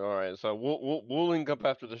 good. All right. So we'll link up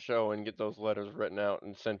after the show and get those letters written out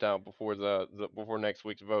and sent out before before next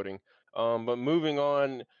week's voting. But moving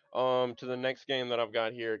on to the next game that I've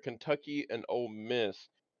got here, Kentucky and Ole Miss.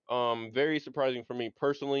 Very surprising for me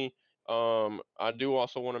personally. I do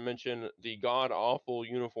also want to mention the god awful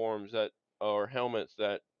uniforms that or helmets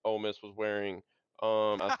that Ole Miss was wearing.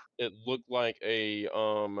 It looked like a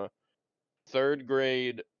third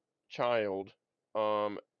grade child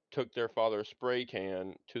um took their father's spray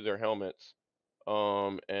can to their helmets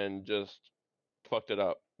and just fucked it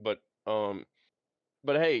up. But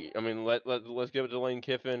hey, I mean let's give it to Lane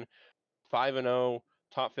Kiffin, 5-0,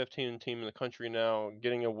 top 15 team in the country now,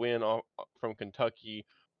 getting a win from Kentucky,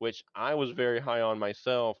 which I was very high on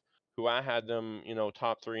myself, who I had them,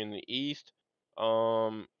 top 3 in the East,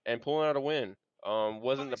 and pulling out a win. Well,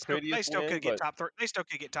 Wasn't the they prettiest still win, could get but top 3. They still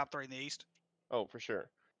could get top 3 in the East. oh, for sure.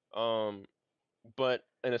 Um, but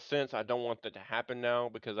in a sense, I don't want that to happen now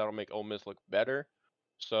because that'll make Ole Miss look better.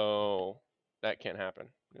 So that can't happen.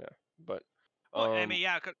 Yeah, but Well, I um, mean,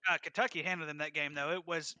 yeah, Kentucky handled them that game though. It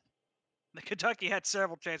was Kentucky had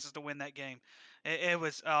several chances to win that game. It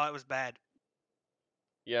was bad.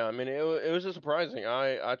 yeah, I mean it was just surprising.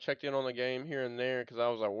 I checked in on the game here and there because I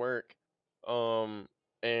was at work. Um,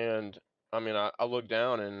 and I mean I looked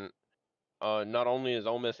down and not only is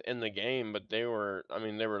Ole Miss in the game, but they were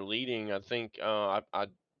leading. I think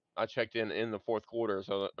I checked in the fourth quarter,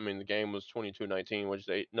 so I mean the game was 22-19, which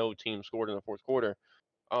no team scored in the fourth quarter.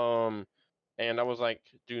 Um, and I was like,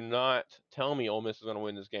 do not tell me Ole Miss is going to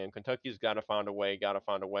win this game. Kentucky's got to find a way, got to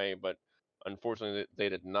find a way, but unfortunately they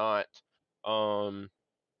did not. Um,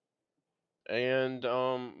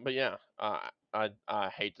 but yeah, I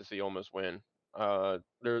hate to see Ole Miss win.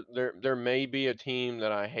 There may be a team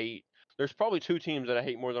that I hate. There's probably two teams that I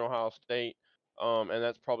hate more than Ohio State, and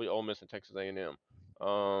that's probably Ole Miss and Texas A&M.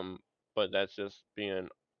 But that's just being,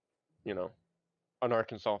 you know, an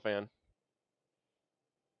Arkansas fan.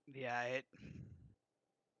 Yeah,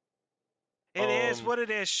 it is Um, what it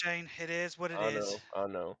is, Shane. It is what it is. I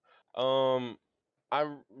know. Um, I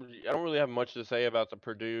don't really have much to say about the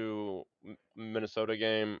Purdue Minnesota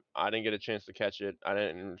game. I didn't get a chance to catch it. I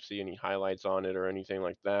didn't see any highlights on it or anything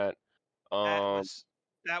like that. That Um, was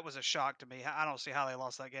that was a shock to me. I don't see how they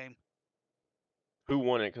lost that game. who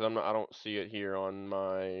won it? Because I don't see it here on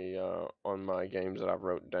my games that I've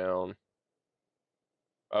wrote down.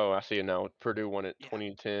 Oh, I see it now. Purdue won it Yeah,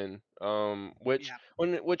 2010. yeah.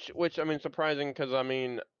 Which I mean, surprising because I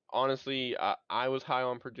mean, honestly, I was high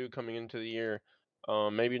on Purdue coming into the year.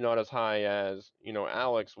 Maybe not as high as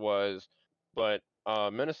Alex was, but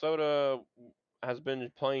Minnesota has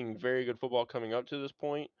been playing very good football coming up to this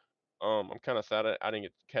point. I'm kind of sad I didn't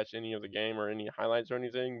get to catch any of the game or any highlights or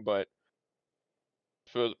anything, but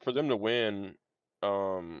for them to win,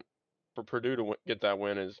 um, for Purdue to get that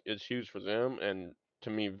win is huge for them, and to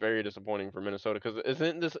me very disappointing for Minnesota because is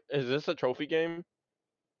this a trophy game?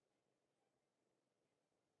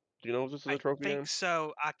 Do you know if this is a I trophy think game?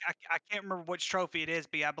 so. I can't remember which trophy it is,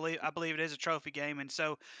 but I believe it is a trophy game. And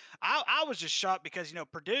so I was just shocked because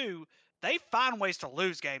Purdue, they find ways to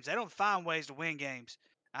lose games. They don't find ways to win games.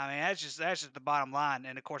 I mean that's just the bottom line.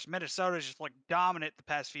 And of course Minnesota's just like dominant the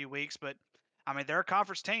past few weeks, but I mean they're a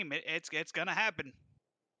conference team. It's gonna happen.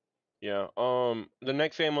 Yeah. The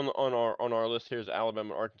next game on our list here is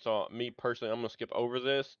Alabama, Arkansas. Me personally, I'm gonna skip over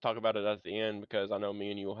this, talk about it at the end because I know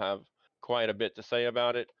me and you will have quite a bit to say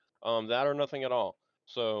about it. That or nothing at all.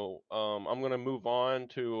 So, I'm gonna move on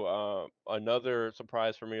to another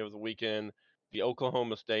surprise for me of the weekend, the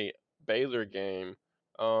Oklahoma State Baylor game.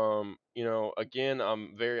 Again,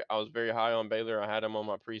 I was very high on Baylor. I had them on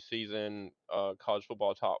my preseason college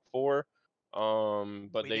football top four.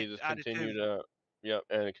 But We they did. just I did too. continue to. Yep,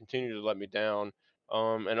 and it continued to let me down.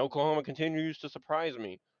 And Oklahoma continues to surprise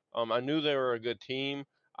me. I knew they were a good team.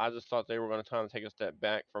 I just thought they were going to kind of take a step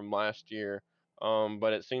back from last year.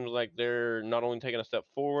 But it seems like they're not only taking a step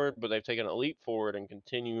forward, but they've taken a leap forward and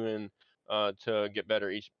continuing to get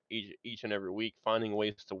better each and every week, finding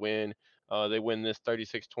ways to win. They win this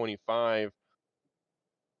 36-25,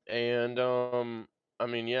 and I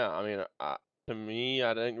mean, yeah, I mean, to me,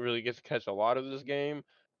 I didn't really get to catch a lot of this game.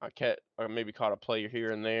 I maybe caught a play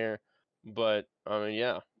here and there, but I mean,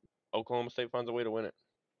 yeah, Oklahoma State finds a way to win it.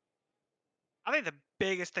 I think the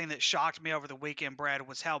biggest thing that shocked me over the weekend, Brad,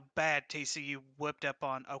 was how bad TCU whipped up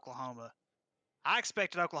on Oklahoma. I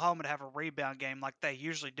expected Oklahoma to have a rebound game like they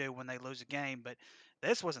usually do when they lose a game, but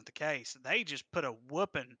this wasn't the case. They just put a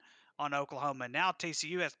whooping on Oklahoma. Now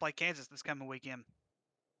TCU has to play Kansas this coming weekend.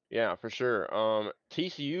 Yeah, for sure.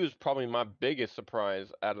 TCU is probably my biggest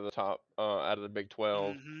surprise out of the Big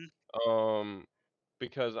 12. Hmm. Um,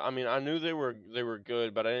 because I mean, I knew they were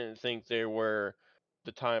good, but I didn't think they were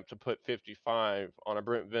the type to put 55 on a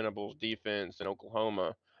Brent Venables defense in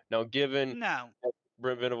Oklahoma. Now, given No, that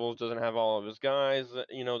Brent Venables doesn't have all of his guys, that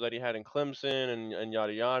he had in Clemson and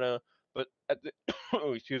yada yada, but at the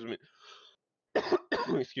oh, excuse me,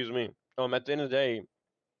 excuse me. At the end of the day,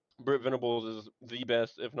 Brent Venables is the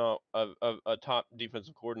best, if not a top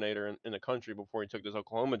defensive coordinator in the country before he took this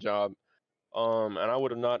Oklahoma job. And I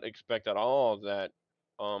would have not expect at all that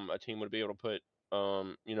a team would be able to put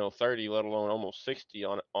 30, let alone almost 60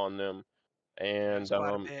 on them. yeah, it's And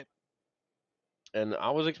quite a bit.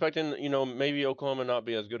 I was expecting, maybe Oklahoma not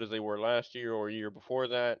be as good as they were last year or a year before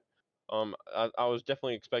that. I was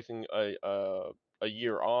definitely expecting a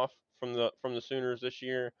year off from the Sooners this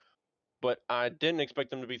year, but I didn't expect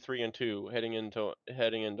them to be 3-2 heading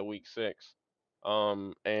into week 6.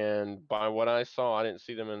 And by what I saw, I didn't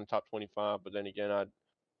see them in the top 25. But then again, I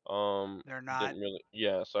They're not. didn't really,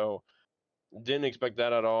 yeah. So didn't expect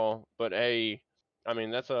that at all. But hey, I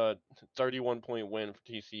mean that's a 31-point win for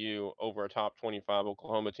TCU over a top 25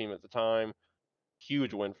 Oklahoma team at the time.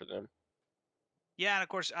 Huge win for them. Yeah, and of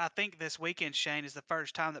course, I think this weekend, Shane, is the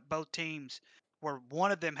first time that both teams, where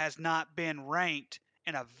one of them has not been ranked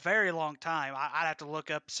in a very long time. I'd have to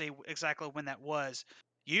look up see exactly when that was.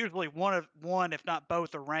 Usually, one, if not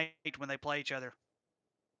both, are ranked when they play each other.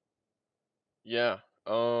 Yeah.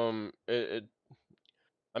 I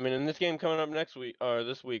mean, in this game coming up next week, or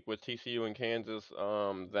this week with TCU and Kansas,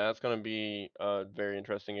 that's going to be a very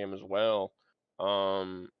interesting game as well.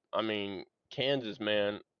 I mean, Kansas,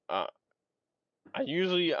 man, I've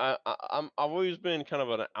always been kind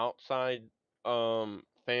of an outside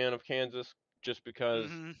fan of Kansas just because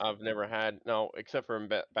Hmm. I've never had no, except for in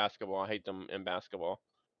basketball. I hate them in basketball.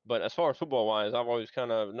 But as far as football wise, I've always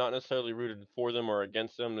kind of not necessarily rooted for them or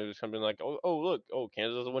against them. They just kind of been like, oh, look,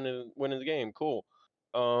 Kansas is winning the game, cool.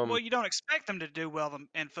 Well, you don't expect them to do well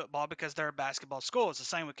in football because they're a basketball school. It's the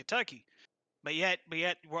same with Kentucky. But yet,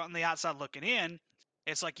 we're on the outside looking in.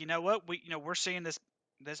 It's like, you know what, we're seeing this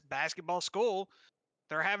basketball school.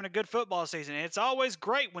 They're having a good football season. And it's always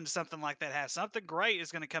great when something like that happens. Something great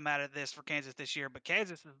is going to come out of this for Kansas this year. But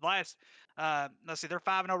Kansas is last. Let's see, they're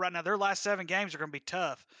 5-0 right now. Their last 7 games are going to be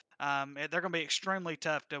tough. They're going to be extremely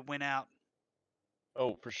tough to win out.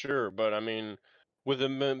 Oh, for sure. But I mean, with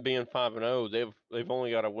them being 5-0, they've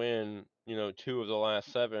only got to win, two of the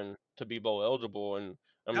last seven to be bowl eligible. And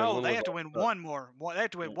I mean, No, when they was have to win the one more. They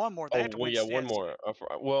have to win one more. They oh, have to well, win yeah, one six. more.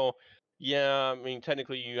 Well, yeah, I mean,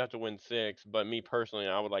 technically you have to win six, but me personally,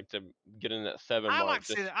 I would like to get in that seven I mark. like to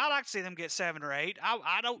see. Just I like to see them get 7 or 8.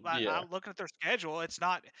 I don't. I yeah, looking at their schedule. It's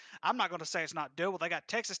not. I'm not going to say it's not doable. They got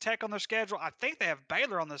Texas Tech on their schedule. I think they have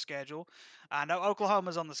Baylor on the schedule. I know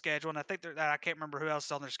Oklahoma's on the schedule, and I think I can't remember who else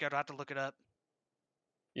is on their schedule. I have to look it up.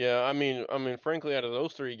 yeah. I mean, frankly, out of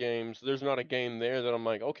those three games, there's not a game there that I'm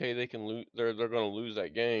like, okay, they can lose. They're going to lose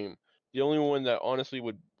that game. The only one that honestly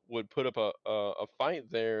would put up a fight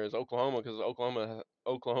there is Oklahoma because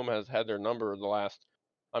Oklahoma has had their number the last,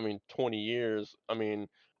 I mean, 20 years.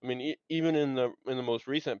 Even in the most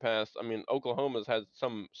recent past, I mean, Oklahoma's had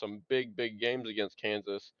some big games against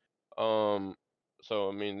Kansas. Um, so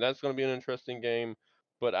I mean, that's going to be an interesting game.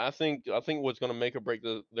 But I think what's going to make or break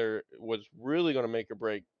what's really going to make or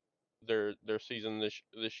break their season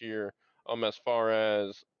this year, as far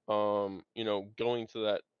as going to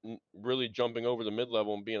that really jumping over the mid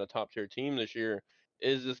level and being a top tier team this year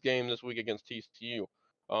is this game this week against TCU.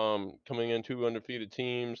 Coming in two undefeated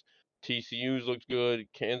teams, TCU's looked good,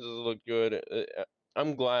 Kansas looked good.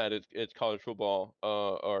 I'm glad it's college football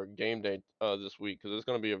or game day this week because it's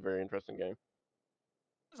going to be a very interesting game.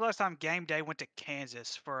 When was the last time game day went to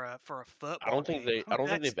Kansas for a I football don't think game? they I don't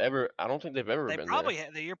think That's they've ever they been there. probably.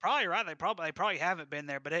 You're probably right. They probably haven't been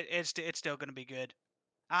there, but it's still going to be good.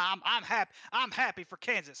 I'm happy. I'm happy for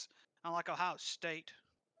Kansas. Unlike Ohio State.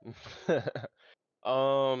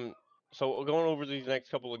 Um, so going over these next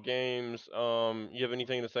couple of games, you have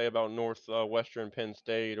anything to say about Western Penn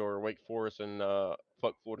State or Wake Forest and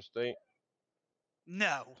fuck Florida State?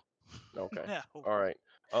 No, Okay. no. All right.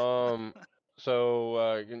 Um,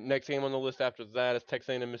 so next game on the list after that is Texas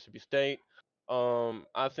A&M Mississippi State.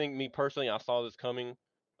 I think me personally, I saw this coming.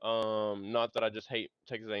 Not that I just hate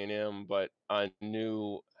Texas A&M, but I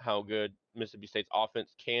knew how good Mississippi State's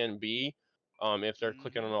offense can be. If they're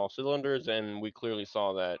clicking on Hmm. all cylinders, and we clearly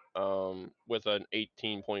saw that with an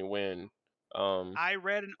 18-point win. Um, I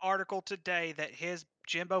read an article today that his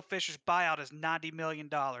Jimbo Fisher's buyout is $90 million.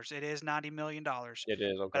 It is $90 million. it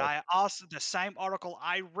is But okay. I also the same article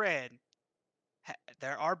I read,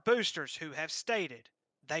 there are boosters who have stated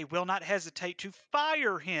they will not hesitate to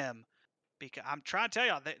fire him because I'm trying to tell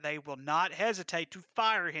y'all they will not hesitate to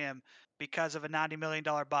fire him because of a $90 million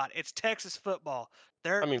bot. It's Texas football.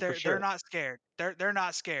 I They're mean, for they're they're sure. not scared. They're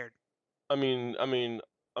not scared. I mean, I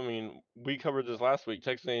mean, we covered this last week.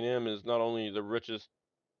 Texas A&M is not only the richest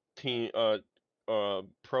team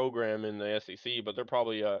program in the SEC, but they're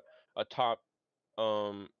probably a top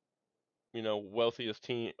um wealthiest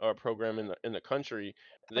team program in the country.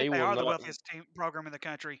 I think They they will are the not wealthiest team program in the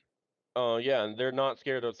country. yeah, and they're not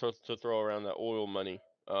scared to throw around that oil money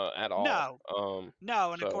at all. No,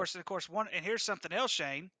 no, and of So course, of course, one and here's something else,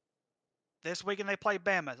 Shane. This weekend they play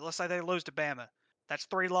Bama. Let's say they lose to Bama. That's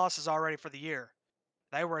 3 losses already for the year.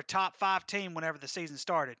 They were a top 5 team whenever the season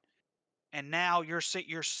started, and now you're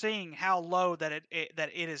seeing how low that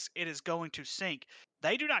it is going to sink.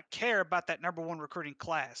 They do not care about that number 1 recruiting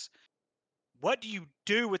class. What do you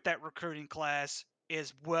do with that recruiting class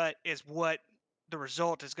is what the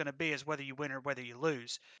result is going to be, is whether you win or whether you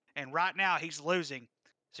lose. And right now he's losing.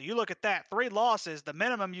 So you look at that, 3 losses, the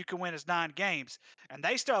minimum you can win is 9 games, and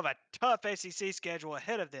they still have a tough SEC schedule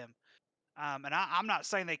ahead of them. And I'm not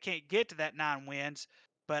saying they can't get to that 9 wins,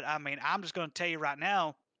 but I mean, I'm just going to tell you right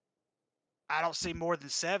now, I don't see more than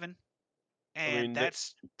 7, I and mean,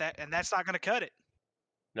 that's not going to cut it.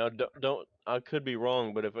 now don't I could be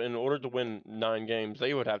wrong, but if in order to win 9 games,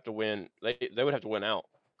 they would have to win. They would have to win out,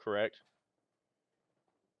 correct?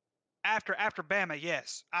 After Bama,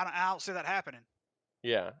 yes, I don't see that happening.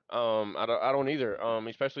 Yeah. I don't either.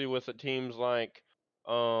 Especially with the teams like,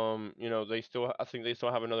 I think they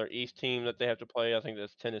still have another East team that they have to play. I think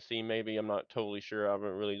that's Tennessee, maybe. I'm not totally sure. I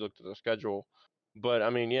haven't really looked at the schedule, but I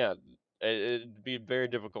mean, yeah, it'd be very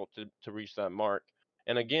difficult to reach that mark.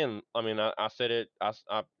 And again, I mean, I said it. I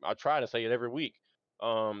try to say it every week.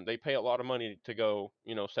 They pay a lot of money to go,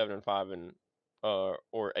 7-5 and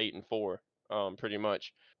or 8-4, pretty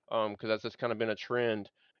much, because that's just kind of been a trend,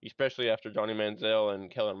 especially after Johnny Manziel and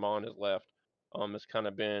Kellen Mond has left. It's kind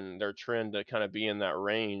of been their trend to kind of be in that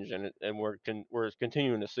range, and we're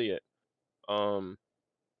continuing to see it. Um,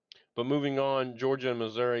 but moving on, Georgia and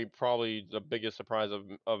Missouri, probably the biggest surprise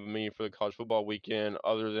of me for the college football weekend,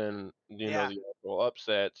 other than Yeah. the actual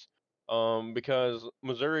upsets, because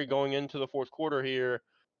Missouri going into the fourth quarter here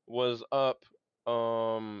was up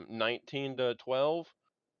 19-12.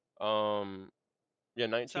 Yeah, So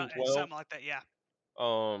 19-12. something like that. Yeah.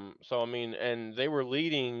 So I mean, and they were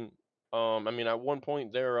leading. I mean, at one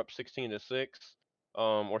point they were up 16-6,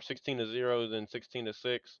 or 16-0, then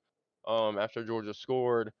 16-6. After Georgia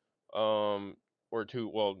scored, or two.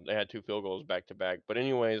 Well, they had two field goals back to back. But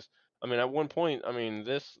anyways, I mean, at one point, I mean,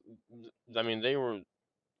 I mean, they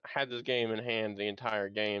had this game in hand the entire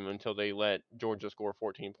game until they let Georgia score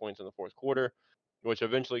 14 points in the fourth quarter, which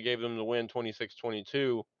eventually gave them the win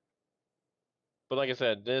 26-22. But like I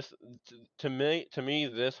said, to me,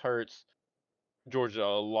 this hurts Georgia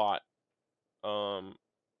a lot. Um,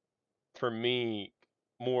 for me,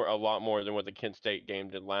 a lot more than what the Kent State game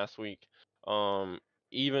did last week. Um,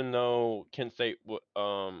 Even though Kent State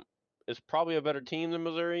is probably a better team than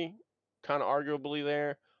Missouri, kind of arguably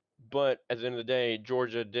there, but at the end of the day,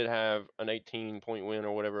 Georgia did have an 18-point win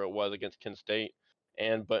or whatever it was against Kent State.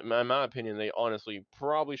 But in my opinion, they honestly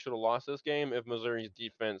probably should have lost this game if Missouri's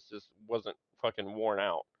defense just wasn't fucking worn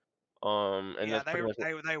out. And Yeah. that's pretty much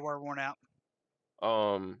what. They were worn out.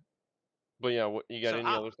 Um, but yeah, you got So any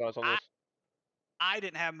other thoughts on I this? I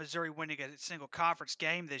didn't have Missouri winning a single conference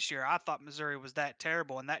game this year. I thought Missouri was that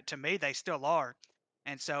terrible, and that to me they still are.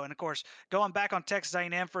 And so, and of course, going back on Texas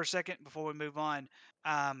A&M for a second before we move on.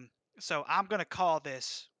 Um, so I'm going to call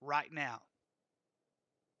this right now.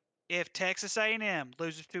 If Texas A&M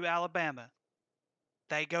loses to Alabama,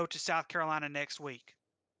 they go to South Carolina next week.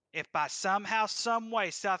 If by somehow, some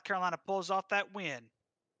way, South Carolina pulls off that win,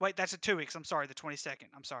 wait, that's in 2 weeks. I'm sorry, the 22nd.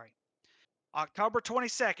 I'm sorry. October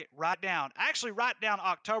 22nd, write down. Actually, write down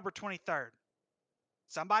October 23rd.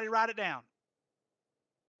 Somebody write it down.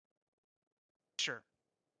 Sure.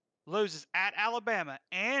 Loses at Alabama,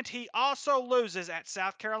 and he also loses at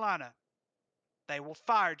South Carolina. They will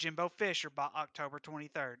fire Jimbo Fisher by October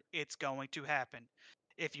 23rd. It's going to happen.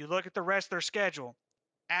 If you look at the rest of their schedule,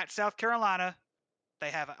 at South Carolina,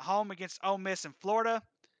 they have at home against Ole Miss and Florida.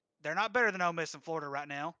 They're not better than Ole Miss and Florida right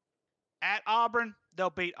now. At Auburn, they'll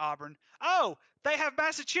beat Auburn. Oh, they have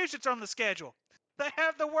Massachusetts on the schedule. They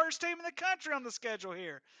have the worst team in the country on the schedule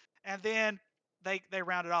here. And then they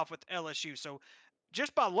round it off with LSU. So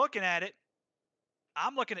just by looking at it,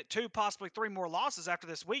 I'm looking at 2, possibly 3 more losses after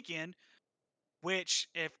this weekend, which,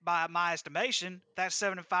 if by my estimation, that's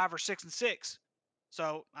 7-5 or 6-6.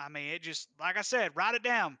 So, I mean, it just, like I said, write it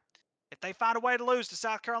down. If they find a way to lose to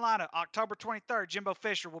South Carolina, October 23rd, Jimbo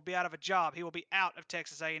Fisher will be out of a job. He will be out of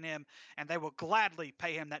Texas A&M, and they will gladly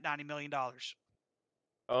pay him that $90 million.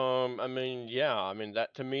 I mean, yeah, I mean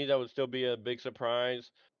that to me that would still be a big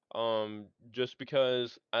surprise. Just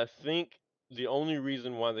because I think the only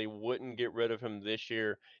reason why they wouldn't get rid of him this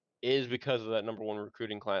year is because of that number one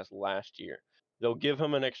recruiting class last year. They'll give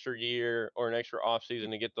him an extra year or an extra off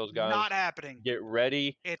season to get those guys Not happening. get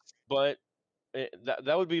ready, It's but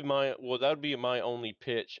that would be my only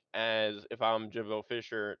pitch as if I'm Jimbo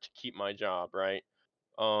Fisher to keep my job, right?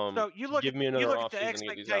 so you To look give at me another off the season to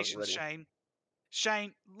get these guys expectations, ready. Shane.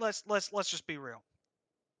 Shane, let's just be real.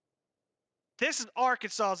 This is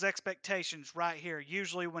Arkansas's expectations right here.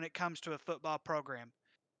 Usually, when it comes to a football program,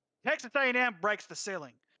 Texas A&M breaks the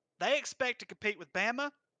ceiling. They expect to compete with Bama.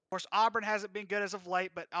 Of course, Auburn hasn't been good as of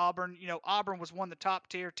late, but Auburn, Auburn was one of the top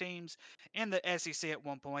tier teams in the SEC at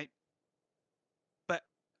one point. But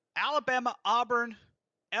Alabama, Auburn,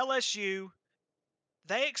 LSU,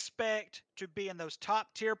 they expect to be in those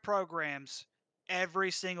top tier programs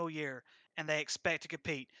every single year, and they expect to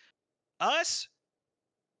compete. Us,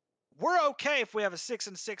 we're okay if we have a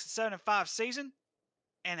 6-6, 7-5 season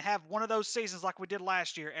and have one of those seasons like we did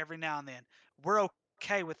last year every now and then. We're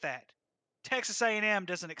okay with that. Texas A&M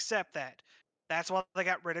doesn't accept that. That's why they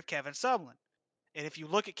got rid of Kevin Sumlin. And if you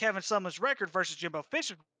look at Kevin Sumlin's record versus Jimbo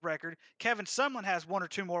Fisher's record, Kevin Sumlin has 1 or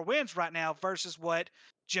 2 more wins right now versus what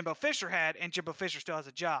Jimbo Fisher had, and Jimbo Fisher still has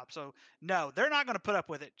a job. So, no, they're not going to put up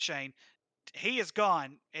with it, Shane. He is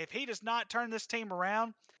gone. If he does not turn this team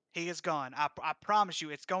around, he is gone. I promise you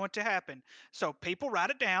it's going to happen. So, people write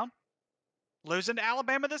it down. Losing to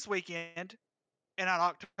Alabama this weekend, and on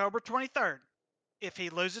October 23rd, If he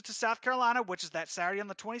loses to South Carolina, which is that Saturday on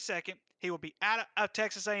the 22nd, he will be out of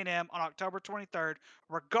Texas A&M on October 23rd,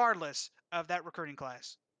 regardless of that recruiting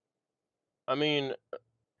class. I mean,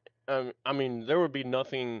 there would be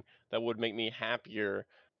nothing that would make me happier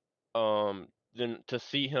than to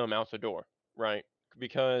see him out the door, right?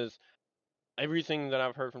 Because everything that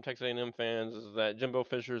I've heard from Texas A&M fans is that Jimbo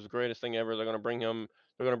Fisher is the greatest thing ever. They're going to bring him.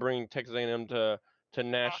 They're going to bring Texas A&M to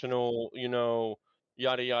national,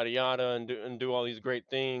 yada yada yada, and do all these great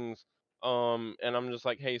things. And I'm just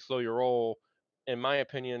like, hey, slow your roll. In my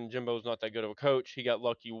opinion, Jimbo's not that good of a coach. He got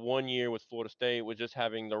lucky one year with Florida State with just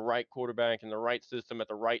having the right quarterback and the right system at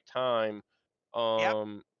the right time, Yep.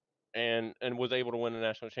 um, and was able to win a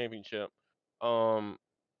national championship. Um,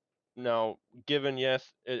 Now, given yes,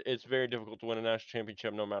 it's very difficult to win a national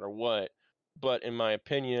championship no matter what. But in my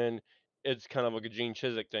opinion, it's kind of like a Gene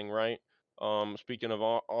Chizik thing, right? Speaking of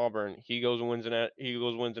Auburn, he goes wins a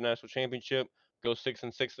national championship, goes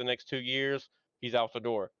 6-6 the next 2 years, he's out the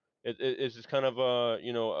door. It's just kind of a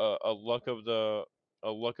luck of the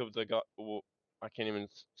god. Well, I can't even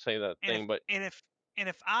say that And if thing, but and if and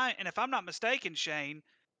if I'm not mistaken, Shane,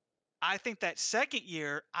 I think that second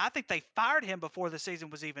year, I think they fired him before the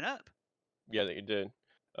season was even up. yeah, that you did.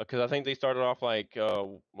 Because I think they started off like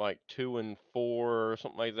 2-4 or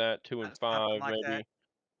something like that, two and Something five like that. maybe.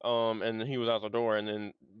 And then he was out the door, and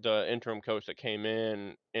then the interim coach that came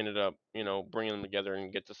in ended up, bringing them together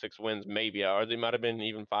and get to 6 wins, maybe, or they might have been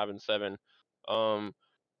even 5-7. Um,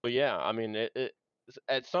 but yeah, I mean,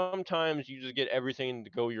 at sometimes you just get everything to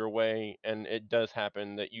go your way, and it does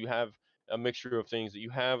happen that you have a mixture of things, that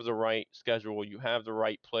you have the right schedule, you have the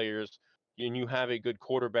right players, and you have a good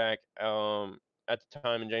quarterback. At the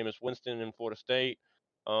time in Jameis Winston in Florida State,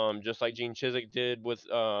 just like Gene Chizik did with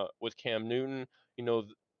Cam Newton. You know,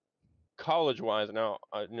 college wise now,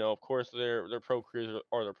 of course their pro careers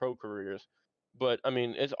are their pro careers, but I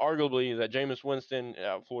mean it's arguably that Jameis Winston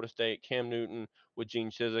at Florida State, Cam Newton with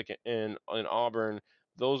Gene Chizik in Auburn,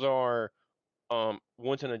 those are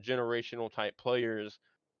once in a generational type players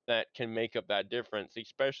that can make up that difference,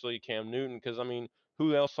 especially Cam Newton, because I mean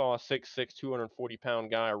who else saw a 6'6", 240-pound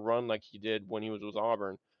guy run like he did when he was with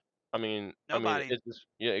Auburn? I mean, Nobody. it's just,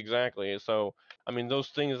 yeah, exactly. So, I mean, those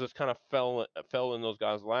things just kind of fell in those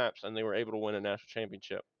guys' laps, and they were able to win a national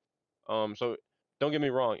championship. So don't get me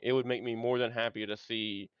wrong, it would make me more than happy to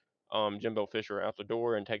see Jimbo Fisher out the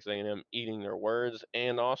door and Texas A&M eating their words,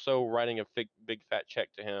 and also writing a big fat check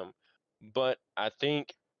to him. But I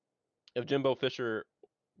think if Jimbo Fisher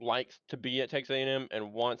likes to be at Texas A&M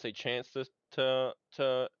and wants a chance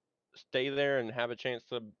to stay there and have a chance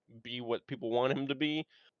to be what people want him to be,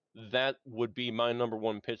 that would be my number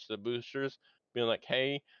one pitch to the boosters, being like,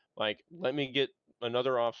 hey, like let me get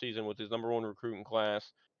another offseason with his number one recruiting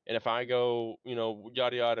class. And if I go,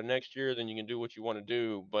 yada yada next year, then you can do what you want to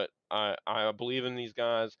do. But I believe in these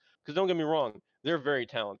guys, because don't get me wrong, they're very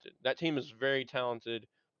talented. That team is very talented.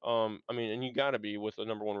 I mean, and you got to be with the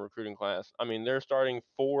number one recruiting class. I mean, they're starting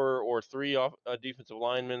 4 or 3 off defensive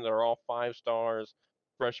linemen that are all 5 stars,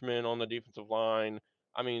 freshmen on the defensive line.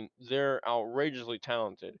 I mean, they're outrageously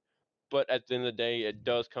talented. But at the end of the day, it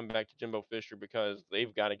does come back to Jimbo Fisher, because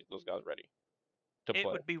they've got to get those guys ready to It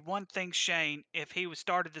play. would be one thing, Shane, if he was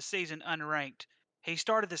started the season unranked. He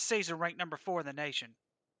started the season ranked number 4 in the nation,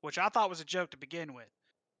 which I thought was a joke to begin with.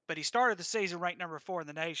 But he started the season ranked number 4 in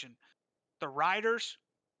the nation. The writers,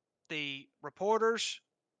 the reporters,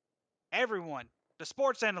 everyone, the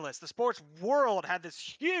sports analysts, the sports world had this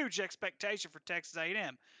huge expectation for Texas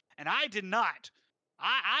A&M, and I did not.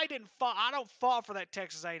 I didn't fall. I don't fall for that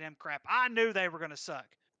Texas A&M crap. I knew they were going to suck.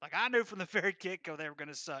 Like I knew from the very get go they were going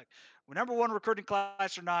to suck. Well, number one recruiting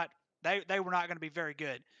class or not, they were not going to be very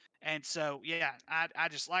good. And so yeah, I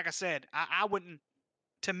just like I said, I wouldn't.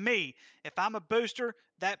 To me, if I'm a booster,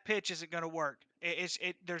 that pitch isn't going to work.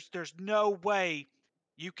 There's no way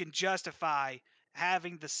you can justify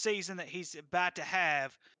having the season that he's about to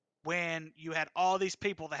have when you had all these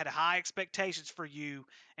people that had high expectations for you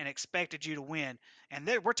and expected you to win. And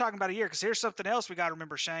we're talking about a year, because here's something else we got to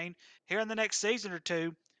remember, Shane. Here in the next season or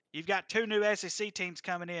two, you've got 2 new SEC teams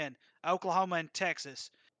coming in, Oklahoma and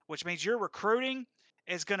Texas, which means your recruiting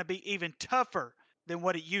is going to be even tougher than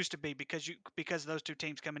what it used to be because of those 2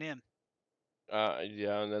 teams coming in.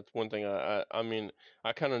 Yeah, and that's one thing I mean,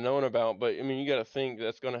 I kind of known about, but I mean, you got to think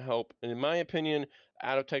that's going to help. And in my opinion,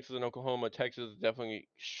 out of Texas and Oklahoma, Texas definitely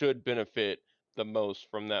should benefit the most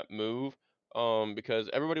from that move, because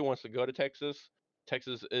everybody wants to go to Texas.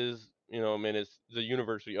 Texas is, I mean, it's the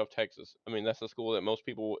University of Texas. I mean, that's the school that most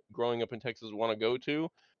people growing up in Texas want to go to,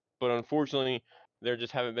 but unfortunately, they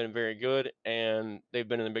just haven't been very good, and they've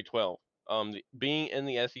been in the Big 12. Being in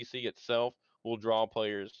the SEC itself will draw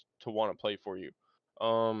players to want to play for you.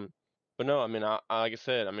 Um, but no, I mean, like I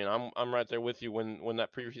said, I mean, I'm right there with you when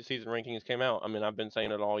that previous season rankings came out. I mean, I've been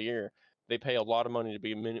saying it all year. They pay a lot of money to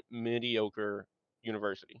be a mediocre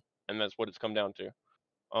university, and that's what it's come down to.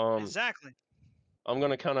 Um, Exactly. I'm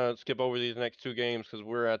gonna kind of skip over these next two games because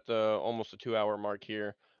we're at the almost a 2 hour mark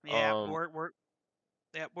here.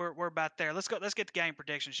 Yeah, we're about there. Let's go. Let's get the game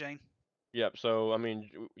prediction, Shane. Yep. So I mean,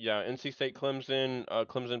 yeah, NC State, Clemson.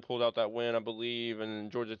 Clemson pulled out that win, I believe,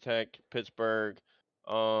 and Georgia Tech, Pittsburgh.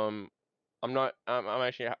 Um, I'm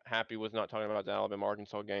actually happy with not talking about the Alabama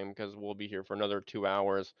Arkansas game because we'll be here for another 2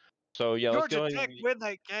 hours. So yeah, let's Georgia go Tech ahead. win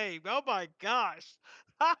that game. Oh my gosh.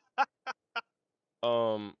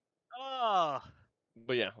 Um, Oh,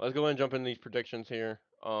 but yeah, let's go ahead and jump into these predictions here.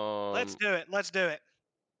 let's do it. Let's do it.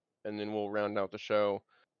 And then we'll round out the show.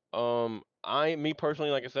 Me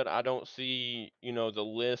personally, like I said, I don't see, the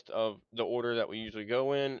list of the order that we usually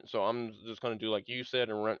go in. So I'm just gonna do like you said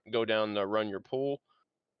and go down the run your pool.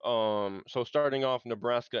 So starting off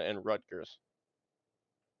Nebraska and Rutgers.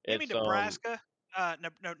 Give me It's Nebraska.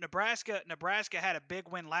 No, Nebraska. Nebraska had a big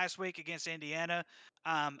win last week against Indiana,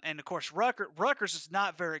 and of course Rutgers is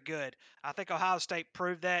not very good. I think Ohio State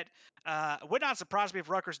proved that. It would not surprise me if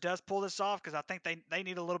Rutgers does pull this off because I think they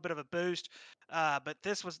need a little bit of a boost. But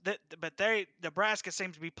Nebraska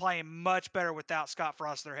seems to be playing much better without Scott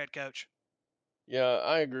Frost, their head coach. Yeah,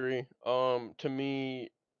 I agree. To me,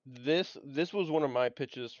 this was one of my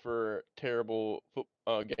pitches for terrible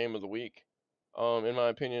game of the week. In my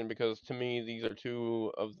opinion, because to me these are two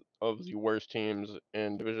of the worst teams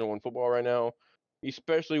in Division One football right now,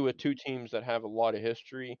 especially with two teams that have a lot of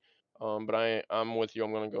history. But I'm with you.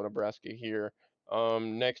 I'm going to go Nebraska here.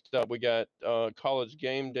 Next up we got College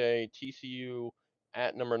Game Day, TCU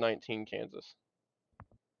at number 19 Kansas.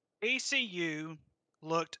 ECU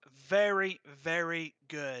looked very, very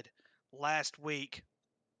good last week.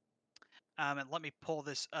 And let me pull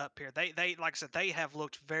this up here. They like I said, they have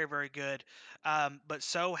looked very, very good. But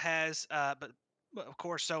so has, but of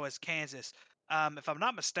course, so has Kansas. If I'm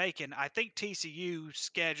not mistaken, I think TCU's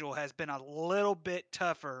schedule has been a little bit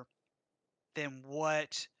tougher than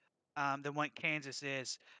what Kansas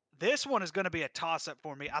is. This one is going to be a toss up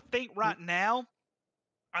for me. I think right now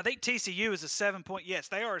I think TCU is a 7 point. Yes,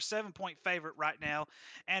 they are a 7 point favorite right now,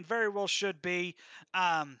 and very well should be.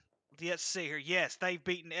 Let's see here. Yes, they've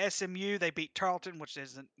beaten SMU. They beat Tarleton, which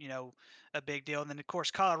isn't a big deal. And then of course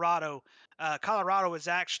Colorado. Colorado is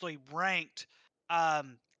actually ranked.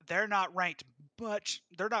 They're not ranked much.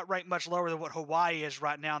 They're not ranked much lower than what Hawaii is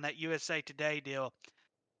right now in that USA Today deal.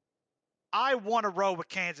 I want to roll with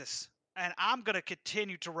Kansas, and I'm going to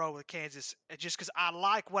continue to roll with Kansas just because I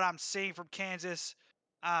like what I'm seeing from Kansas.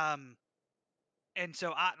 Um, and so,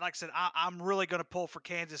 like I said, I'm really going to pull for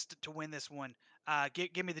Kansas to win this one.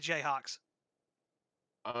 Give me the Jayhawks.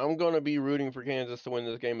 I'm going to be rooting for Kansas to win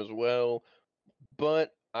this game as well,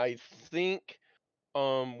 but I think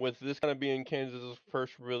with this kind of being Kansas's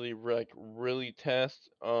first really test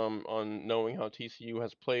on knowing how TCU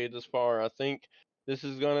has played this far, I think this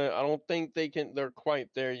is gonna. I don't think they're quite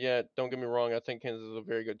there yet. Don't get me wrong. I think Kansas is a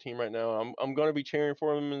very good team right now. I'm gonna be cheering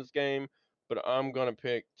for them in this game, but I'm gonna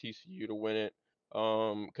pick TCU to win it.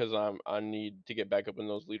 Because I need to get back up in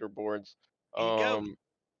those leaderboards. Here you go.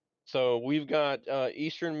 So we've got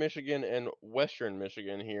Eastern Michigan and Western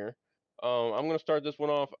Michigan here. I'm gonna start this one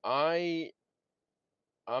off. I'm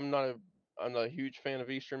not a I'm not a huge fan of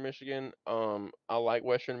Eastern Michigan. I like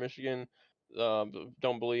Western Michigan.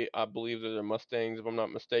 Don't believe I believe that they're Mustangs if I'm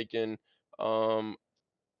not mistaken. Um,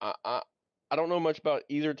 I, I I don't know much about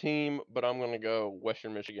either team, but I'm gonna go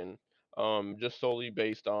Western Michigan. Just solely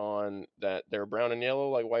based on that they're brown and yellow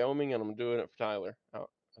like Wyoming, and I'm doing it for Tyler. So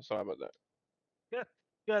how about that? Yeah.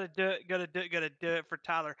 Gotta do it. Gotta do it for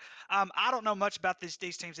Tyler. I don't know much about these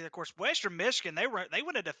teams either. Of course, Western Michigan they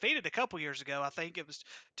went undefeated a couple years ago. I think it was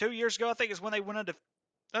 2 years ago. I think is when they went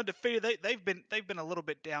undefeated. They've been a little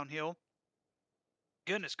bit downhill.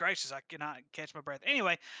 Goodness gracious, I cannot catch my breath.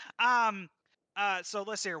 Anyway, um, so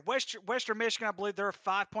let's see here. Western Michigan, I believe they're a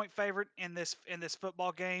 5 point favorite in this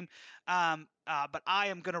football game. But I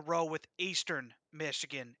am going to roll with Eastern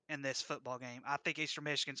Michigan in this football game. I think Eastern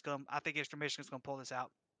Michigan's going to pull this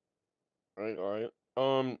out. All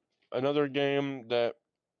right. Another game that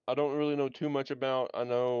I don't really know too much about. I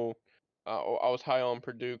know I was high on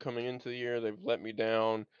Purdue coming into the year. They've let me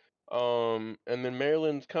down. And then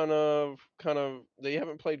Maryland's kind of they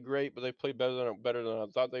haven't played great, but they played better than I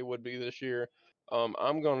thought they would be this year.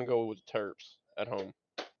 I'm gonna go with Terps at home.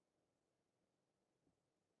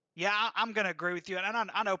 Yeah, I'm going to agree with you,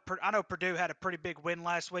 and I know Purdue had a pretty big win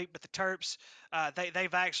last week, but the Terps,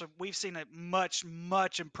 they've actually we've seen a much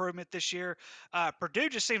improvement this year. Purdue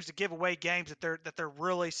just seems to give away games that they're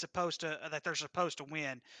really supposed to that they're supposed to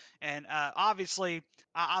win, and obviously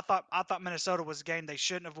I thought Minnesota was a game they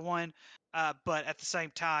shouldn't have won, but at the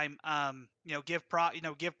same time, give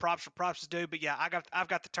props for props is due. But yeah, I've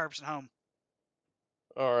got the Terps at home.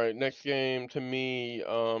 All right, next game to me,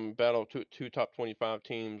 battle two top 25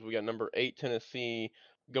 teams. We got number 8 Tennessee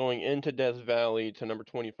going into Death Valley to number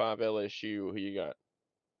 25 LSU. Who you got?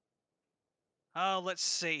 Oh, let's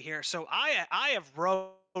see here. So I have rode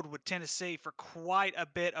with Tennessee for quite a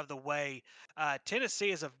bit of the way.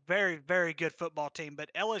 Tennessee is a very good football team,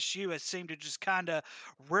 but LSU has seemed to just kind of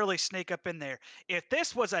really sneak up in there. If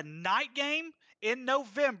this was a night game in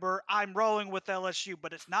November, I'm rolling with LSU,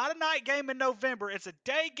 but it's not a night game in November. It's a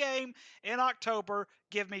day game in October.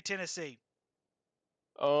 Give me Tennessee.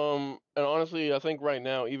 And honestly, I think right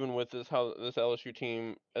now, even with this how this LSU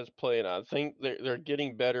team has played, I think they're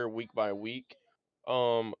getting better week by week.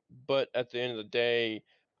 But at the end of the day,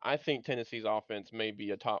 I think Tennessee's offense may be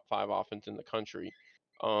a top 5 offense in the country.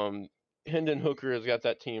 Um, Hendon Hooker has got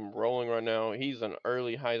that team rolling right now. He's an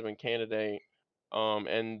early Heisman candidate.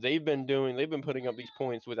 And they've been putting up these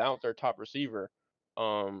points without their top receiver.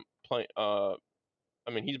 Play I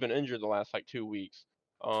mean, he's been injured the last like 2 weeks.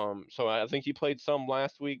 So I think he played some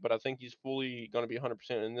last week, but I think he's fully going to be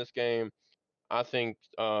 100% in this game. I think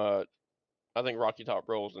I think Rocky Top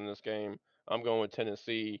rolls in this game. I'm going with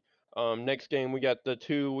Tennessee. Next game we got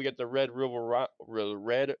the Red River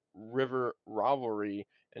rivalry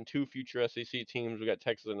and two future SEC teams. We got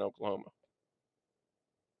Texas and Oklahoma.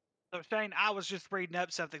 So Shane, I was just reading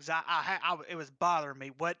up something 'cause it was bothering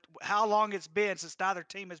me how long it's been since neither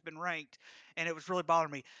team has been ranked, and it was really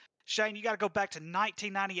bothering me. Shane, you got to go back to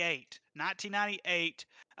 1998. 1998.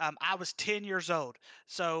 I was 10 years old.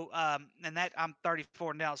 So and that I'm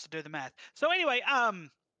 34 now. So do the math. So anyway,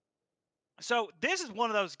 so this is one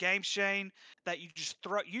of those games, Shane, that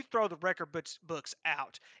you throw the record books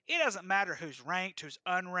out. It doesn't matter who's ranked, who's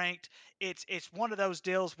unranked. It's one of those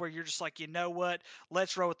deals where you're just like, you know what?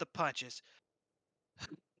 Let's roll with the punches.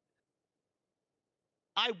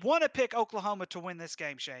 I want to pick Oklahoma to win this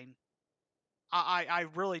game, Shane. I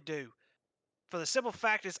really do. For the simple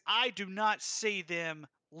fact is, I do not see them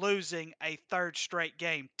losing a third straight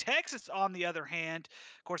game. Texas, on the other hand,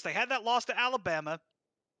 of course, they had that loss to Alabama.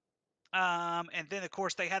 And then, of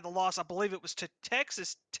course, they had the loss, I believe it was to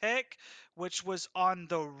Texas Tech, which was on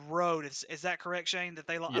the road. Is that correct, Shane?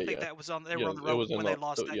 I Yeah, think yeah, that was they were yeah. on the It road was in when they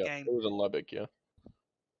lost that yeah, game. it was in Lubbock. Yeah.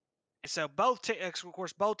 So of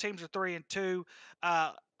course, both teams are 3-2.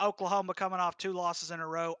 Oklahoma coming off 2 losses in a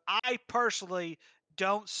row. I personally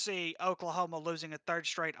don't see Oklahoma losing a third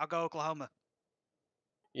straight. I'll go Oklahoma.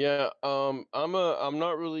 Yeah, I'm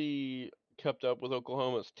not really kept up with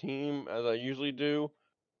Oklahoma's team as I usually do.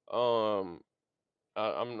 Um,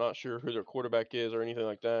 I'm not sure who their quarterback is or anything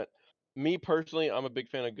like that. Me personally, I'm a big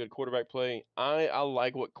fan of good quarterback play. I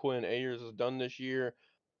like what Quinn Ayers has done this year.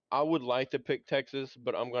 I would like to pick Texas,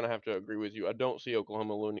 but I'm gonna have to agree with you. I don't see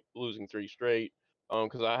Oklahoma losing 3 straight.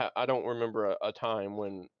 Because I don't remember a time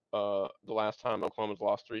when the last time Oklahoma's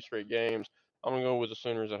lost 3 straight games. I'm gonna go with the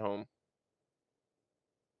Sooners at home.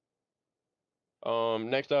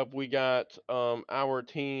 Next up, we got our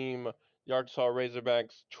team, the Arkansas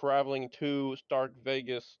Razorbacks, traveling to Stark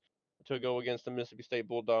Vegas to go against the Mississippi State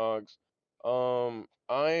Bulldogs. I'm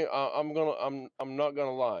not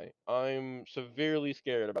gonna lie. I'm severely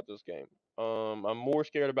scared about this game. I'm more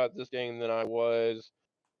scared about this game than I was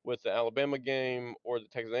with the Alabama game or the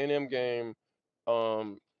Texas A&M game,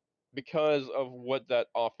 um, because of what that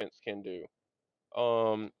offense can do.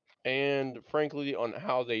 Um, and frankly, on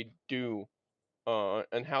how they do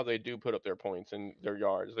put up their points and their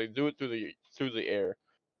yards. They do it through the air.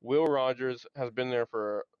 Will Rogers has been there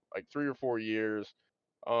for like 3 or 4 years,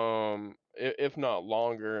 if not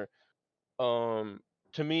longer. Um,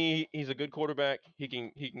 to me, he's a good quarterback. He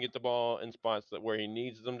can get the ball in spots where he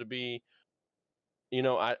needs them to be.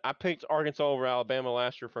 I picked Arkansas over Alabama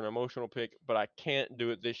last year for an emotional pick, but I can't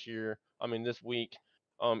do it this year. I mean, this week.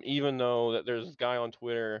 Even though that there's this guy on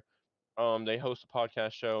Twitter, they host a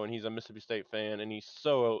podcast show, and he's a Mississippi State fan, and he's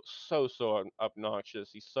so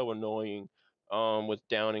obnoxious. He's so annoying, with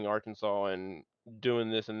downing Arkansas and doing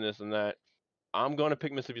this and this and that. I'm gonna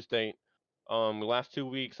pick Mississippi State. The last 2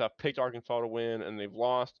 weeks, I've picked Arkansas to win, and they've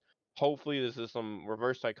lost. Hopefully, this is some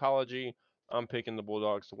reverse psychology. I'm picking the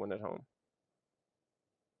Bulldogs to win at home.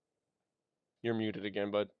 You're muted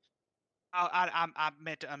again, bud. I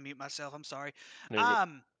meant to unmute myself. I'm sorry. There you go.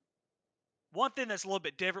 Um, One thing that's a little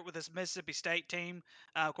bit different with this Mississippi State team,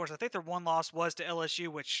 of course, I think their one loss was to LSU,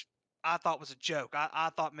 which I thought was a joke. I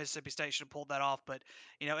thought Mississippi State should have pulled that off, but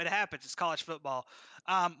it happens. It's college football.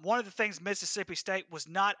 One of the things Mississippi State was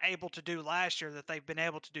not able to do last year that they've been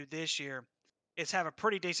able to do this year is have a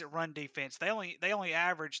pretty decent run defense. They only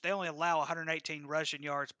allow 118 rushing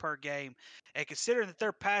yards per game, and considering that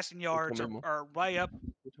their passing Mucho yards are, memo. are way up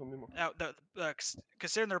Mucho memo.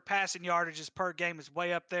 considering their passing yardages per game is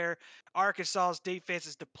way up there. Arkansas's defense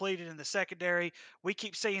is depleted in the secondary. We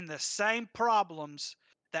keep seeing the same problems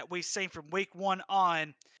that we've seen from week one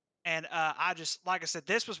on. And like I said,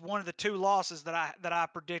 this was one of the two losses that I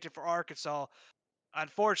predicted for Arkansas.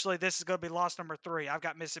 Unfortunately, this is going to be loss number 3. I've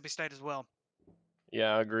got Mississippi State as well.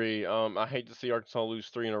 Yeah, I agree. I hate to see Arkansas lose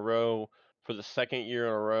 3 in a row for the second year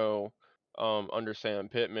in a row under Sam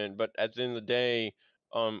Pittman. But at the end of the day,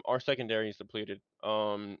 our secondary is depleted.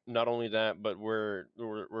 Not only that, but we're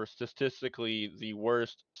statistically the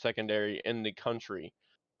worst secondary in the country.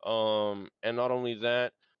 And not only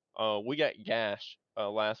that, we got gashed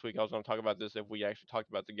last week. I was going to talk about this if we actually talked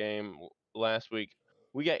about the game last week.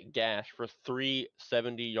 We got gashed for 3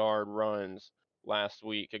 70-yard runs last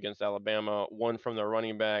week against Alabama. One from their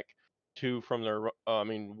running back, one from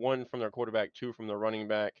their quarterback, 2 from their running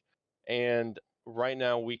back. And right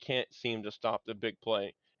now we can't seem to stop the big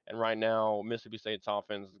play. And right now Mississippi State's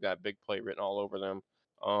offense has got big play written all over them.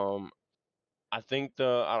 I think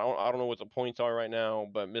I don't know what the points are right now,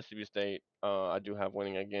 but Mississippi State I do have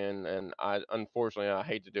winning again, and I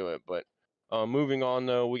hate to do it, but moving on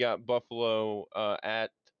though, we got Buffalo at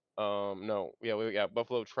no, yeah, we got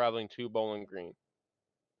Buffalo traveling to Bowling Green.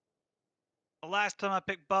 The last time I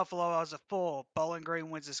picked Buffalo, I was a fool. Bowling Green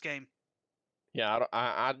wins this game. Yeah,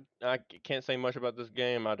 I can't say much about this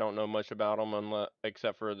game. I don't know much about them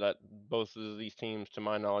except for that both of these teams, to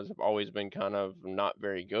my knowledge, have always been kind of not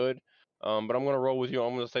very good. But I'm gonna roll with you.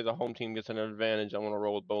 I'm gonna say the home team gets an advantage. I'm gonna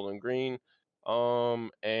roll with Bowling Green.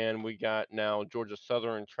 And we got now Georgia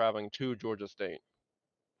Southern traveling to Georgia State.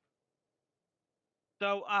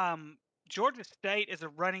 So, Georgia State is a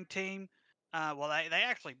running team. Well, they're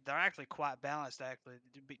actually quite balanced. Actually,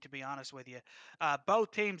 to be honest with you,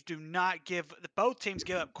 both teams give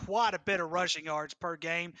up quite a bit of rushing yards per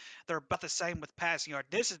game. They're about the same with passing yards.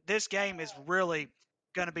 This game is really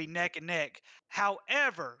going to be neck and neck.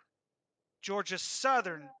 However, Georgia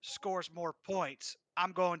Southern scores more points.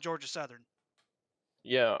 I'm going Georgia Southern.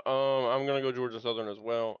 Yeah, I'm gonna go Georgia Southern as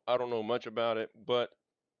well. I don't know much about it, but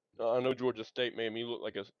I know Georgia State made me look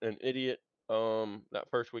like an idiot that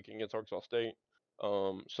first week against Arkansas State. I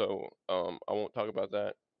won't talk about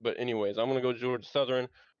that. But anyways, I'm gonna go Georgia Southern.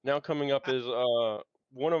 Now coming up I, is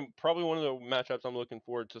probably one of the matchups I'm looking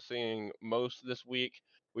forward to seeing most this week.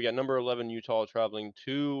 We got number 11 Utah traveling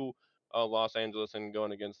to Los Angeles and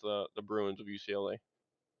going against the Bruins of UCLA.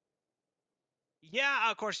 Yeah,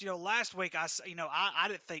 of course. Last week I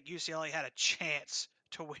didn't think UCLA had a chance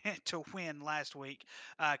to win last week,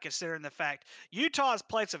 considering the fact Utah has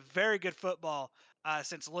played some very good football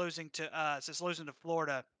since losing to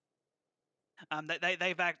Florida.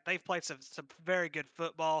 They've played some very good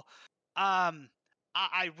football.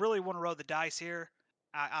 I really want to roll the dice here.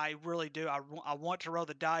 I really do. I want to roll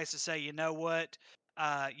the dice to say, you know what,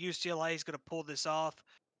 UCLA is going to pull this off.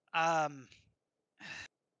 Um,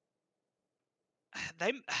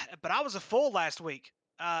 They, but I was a fool last week.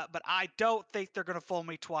 But I don't think they're gonna fool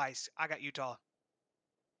me twice. I got Utah.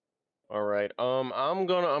 All right. I'm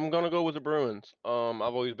gonna go with the Bruins. I've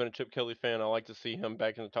always been a Chip Kelly fan. I like to see him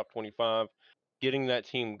back in the top 25, getting that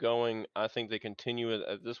team going. I think they continue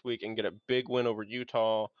it this week and get a big win over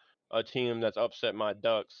Utah, a team that's upset my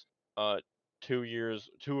Ducks. 2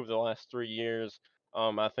 of the last 3 years.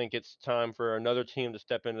 I think it's time for another team to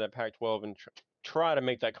step into that Pac-12 and try to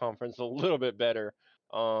make that conference a little bit better.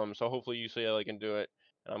 So hopefully UCLA can do it,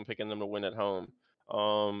 and I'm picking them to win at home.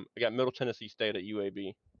 I got Middle Tennessee State at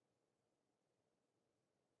UAB.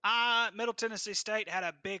 Middle Tennessee State had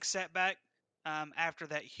a big setback after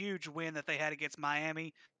that huge win that they had against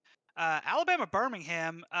Miami. Alabama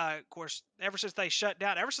Birmingham, of course, ever since they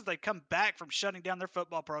come back from shutting down their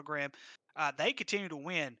football program, they continue to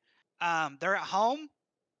win. They're at home.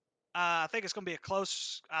 I think it's going to be a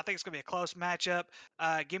close. I think it's going to be a close matchup.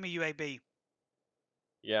 Give me UAB.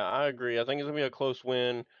 Yeah, I agree. I think it's gonna be a close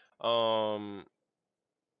win. Um,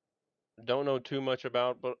 don't know too much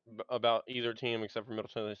about either team except for Middle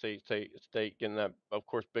Tennessee State getting that, of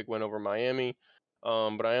course, big win over Miami.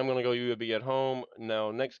 But I am gonna go UAB at home.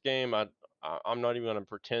 Now, next game, I'm not even gonna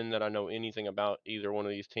pretend that I know anything about either one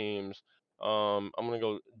of these teams. I'm gonna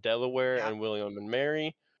go Delaware Yeah. and William and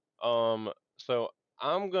Mary. So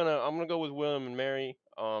I'm gonna go with William and Mary.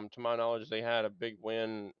 To my knowledge, they had a big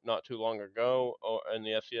win not too long ago in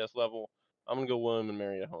the FCS level. I'm gonna go William and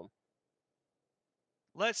Mary at home.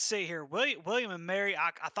 Let's see here. William and Mary.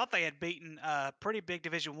 I thought they had beaten a pretty big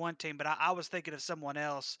Division One team, but I was thinking of someone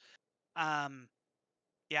else. Um,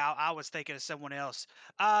 yeah, I was thinking of someone else.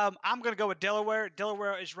 I'm gonna go with Delaware.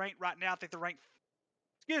 Delaware is ranked right now. I think they're ranked.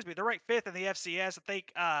 Excuse me, they're ranked fifth in the FCS. I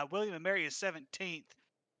think William and Mary is 17th.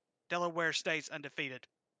 Delaware State's undefeated.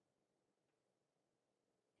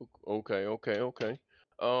 Okay.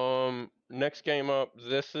 Next game up.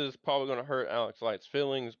 This is probably gonna hurt Alex Light's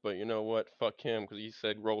feelings, but you know what? Fuck him because he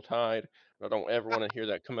said Roll Tide. I don't ever want to hear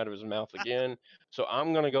that come out of his mouth again. So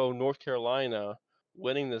I'm gonna go North Carolina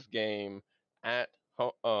winning this game at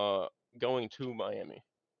going to Miami.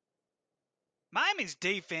 Miami's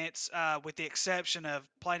defense, with the exception of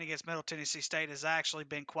playing against Middle Tennessee State, has actually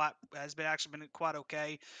been quite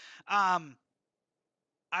okay. Um,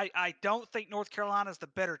 I don't think North Carolina's the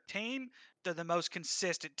better team. They're the most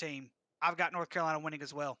consistent team. I've got North Carolina winning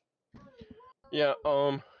as well. Yeah,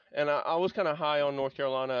 and I was kind of high on North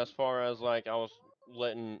Carolina as far as like I was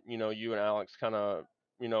letting you and Alex kind of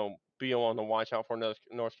be on the watch out for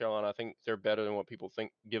North Carolina. I think they're better than what people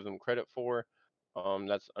give them credit for.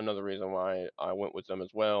 That's another reason why I went with them as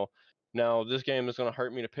well. Now this game is going to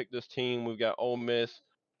hurt me to pick this team. We've got Ole Miss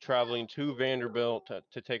traveling to Vanderbilt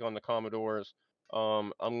to take on the Commodores. I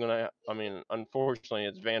mean, unfortunately,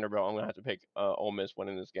 it's Vanderbilt. I'm gonna have to pick Ole Miss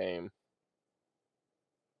winning this game.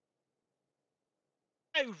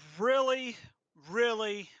 I really,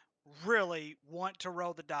 really, really want to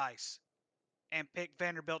roll the dice and pick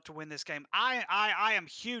Vanderbilt to win this game. I am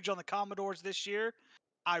huge on the Commodores this year.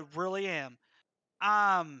 I really am.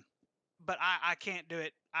 Um, but I can't do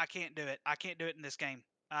it. I can't do it. I can't do it in this game.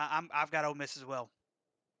 I've got Ole Miss as well.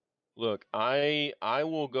 Look, I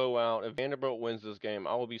will go out if Vanderbilt wins this game.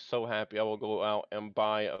 I will be so happy. I will go out and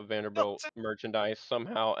buy a Vanderbilt merchandise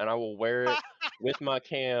somehow, and I will wear it with my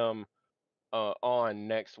cam on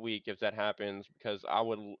next week if that happens because I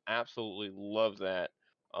would absolutely love that.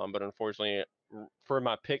 But unfortunately, for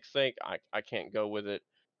my pick's sake, I can't go with it.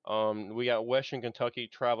 We got Western Kentucky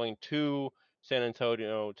traveling to San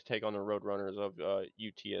Antonio to take on the Roadrunners of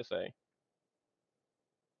UTSA.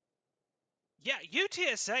 Yeah,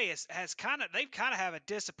 UTSA has kind of they've kind of have a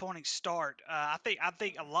disappointing start. I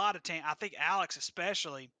think a lot of team. I think Alex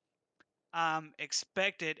especially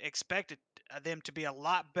expected them to be a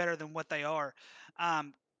lot better than what they are.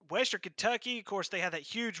 Um, Western Kentucky, of course, they had that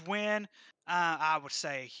huge win. I would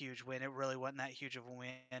say a huge win. It really wasn't that huge of a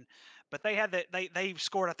win, but they had that they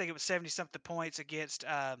scored. I think it was 70 something points against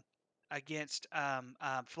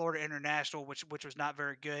Florida International, which was not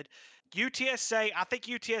very good. UTSA, I think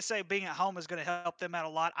UTSA being at home is going to help them out a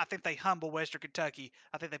lot. I think they humble Western Kentucky.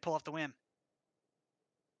 I think they pull off the win.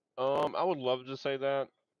 I would love to say that.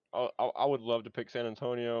 I would love to pick San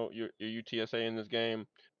Antonio, your UTSA in this game.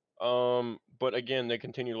 But again, they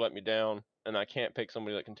continue to let me down, and I can't pick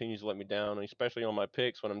somebody that continues to let me down, and especially on my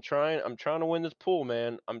picks when I'm trying to win this pool,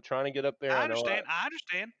 man. I'm trying to get up there. I I know. understand. I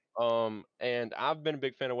understand. And I've been a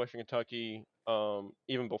big fan of Western Kentucky.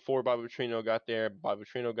 Even before Bobby Petrino got there. Bobby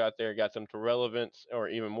Petrino got there, got them to relevance or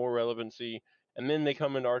even more relevancy, and then they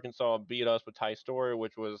come into Arkansas, beat us with Ty Story,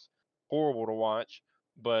 which was horrible to watch.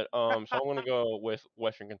 But so I'm gonna go with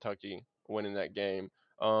Western Kentucky winning that game.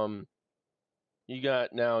 Um, you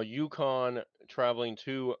got now UConn traveling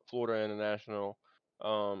to Florida International.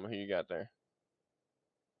 Who you got there?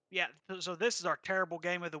 Yeah, so this is our terrible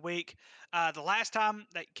game of the week. The last time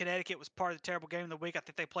that Connecticut was part of the terrible game of the week, I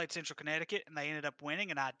think they played Central Connecticut and they ended up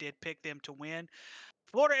winning, and I did pick them to win.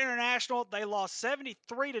 Florida International, they lost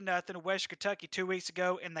 73 to nothing to Western Kentucky 2 weeks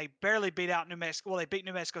ago, and they barely beat out New Mexico. Well, they beat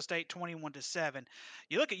New Mexico State 21-7.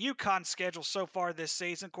 You look at UConn's schedule so far this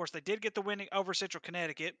season. Of course, they did get the winning over Central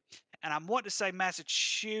Connecticut, and I'm wanting to say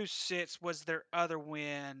Massachusetts was their other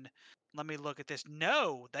win. Let me look at this.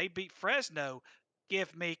 No, they beat Fresno.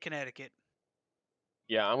 Give me Connecticut.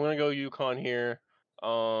 Yeah, I'm gonna go UConn here.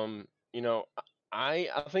 You know,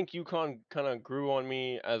 I think UConn kind of grew on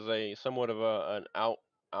me as a somewhat of an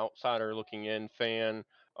outsider looking in fan.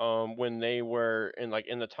 When they were in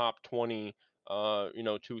the top 20,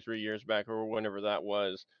 2 3 years back or whenever that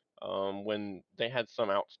was. When they had some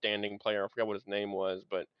outstanding player, I forgot what his name was,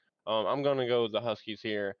 but I'm gonna go with the Huskies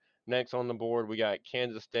here. Next on the board, we got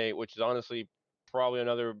Kansas State, which is honestly probably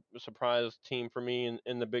another surprise team for me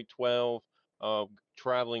in the Big 12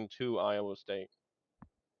 traveling to Iowa State.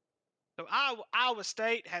 So Iowa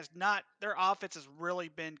State has not, their offense has really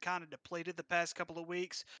been kind of depleted the past couple of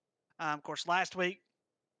weeks. Of course, last week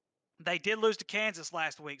they did lose to Kansas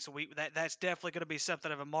last week, so that's definitely going to be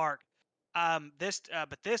something of a mark.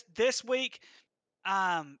 This week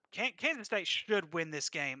Kansas State should win this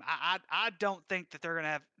game. I don't think that they're going to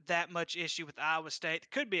have that much issue with Iowa State.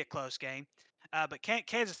 It could be a close game, but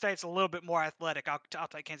Kansas State's a little bit more athletic. I'll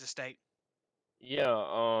take Kansas State. Yeah,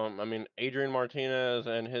 I mean, Adrian Martinez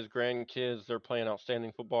and his grandkids, they're playing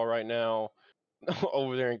outstanding football right now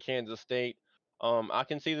over there in Kansas State. I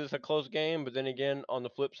can see this a close game, but then again, on the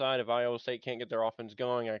flip side, if Iowa State can't get their offense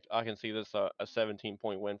going, I can see this a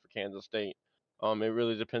 17-point win for Kansas State. It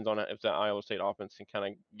really depends on if the Iowa State offense can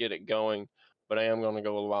kind of get it going, but I am going to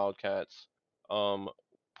go with Wildcats, um,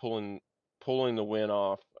 pulling pulling the win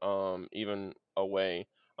off, even away.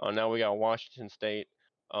 Now we got Washington State,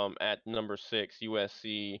 at number 6,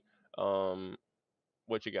 USC. Um,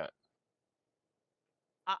 what you got?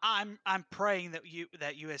 I'm praying that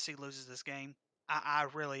USC loses this game. I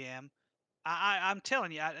really am. I'm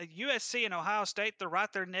telling you, USC and Ohio State, they're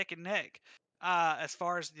right there neck and neck. As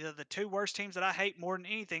far as the two worst teams that I hate more than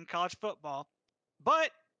anything, college football.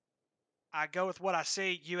 But I go with what I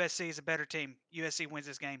see. USC is a better team. USC wins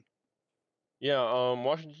this game. Yeah,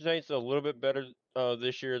 Washington State's a little bit better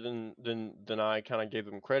this year than I kind of gave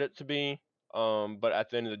them credit to be. But at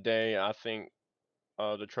the end of the day, I think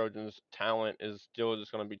the Trojans' talent is still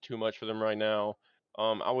just going to be too much for them right now.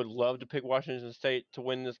 I would love to pick Washington State to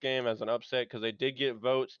win this game as an upset because they did get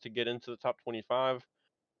votes to get into the top 25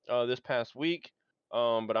 this past week.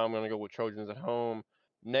 But I'm going to go with Trojans at home.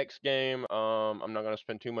 Next game, I'm not going to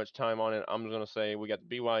spend too much time on it. I'm going to say we got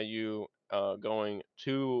the BYU going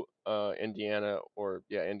to Indiana, or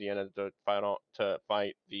yeah, Indiana to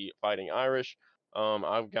fight the Fighting Irish.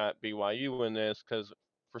 I've got BYU in this because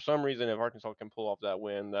for some reason, if Arkansas can pull off that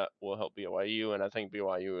win, that will help BYU, and I think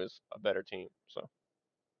BYU is a better team. So.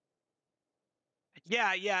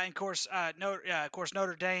 Yeah, yeah, and of course,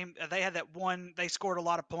 Notre Dame. They had that one. They scored a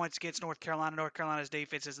lot of points against North Carolina. North Carolina's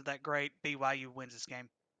defense isn't that great. BYU wins this game.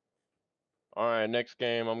 All right, next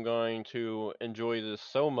game. I'm going to enjoy this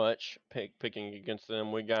so much picking against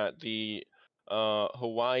them. We got the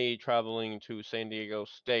Hawaii traveling to San Diego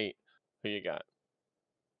State. Who you got?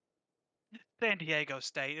 San Diego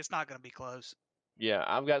State. It's not going to be close. Yeah,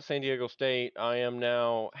 I've got San Diego State. I am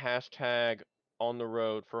now hashtag on the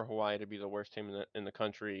road for Hawaii to be the worst team in the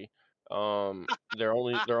country. They're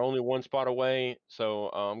only one spot away, so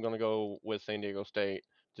I'm gonna go with San Diego State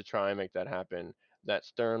to try and make that happen. That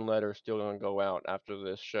stern letter still gonna go out after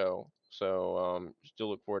this show, so still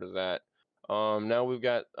look forward to that. Now we've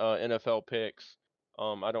got NFL picks.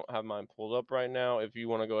 I don't have mine pulled up right now. If you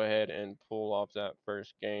want to go ahead and pull off that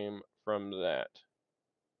first game from that.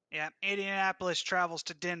 Yeah, Indianapolis travels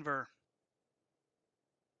to Denver.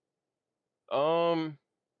 Um,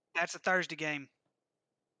 That's a Thursday game.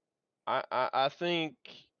 I think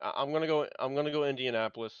I'm gonna go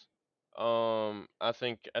Indianapolis. I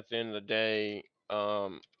think at the end of the day,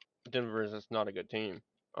 Denver is just not a good team.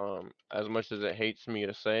 As much as it hates me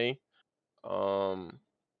to say, um,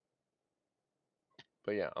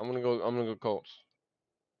 but yeah, I'm gonna go Colts.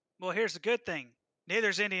 Well, here's the good thing.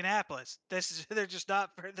 Neither's Indianapolis. This is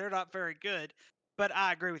they're not very good. But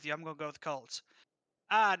I agree with you. I'm going to go with the Colts.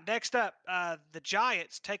 Next up, the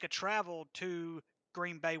Giants take a travel to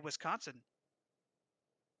Green Bay, Wisconsin.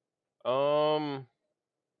 Um,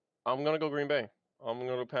 I'm gonna go Green Bay. I'm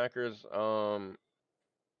gonna go Packers.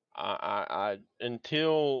 I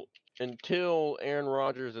until Aaron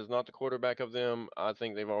Rodgers is not the quarterback of them, I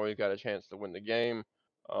think they've always got a chance to win the game.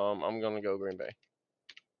 I'm gonna go Green Bay.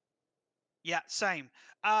 Yeah, same.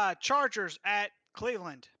 Chargers at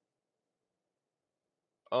Cleveland.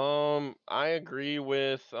 I agree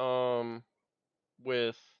with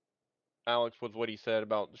Alex with what he said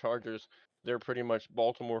about the Chargers. They're pretty much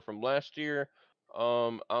Baltimore from last year.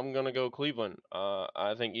 I'm gonna go Cleveland.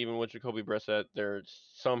 I think even with Jacoby Brissett, they're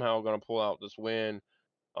somehow gonna pull out this win.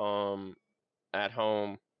 Um, at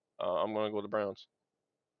home. I'm gonna go with the Browns.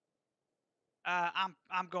 I'm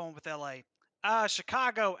going with LA.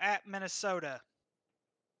 Chicago at Minnesota.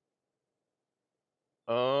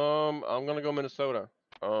 I'm gonna go Minnesota.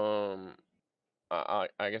 Um,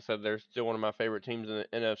 like I said, they're still one of my favorite teams in the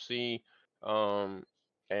NFC. Um,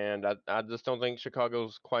 and I just don't think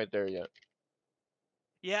Chicago's quite there yet.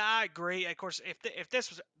 Yeah, I agree. Of course, if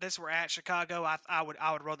this were at Chicago, I would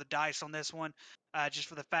roll the dice on this one, just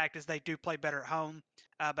for the fact is they do play better at home.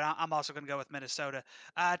 But I'm also going to go with Minnesota.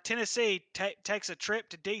 Tennessee takes a trip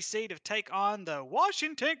to DC to take on the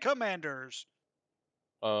Washington Commanders.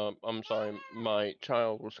 I'm sorry, my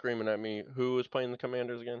child was screaming at me. Who is playing the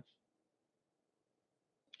Commanders again?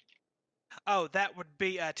 Oh, that would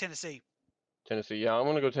be Tennessee. Tennessee. Yeah, I'm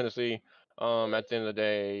gonna go Tennessee. At the end of the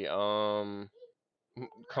day, the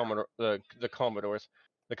Commodores,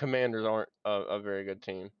 the Commanders aren't a very good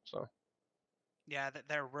team. So. Yeah,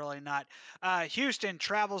 they're really not. Houston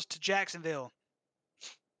travels to Jacksonville.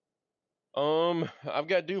 I've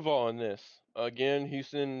got Duval in this. Again,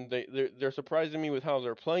 Houston, they're surprising me with how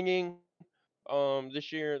they're playing.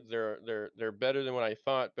 This year they're better than what I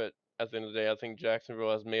thought, but at the end of the day, I think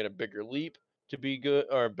Jacksonville has made a bigger leap to be good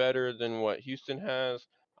or better than what Houston has.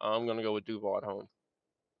 I'm gonna go with Duval at home.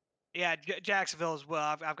 Yeah, Jacksonville as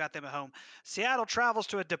well. I've got them at home. Seattle travels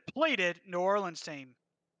to a depleted New Orleans team.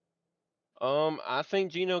 I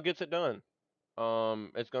think Gino gets it done.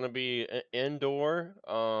 It's gonna be indoor.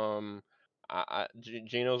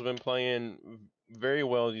 Gino's been playing very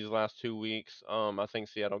well these last 2 weeks. I think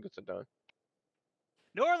Seattle gets it done.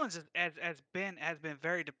 New Orleans has been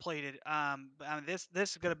very depleted. I mean, this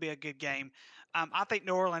is going to be a good game. I think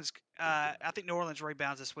New Orleans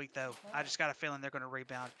rebounds this week though. I just got a feeling they're going to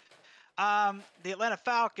rebound. The Atlanta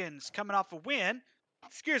Falcons coming off a win,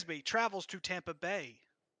 excuse me, travels to Tampa Bay.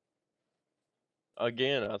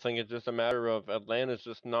 Again, I think it's just a matter of Atlanta's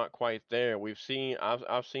just not quite there.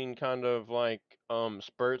 I've seen kind of like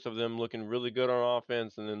spurts of them looking really good on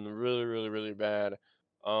offense and then really bad.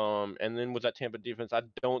 And then with that Tampa defense, I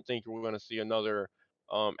don't think we're going to see another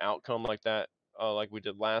outcome like that like we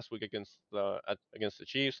did last week against the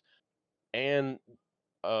Chiefs. And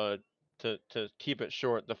uh to keep it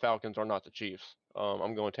short, the Falcons are not the Chiefs.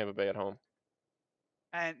 I'm going Tampa Bay at home.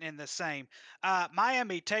 And the same.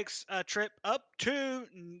 Miami takes a trip up to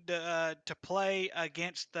play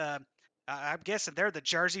against the. I'm guessing they're the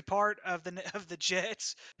Jersey part of the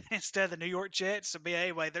Jets instead of the New York Jets. So, but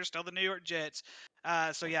anyway, they're still the New York Jets.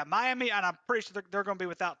 So yeah, Miami, and I'm pretty sure they're going to be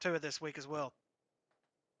without Tua this week as well.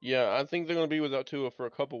 Yeah, I think they're gonna be without Tua for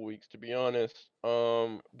a couple weeks, to be honest.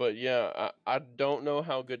 But yeah, I don't know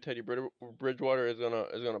how good Bridgewater is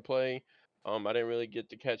gonna play. I didn't really get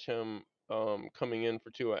to catch him coming in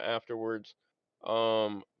for Tua afterwards.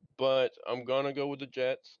 Um, but I'm gonna go with the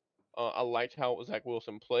Jets. I liked how Zach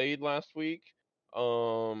Wilson played last week.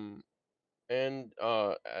 Um, and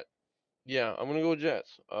yeah, I'm gonna go with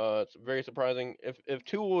Jets. It's very surprising. If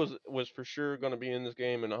Tua was for sure gonna be in this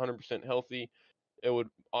game and 100% healthy, it would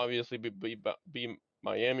obviously be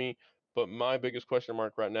Miami. But my biggest question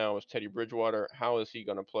mark right now is Teddy Bridgewater. How is he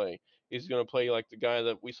gonna play? Is he gonna play like the guy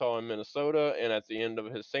that we saw in Minnesota and at the end of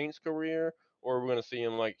his Saints career, or are we gonna see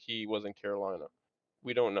him like he was in Carolina?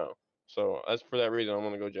 We don't know. So as for that reason, I'm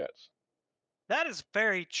gonna go Jets. That is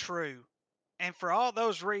very true. And for all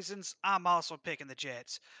those reasons, I'm also picking the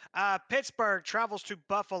Jets. Pittsburgh travels to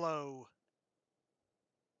Buffalo.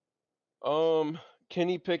 Um,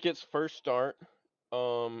 Kenny Pickett's first start.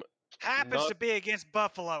 Um, Happens not to be against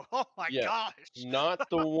Buffalo. Oh my Yeah, gosh. not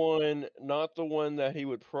the one that he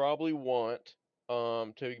would probably want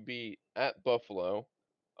to be at Buffalo.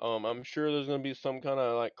 I'm sure there's gonna be some kind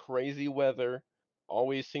of like crazy weather.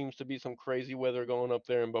 Always seems to be some crazy weather going up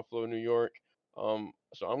there in Buffalo, New York.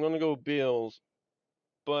 So I'm gonna go Bills,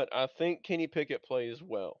 but I think Kenny Pickett plays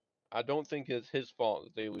well. I don't think it's his fault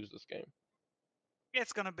that they lose this game.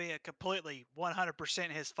 It's going to be a completely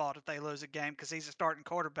 100% his fault if they lose a game because he's a starting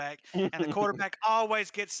quarterback, and the quarterback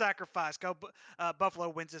always gets sacrificed. Buffalo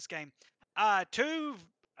wins this game. Two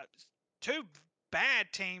uh, two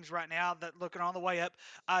bad teams right now that looking on the way up.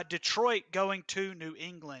 Detroit going to New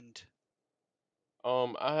England.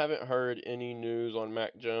 I haven't heard any news on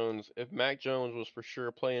Mac Jones. If Mac Jones was for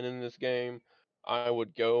sure playing in this game, I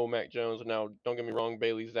would go Mac Jones. Now, don't get me wrong,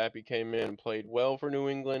 Bailey Zappi came in and played well for New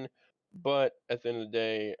England, but at the end of the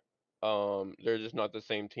day, they're just not the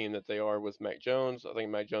same team that they are with Mac Jones. I think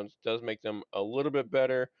Mac Jones does make them a little bit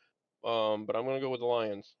better, but I'm gonna go with the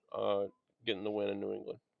Lions, getting the win in New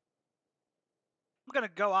England. I'm going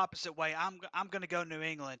to go opposite way. I'm going to go New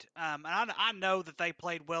England. And I know that they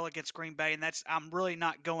played well against Green Bay, and I'm really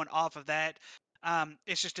not going off of that.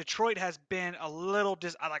 It's just Detroit has been a little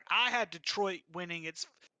like I had Detroit winning.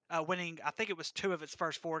 I think it was two of its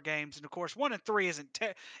first four games, and of course 1-3 isn't.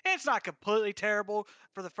 It's not completely terrible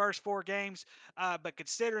for the first four games, but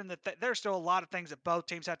considering that there's still a lot of things that both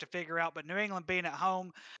teams have to figure out. But New England being at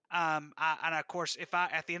home, and of course, if I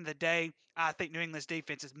at the end of the day, I think New England's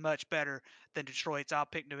defense is much better than Detroit's. I'll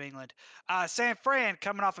pick New England. San Fran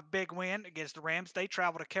coming off a big win against the Rams. They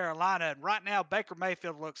travel to Carolina, and right now Baker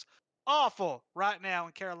Mayfield looks awful right now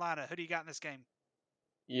in Carolina. Who do you got in this game?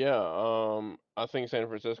 Yeah, I think San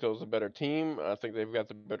Francisco is a better team. I think they've got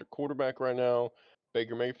the better quarterback right now.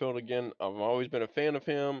 Baker Mayfield again. I've always been a fan of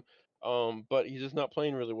him, but he's just not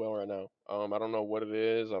playing really well right now. I don't know what it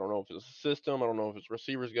is. I don't know if it's a system. I don't know if it's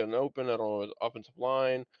receivers getting open. I don't know if it's offensive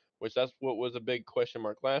line, which that's what was a big question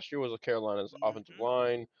mark last year was Carolina's offensive Hmm.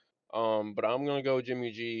 line. But I'm gonna go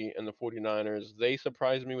Jimmy G and the 49ers. They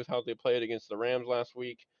surprised me with how they played against the Rams last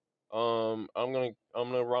week. I'm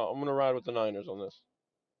gonna ride with the Niners on this.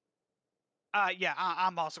 Yeah,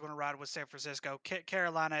 I'm also going to ride with San Francisco.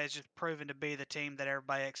 Carolina has just proven to be the team that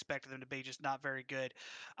everybody expected them to be, just not very good.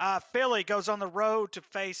 Philly goes on the road to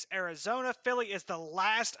face Arizona. Philly is the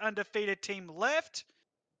last undefeated team left.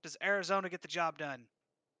 Does Arizona get the job done?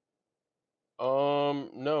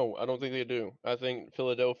 No, I don't think they do. I think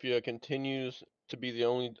Philadelphia continues to be the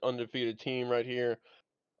only undefeated team right here.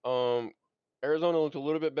 Um, Arizona looked a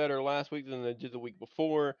little bit better last week than they did the week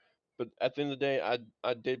before, but at the end of the day,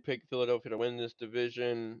 I did pick Philadelphia to win this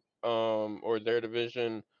division, or their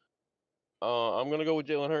division. I'm gonna go with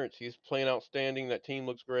Jalen Hurts. He's playing outstanding. That team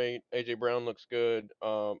looks great. AJ Brown looks good.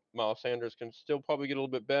 Miles Sanders can still probably get a little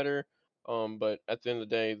bit better. But at the end of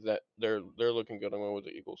the day, that they're looking good. I'm going with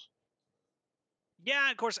the Eagles.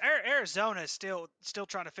 Yeah, of course, Arizona is still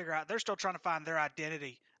trying to figure out. They're still trying to find their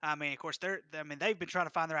identity. I mean, of course, they've been trying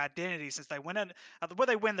to find their identity since they went in. Well,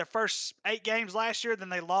 they win their first 8 games last year, then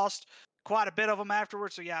they lost quite a bit of them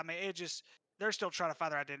afterwards. So yeah, I mean, they're still trying to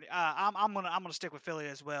find their identity. I'm gonna stick with Philly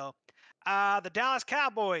as well. The Dallas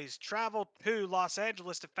Cowboys travel to Los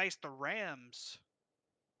Angeles to face the Rams.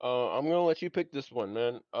 I'm gonna let you pick this one,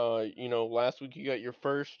 man. Last week you got your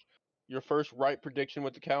first right prediction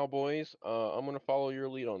with the Cowboys. I'm gonna follow your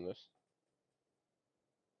lead on this.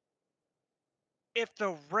 If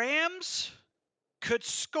the Rams could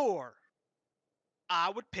score, I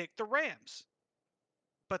would pick the Rams.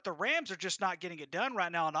 But the Rams are just not getting it done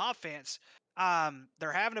right now on offense.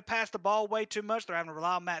 They're having to pass the ball way too much. They're having to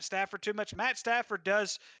rely on Matt Stafford too much. Matt Stafford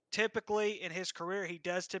does typically, in his career, he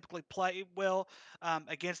does typically play well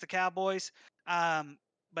against the Cowboys.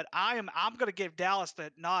 But I'm going to give Dallas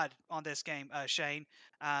the nod on this game, Shane,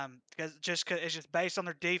 because it's just based on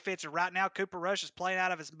their defense. And right now, Cooper Rush is playing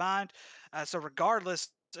out of his mind. So regardless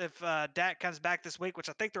if Dak comes back this week, which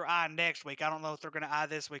I think they're eyeing next week, I don't know if they're going to eye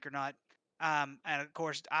this week or not. And of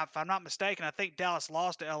course, if I'm not mistaken, I think Dallas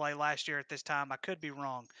lost to LA last year at this time. I could be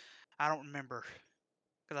wrong. I don't remember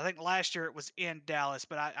because I think last year it was in Dallas,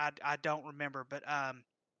 but I don't remember. But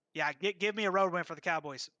yeah, give me a road win for the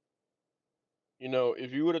Cowboys.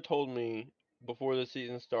 If you would have told me before the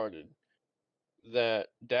season started that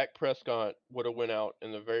Dak Prescott would have went out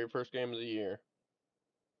in the very first game of the year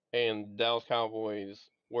and Dallas Cowboys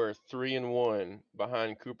were 3-1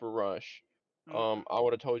 behind Cooper Rush, Mm, I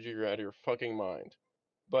would have told you you're out of your fucking mind.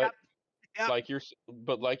 But Yep,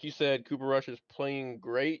 yep. like you said, Cooper Rush is playing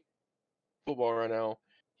great football right now.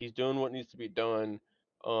 He's doing what needs to be done.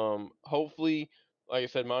 Hopefully, like I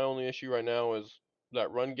said, my only issue right now is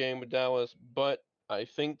that run game with Dallas, but I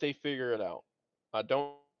think they figure it out. I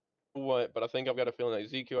don't know what, but I think I've got a feeling that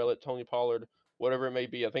Ezekiel Elliott, Tony Pollard, whatever it may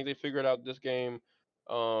be, I think they figure it out this game.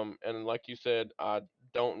 And like you said, I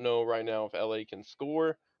don't know right now if LA can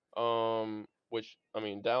score. Which I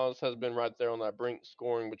mean, Dallas has been right there on that brink,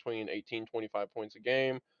 scoring between 18, 25 points a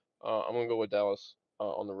game. I'm gonna go with Dallas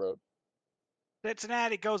on the road.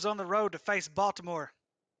 Cincinnati goes on the road to face Baltimore.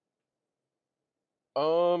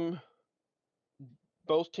 Um,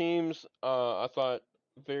 both teams, I thought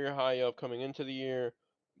very high up coming into the year.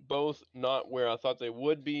 Both not where I thought they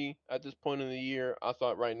would be at this point in the year. I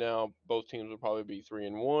thought right now both teams would probably be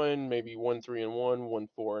 3-1, maybe 1-3-1,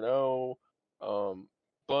 1-4-0.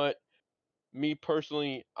 But me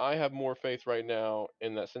personally, I have more faith right now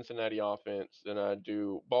in that Cincinnati offense than I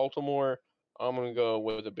do Baltimore. I'm gonna go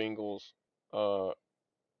with the Bengals, uh,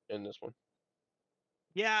 in this one.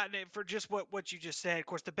 Yeah, and for just what you just said, of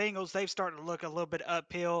course, the Bengals they've started to look a little bit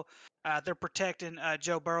uphill. They're protecting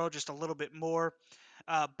Joe Burrow just a little bit more.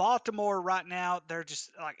 Baltimore right now, they're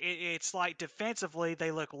just like it's like defensively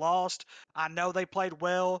they look lost. I know they played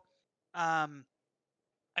well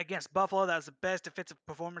against Buffalo. That was the best defensive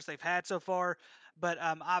performance they've had so far. But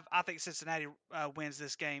I think Cincinnati wins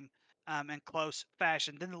this game in close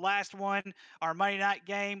fashion. Then the last one, our Monday night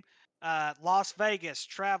game, Las Vegas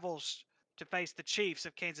travels to face the Chiefs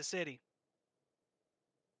of Kansas City.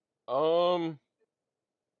 Um,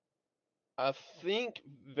 I think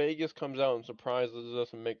Vegas comes out and surprises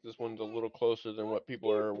us and make this one a little closer than what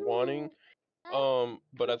people are wanting.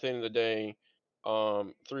 But at the end of the day,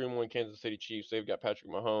 3-1 Kansas City Chiefs. They've got Patrick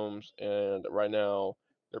Mahomes, and right now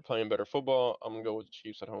they're playing better football. I'm gonna go with the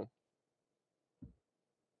Chiefs at home.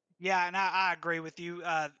 Yeah, and I agree with you.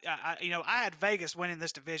 I had Vegas winning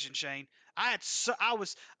this division, Shane. I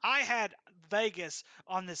had Vegas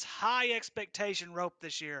on this high expectation rope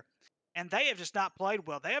this year, and they have just not played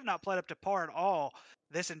well. They have not played up to par at all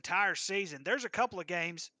this entire season. There's a couple of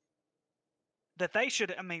games that they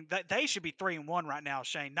should. I mean, they should be 3-1 right now,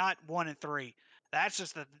 Shane, not 1-3. That's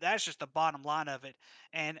just the bottom line of it.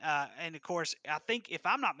 And of course, I think if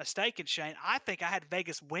I'm not mistaken, Shane, I think I had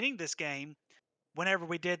Vegas winning this game whenever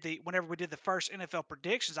we did the first NFL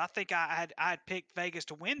predictions. I think I had picked Vegas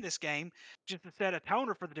to win this game just to set a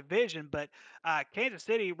toner for the division. But Kansas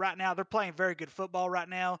City right now, they're playing very good football right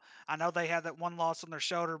now. I know they have that one loss on their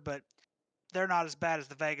shoulder, but they're not as bad as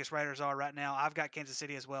the Vegas Raiders are right now. I've got Kansas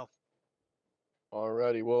City as well.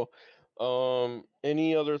 Alrighty, well,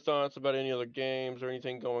 any other thoughts about any other games or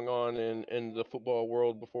anything going on in the football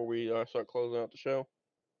world before we start closing out the show?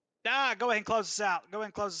 Go ahead and close us out. Go ahead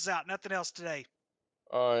and close us out. Nothing else today.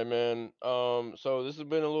 All right, man. So this has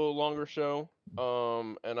been a little longer show.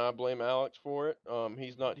 And I blame Alex for it.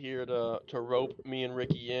 He's not here to rope me and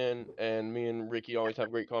Ricky in, and me and Ricky always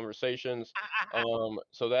have great conversations.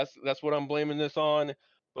 So that's what I'm blaming this on.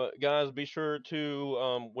 But guys, be sure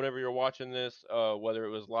to whenever you're watching this, whether it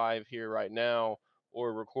was live here right now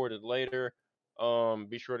or recorded later,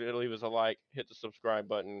 be sure to leave us a like, hit the subscribe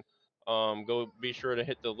button. Go be sure to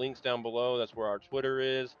hit the links down below. That's where our Twitter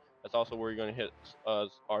is. That's also where you're going to hit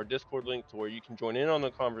our Discord link to where you can join in on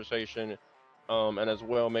the conversation, and as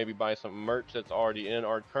well maybe buy some merch that's already in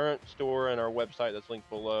our current store and our website that's linked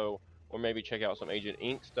below, or maybe check out some Agent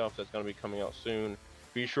Ink stuff that's going to be coming out soon.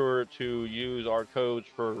 Be sure to use our codes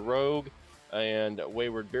for Rogue and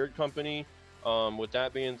Wayward Beard Company. With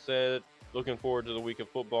that being said, looking forward to the week of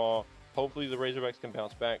football. Hopefully the Razorbacks can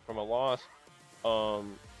bounce back from a loss.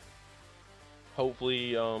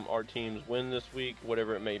 Hopefully our teams win this week,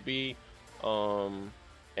 whatever it may be.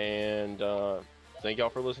 And thank y'all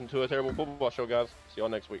for listening to a terrible football show, guys. See y'all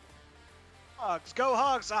next week. Hogs, go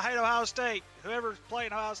Hogs! I hate Ohio State. Whoever's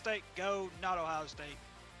playing Ohio State, go not Ohio State.